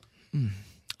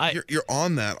 you're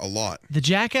on that a lot. The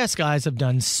Jackass guys have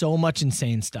done so much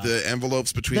insane stuff. The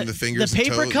envelopes between the fingers, the and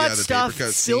paper toes, cut the stuff paper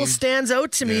cut still scene. stands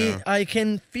out to me. Yeah. I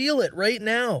can feel it right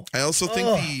now. I also think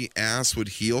the ass would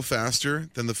heal faster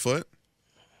than the foot.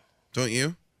 Don't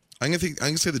you? I'm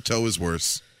gonna say the toe is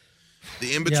worse.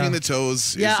 The in between the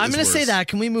toes. I'm gonna worse. say that.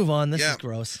 Can we move on? This is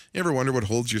gross. You ever wonder what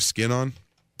holds your skin on?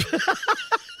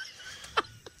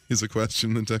 Is a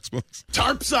question in the text box.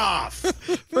 Tarps off.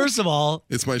 First of all,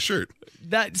 it's my shirt.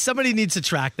 That somebody needs to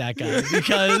track that guy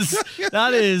because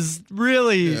that is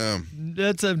really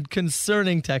that's a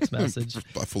concerning text message.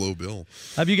 Buffalo Bill.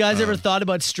 Have you guys ever thought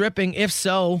about stripping? If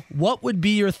so, what would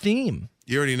be your theme?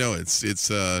 You already know it's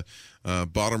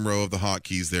bottom row of the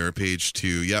hotkeys there, page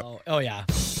 2. Yep. Oh yeah.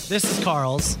 This is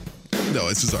Carl's. No,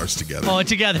 this is ours together. Oh,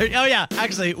 together. Oh yeah.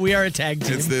 Actually, we are a tag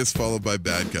team. It's this followed by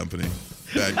Bad Company.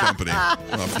 Bad Company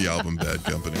off the album Bad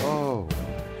Company. Oh.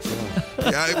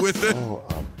 Yeah, with the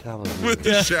I'm telling you. with the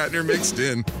Shatner mixed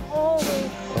in.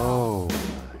 Oh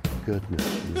goodness.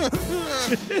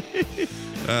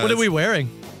 What are we wearing?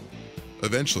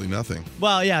 Eventually, nothing.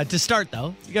 Well, yeah, to start,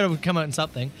 though. You got to come out in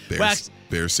something.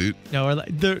 Bear suit. No,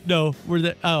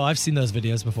 I've seen those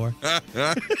videos before.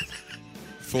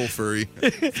 Full furry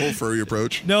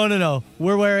approach. No.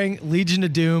 We're wearing Legion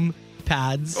of Doom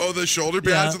pads. Oh, the shoulder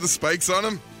pads with the spikes on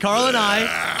them? Carl and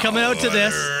I coming out to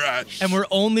this, and we're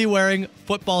only wearing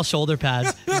football shoulder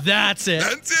pads. That's it.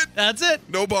 That's it?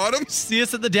 No bottoms? See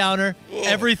us at the Downer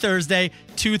every Thursday,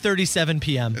 2:37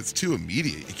 p.m. It's too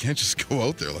immediate. You can't just go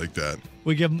out there like that.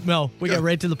 We get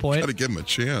right to the point. Got to give them a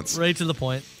chance. Right to the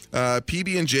point.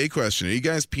 PB&J question. Are you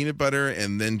guys peanut butter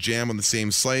and then jam on the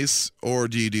same slice? Or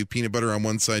do you do peanut butter on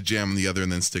one side, jam on the other, and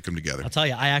then stick them together? I'll tell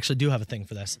you, I actually do have a thing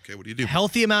for this. Okay, what do you do?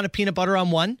 Healthy amount of peanut butter on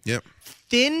one. Yep.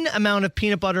 Thin amount of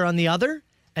peanut butter on the other,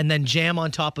 and then jam on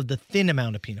top of the thin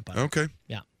amount of peanut butter. Okay.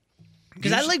 Yeah.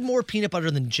 Because I like more peanut butter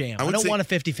than jam. I don't want a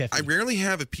 50-50. I rarely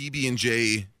have a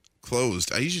PB&J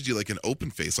closed. I usually do like an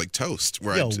open face, like toast,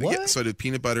 where so I do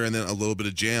peanut butter and then a little bit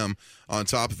of jam on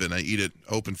top of it, and I eat it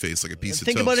open face like a piece of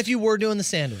toast. Think about if you were doing the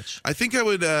sandwich. I think I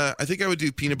would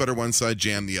do peanut butter one side,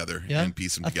 jam the other, and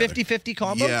piece them together. A 50-50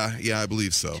 combo? Yeah, I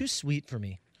believe so. Too sweet for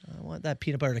me. I want that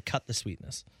peanut butter to cut the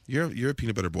sweetness. You're a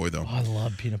peanut butter boy, though. Oh, I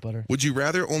love peanut butter. Would you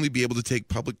rather only be able to take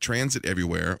public transit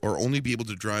everywhere or only be able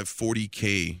to drive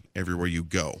 40K everywhere you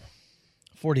go?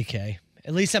 40K.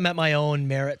 At least I'm at my own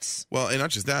merits. Well, and not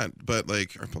just that, but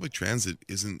like our public transit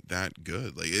isn't that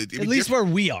good. Like at least where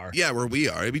we are. Yeah, where we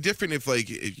are. It'd be different if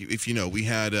if you know we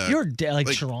had. You're like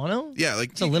Toronto. Yeah,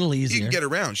 like it's a little easier. You can get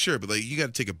around, sure, but like you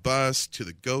got to take a bus to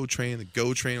the GO train. The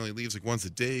GO train only leaves like once a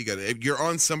day. You're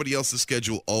on somebody else's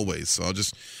schedule always. So I'll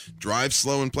just drive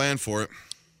slow and plan for it.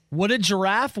 Would a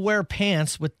giraffe wear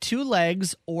pants with 2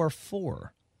 legs or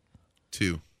 4?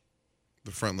 2.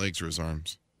 The front legs are his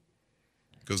arms.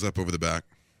 Goes up over the back.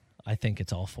 I think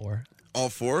it's all 4. All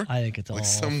 4? I think it's all 4. Like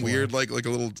some weird, like a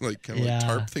little, like kind of like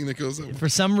tarp thing that goes up. For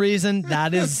some reason,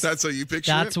 that is. That's how you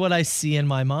picture it? That's what I see in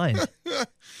my mind.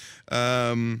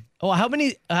 How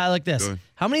many? I like this.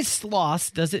 How many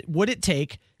sloths would it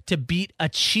take to beat a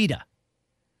cheetah?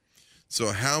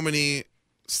 So how many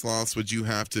sloths would you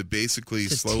have to basically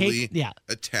slowly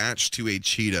attach to a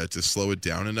cheetah to slow it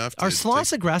down enough? Are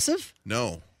sloths aggressive?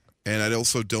 No. And I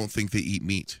also don't think they eat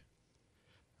meat.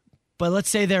 But let's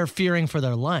say they're fearing for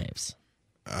their lives.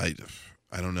 I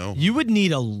don't know. You would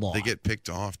need a lot. They get picked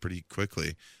off pretty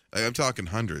quickly. I'm talking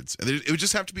hundreds. And it would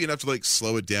just have to be enough to like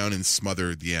slow it down and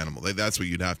smother the animal. That's what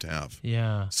you'd have to have.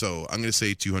 Yeah. So I'm going to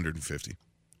say 250.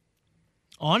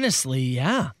 Honestly,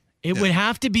 yeah. It would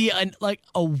have to be a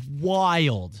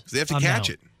wild. They have to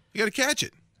catch it. You got to catch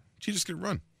it. You just going to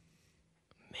run.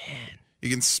 Man.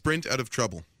 You can sprint out of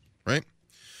trouble, right?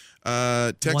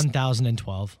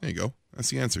 1012. There you go. That's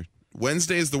the answer.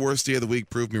 Wednesday is the worst day of the week.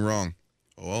 Prove me wrong.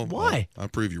 Well, why? I'll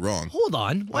prove you wrong. Hold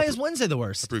on. Why is Wednesday the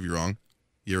worst? I'll prove you wrong.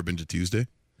 You ever been to Tuesday?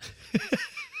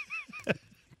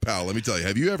 Pal, let me tell you.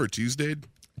 Have you ever Tuesdayed?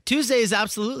 Tuesday is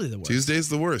absolutely the worst. Tuesday's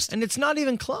the worst. And it's not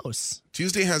even close.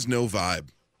 Tuesday has no vibe.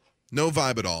 No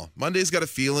vibe at all. Monday's got a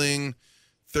feeling.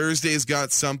 Thursday's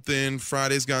got something.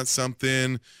 Friday's got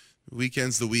something.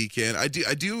 Weekend's the weekend. I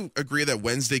do agree that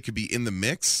Wednesday could be in the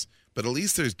mix. But at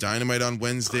least there's Dynamite on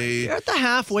Wednesday. You're at the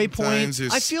halfway point.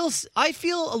 I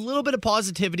feel a little bit of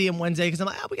positivity on Wednesday because I'm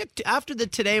like, we got after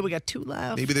today we got 2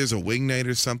 left. Maybe there's a wing night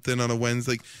or something on a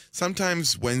Wednesday. Like,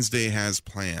 sometimes Wednesday has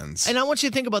plans. And I want you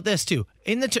to think about this too.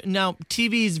 Now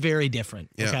TV is very different.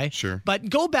 Yeah, okay, sure. But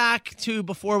go back to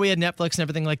before we had Netflix and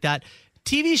everything like that.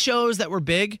 TV shows that were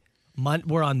big.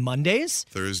 Were on Mondays.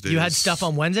 Thursdays. You had stuff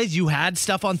on Wednesdays. You had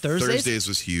stuff on Thursdays. Thursdays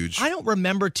was huge. I don't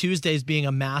remember Tuesdays being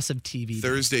a massive TV.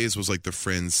 Thursdays was like the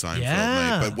Friends Seinfeld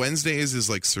night. But Wednesdays is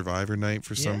like Survivor night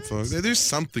for some folks. There's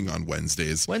something on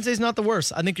Wednesdays. Wednesday's not the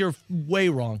worst. I think you're way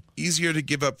wrong. Easier to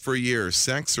give up for a year,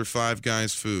 sex or Five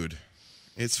Guys food?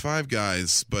 It's Five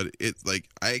Guys, but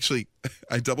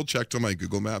I double checked on my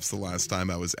Google Maps the last time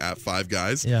I was at Five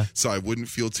Guys, so I wouldn't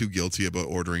feel too guilty about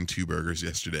ordering 2 burgers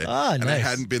yesterday. And I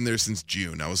hadn't been there since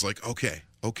June. I was like, okay,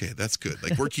 that's good.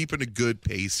 Like we're keeping a good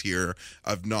pace here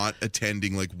of not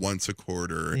attending like once a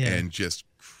quarter and just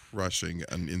crushing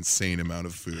an insane amount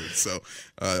of food. So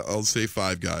I'll say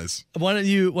Five Guys. Why don't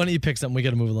you pick something? We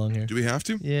got to move along here. Do we have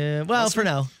to? Yeah. Well, for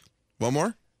now. One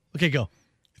more. Okay, go.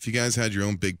 If you guys had your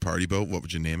own big party boat, what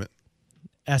would you name it?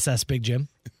 SS Big Jim.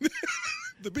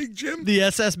 The Big Jim? The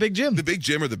SS Big Jim. The Big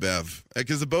Jim or the Bev?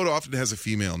 Because the boat often has a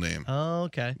female name. Oh,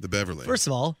 okay. The Beverly. First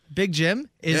of all, Big Jim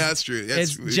is that's true.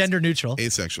 It's gender neutral.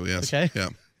 Asexual, yes. Okay. Yeah.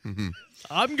 Mm-hmm.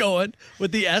 I'm going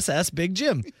with the SS Big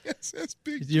Jim. SS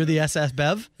Big Jim. You're the SS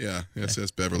Bev? Yeah,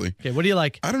 SS Beverly. Okay, what do you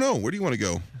like? I don't know. Where do you want to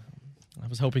go? I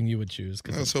was hoping you would choose.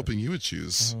 I was hoping you would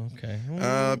choose. Okay.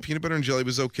 Peanut butter and jelly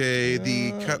was okay.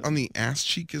 The cut on the ass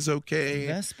cheek is okay.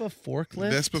 Vespa forklift?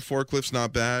 Vespa forklift's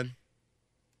not bad.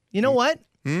 You know what?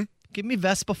 Give me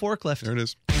Vespa forklift. There it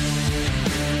is.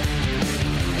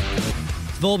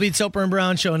 Volbeat Soper and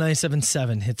Brown Show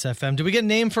 97.7 Hits FM. Did we get a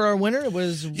name for our winner? It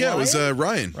was Ryan? Yeah, it was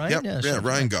Ryan. Ryan? Yep. Sure.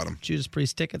 Ryan got him. Judas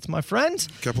Priest tickets, my friend.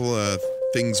 A couple of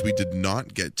things we did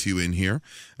not get to in here.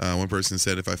 One person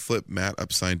said if I flip Matt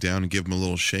upside down and give him a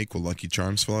little shake, will Lucky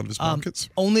Charms fall out of his pockets?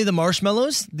 Only the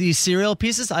marshmallows, the cereal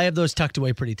pieces, I have those tucked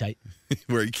away pretty tight.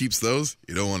 Where he keeps those,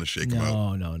 you don't want to shake them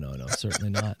out. No, certainly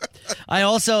not. I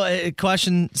also, a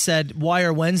question said, why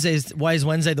is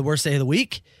Wednesday the worst day of the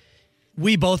week?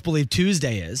 We both believe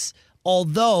Tuesday is.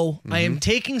 Although I am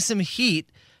taking some heat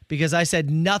because I said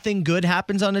nothing good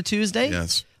happens on a Tuesday.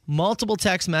 Yes. Multiple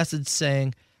text messages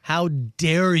saying, how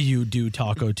dare you do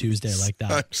Taco Tuesday like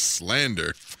that?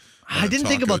 Slander. I didn't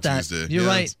think about that. Tuesday. You're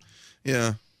right.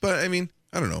 Yeah. But I mean,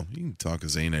 I don't know. You can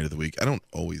tacos any night of the week. I don't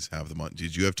always have them on.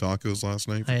 Did you have tacos last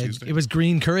night for Tuesday? It was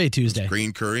green curry Tuesday.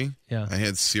 Green curry? Yeah. I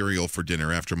had cereal for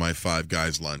dinner after my Five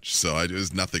Guys lunch. So it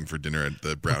was nothing for dinner at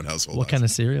the Brown household. What kind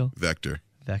of cereal? Vector.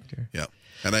 Vector. Yeah.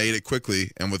 And I ate it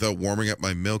quickly and without warming up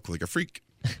my milk like a freak.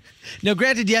 Now,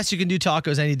 granted, yes, you can do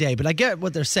tacos any day, but I get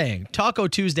what they're saying. Taco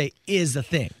Tuesday is the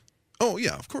thing. Oh,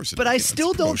 yeah, of course. But I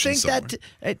still don't think that,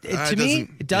 to me,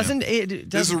 it doesn't.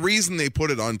 There's a reason they put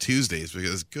it on Tuesdays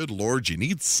because, good Lord, you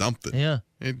need something. Yeah.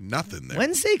 Nothing there.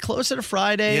 Wednesday closer to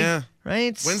Friday. Yeah.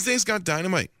 Right? Wednesday's got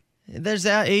Dynamite. There's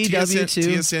that AEW too.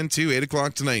 TSN 2, 8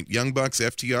 o'clock tonight. Young Bucks,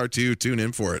 FTR 2. Tune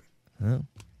in for it. Oh.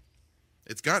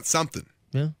 It's got something.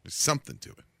 Yeah. There's something to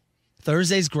it.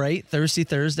 Thursday's great. Thirsty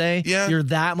Thursday. Yeah. You're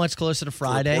that much closer to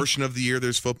Friday. For a portion of the year,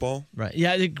 there's football. Right.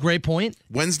 Yeah, great point.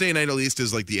 Wednesday night, at least,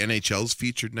 is like the NHL's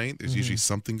featured night. There's usually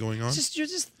something going on. You're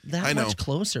just that much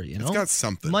closer, you know? It's got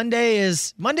something.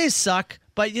 Mondays suck,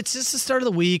 but it's just the start of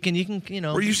the week, and you can,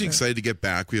 We're usually excited to get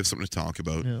back. We have something to talk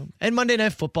about. Yeah. And Monday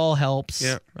Night Football helps.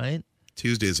 Yeah. Right?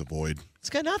 Tuesday's a void. It's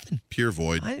got nothing. Pure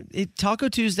void. Taco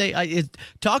Tuesday.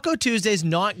 Taco Tuesday's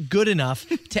not good enough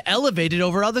to elevate it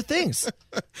over other things.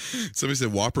 Somebody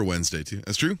said Whopper Wednesday too.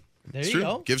 That's true. There you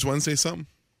go. Gives Wednesday something.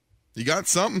 You got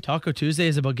something. Taco Tuesday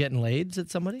is about getting laid at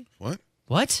somebody. What?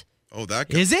 What? Oh, that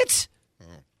guy. Is it? Oh,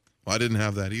 well, I didn't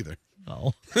have that either.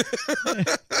 Oh.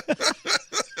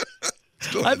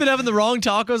 I've been having the wrong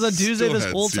tacos on Tuesday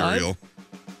this whole time.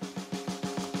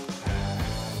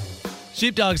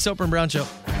 Sheepdog, Soper and Brown Show.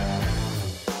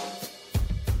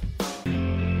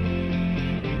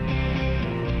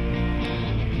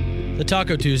 The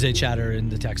Taco Tuesday chatter in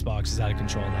the text box is out of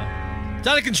control now. It's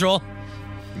out of control.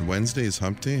 And Wednesday is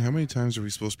hump day. How many times are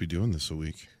we supposed to be doing this a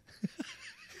week?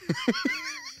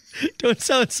 Don't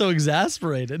sound so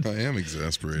exasperated. I am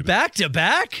exasperated. Back to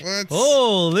back? What?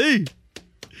 Holy.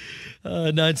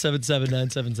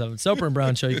 977-977. Soper and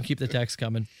Brown Show. You can keep the text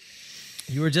coming.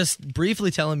 You were just briefly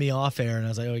telling me off air, and I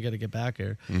was like, oh, we got to get back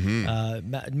here.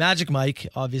 Magic Mike,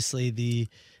 obviously,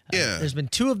 there's been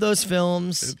 2 of those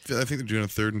films. I think they're doing a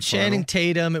third and Channing final.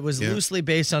 Tatum. It was loosely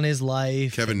based on his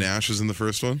life. Kevin Nash was in the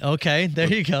first one. Okay,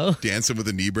 there you go. Dancing with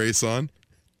a knee brace on.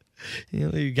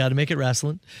 You got to make it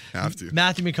wrestling. Have to.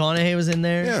 Matthew McConaughey was in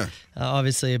there. Yeah.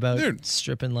 Obviously about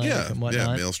stripping life and whatnot.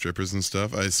 Yeah, male strippers and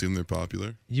stuff. I assume they're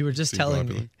popular. You were just telling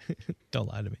me. Don't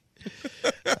lie to me.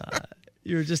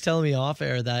 You were just telling me off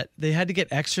air that they had to get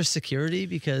extra security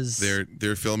because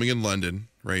they're filming in London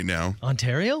right now.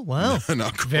 Ontario? Wow.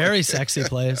 Not quite. Very sexy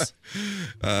place.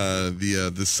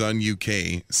 The Sun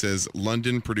UK says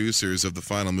London producers of the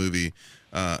final movie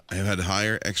have had to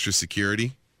hire extra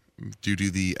security due to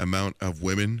the amount of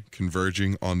women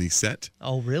converging on the set.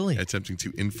 Oh, really? Attempting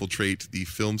to infiltrate the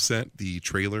film set, the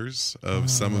trailers of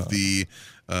some of the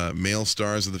male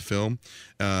stars of the film.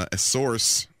 A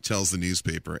source tells the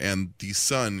newspaper, and the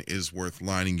Sun is worth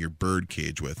lining your bird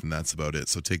cage with, and that's about it.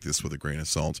 So take this with a grain of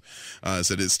salt.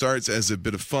 Said it starts as a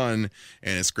bit of fun,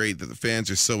 and it's great that the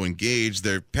fans are so engaged.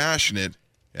 They're passionate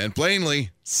and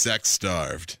plainly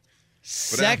sex-starved.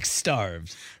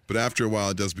 Sex-starved. But after a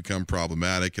while, it does become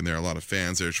problematic, and there are a lot of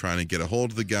fans that are trying to get a hold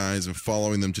of the guys and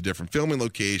following them to different filming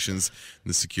locations, and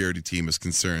the security team is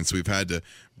concerned. So we've had to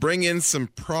bring in some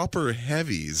proper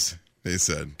heavies, they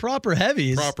said. Proper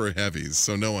heavies? Proper heavies,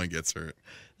 so no one gets hurt.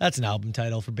 That's an album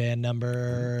title for band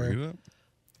number... Bring it up.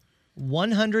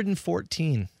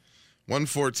 114.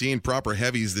 114, Proper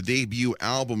Heavies, the debut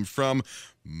album from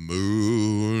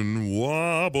Moon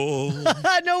Wobble.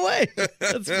 No way.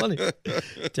 That's funny.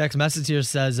 Text message here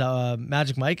says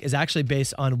Magic Mike is actually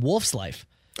based on Wolf's life.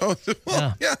 Oh,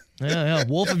 well, yeah.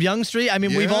 Wolf of Young Street. I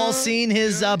mean, we've all seen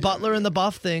his Butler and the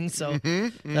Buff thing, so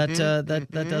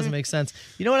that does make sense.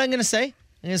 You know what I'm going to say?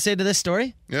 I'm going to say to this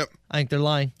story? Yep. I think they're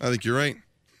lying. I think you're right.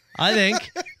 I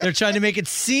think they're trying to make it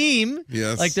seem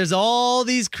like there's all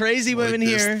these crazy women this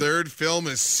here. This third film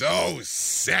is so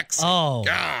sexy. Oh.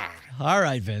 God. All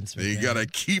right, Vince. You got to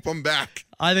keep them back.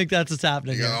 I think that's what's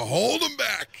happening. You got to hold them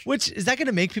back. Which, is that going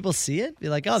to make people see it? Be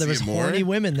like, oh, there was horny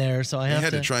women there, so I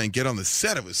had to try and get on the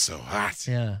set. It was so hot.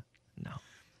 Yeah. No.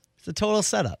 It's a total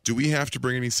setup. Do we have to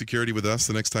bring any security with us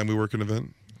the next time we work an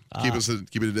event? Keep it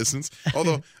a distance.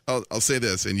 Although I'll say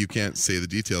this, and you can't say the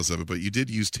details of it, but you did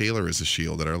use Taylor as a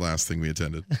shield at our last thing we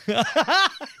attended.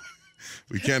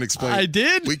 We can't explain. I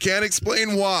did. We can't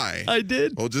explain why. I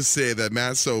did. We'll just say that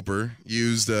Matt Soper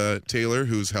used Taylor,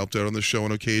 who's helped out on the show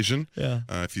on occasion. Yeah.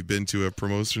 If you've been to a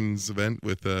promotions event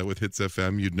with Hits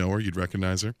FM, you'd know her. You'd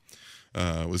recognize her.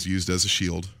 Was used as a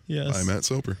shield by Matt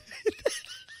Soper.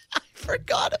 I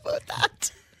forgot about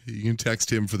that. You can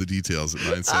text him for the details at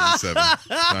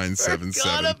 977-977.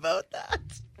 Forgot about that.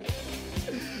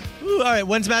 Ooh, all right,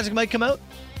 when's Magic Mike come out?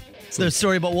 Is there a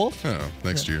story about Wolf? Oh,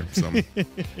 next year.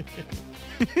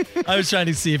 I was trying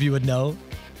to see if you would know.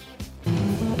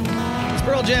 It's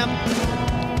Pearl Jam.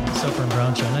 Soper and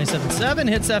Brown Show, 97.7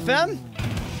 Hits FM.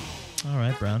 All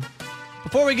right, Brown.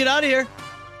 Before we get out of here,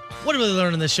 what did we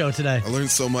learn on this show today? I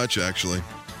learned so much, actually.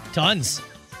 Tons.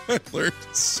 I learned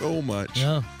so much.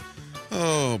 Yeah.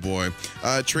 Oh, boy.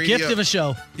 Gift of a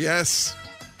show. Yes.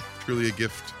 Truly a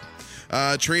gift.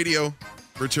 Tradio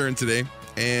returned today,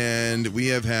 and we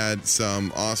have had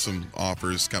some awesome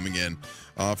offers coming in.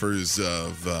 Offers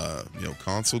of,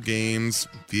 console games,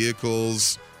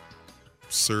 vehicles,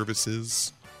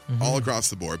 services, all across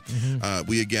the board.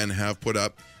 We, again, have put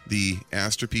up the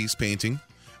Astropiece painting,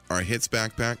 our Hits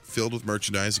backpack filled with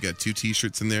merchandise. You got 2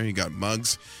 T-shirts in there. You got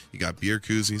mugs. You got beer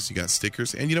koozies. You got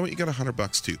stickers. And you know what? You got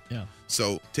 $100 too. Yeah.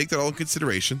 So take that all in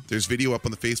consideration. There's video up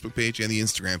on the Facebook page and the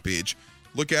Instagram page.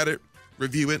 Look at it,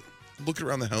 review it, look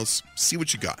around the house, see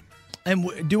what you got. And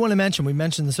I do want to mention, we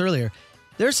mentioned this earlier,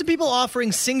 there's some people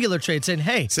offering singular trades saying,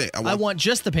 hey, I want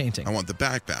just the painting. I want the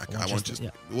backpack. I want just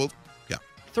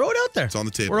throw it out there. It's on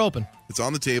the table. We're open. It's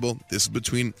on the table. This is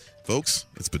between, folks,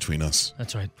 it's between us.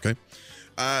 That's right. Okay.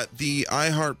 The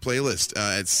iHeart playlist.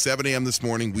 At 7 a.m. this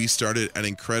morning, we started an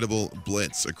incredible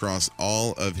blitz across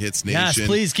all of Hits Nation. Yes,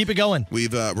 please keep it going. We're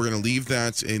going to leave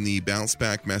that in the bounce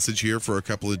back message here for a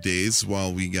couple of days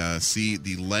while we see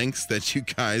the lengths that you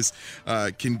guys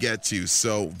can get to.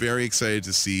 So very excited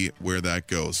to see where that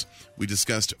goes. We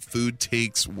discussed food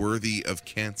takes worthy of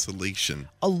cancellation.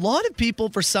 A lot of people,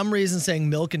 for some reason, saying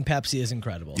milk and Pepsi is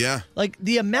incredible. Yeah. Like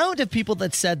the amount of people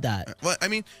that said that. Well, I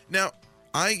mean, now,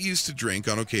 I used to drink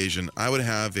on occasion. I would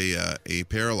have a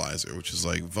paralyzer, which is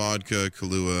like vodka,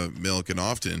 Kahlua, milk, and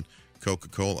often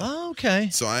Coca-Cola. Oh, okay.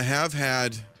 So I have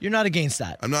had. You're not against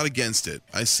that. I'm not against it.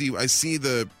 I see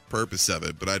the purpose of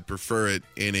it, but I'd prefer it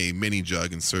in a mini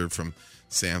jug and served from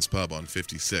Sam's Pub on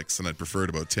 56, and I'd prefer it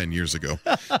about 10 years ago.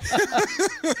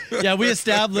 Yeah, we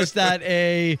established that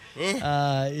a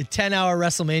 10-hour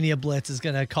WrestleMania blitz is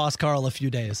going to cost Carl a few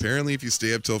days. Apparently, if you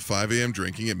stay up till 5 a.m.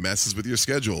 drinking, it messes with your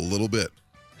schedule a little bit.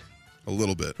 A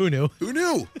little bit. Who knew? Who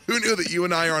knew? Who knew that you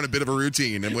and I are on a bit of a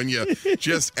routine, and when you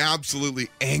just absolutely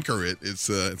anchor it, it's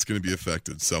going to be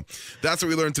affected. So that's what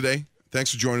we learned today.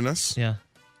 Thanks for joining us. Yeah.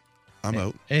 I'm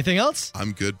out. Anything else?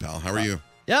 I'm good, pal. How are you?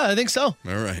 Yeah, I think so. All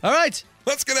right. All right.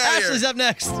 Let's get out of here. Ashley's up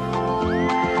next.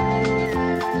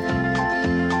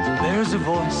 There's a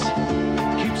voice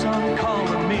keeps on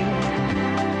calling me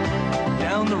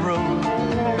down the road.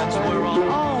 That's where I'll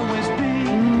always be.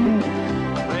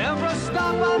 Every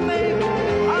stop I make a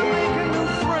new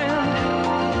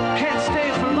friend. Can't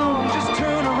stay for long, just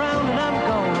turn around and I'm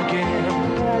gone again.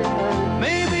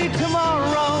 Maybe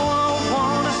tomorrow I'll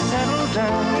wanna settle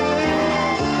down.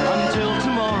 Until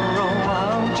tomorrow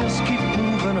I'll just keep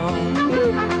moving on.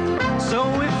 So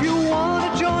if you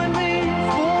wanna join me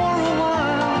for a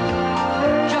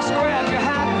while, just grab your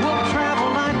hat, we'll travel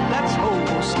like that's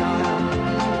old style.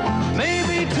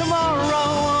 Maybe tomorrow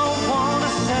I'll wanna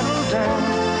settle down.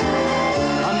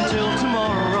 Until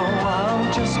tomorrow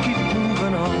I'll just keep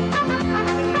moving on.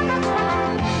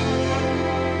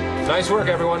 Nice work,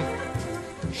 everyone.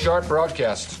 Sharp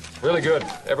broadcast. Really good.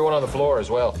 Everyone on the floor as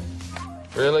well.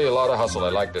 Really a lot of hustle. I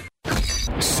liked it.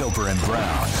 Soper and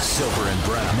Brown.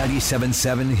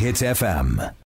 97.7 Hits FM.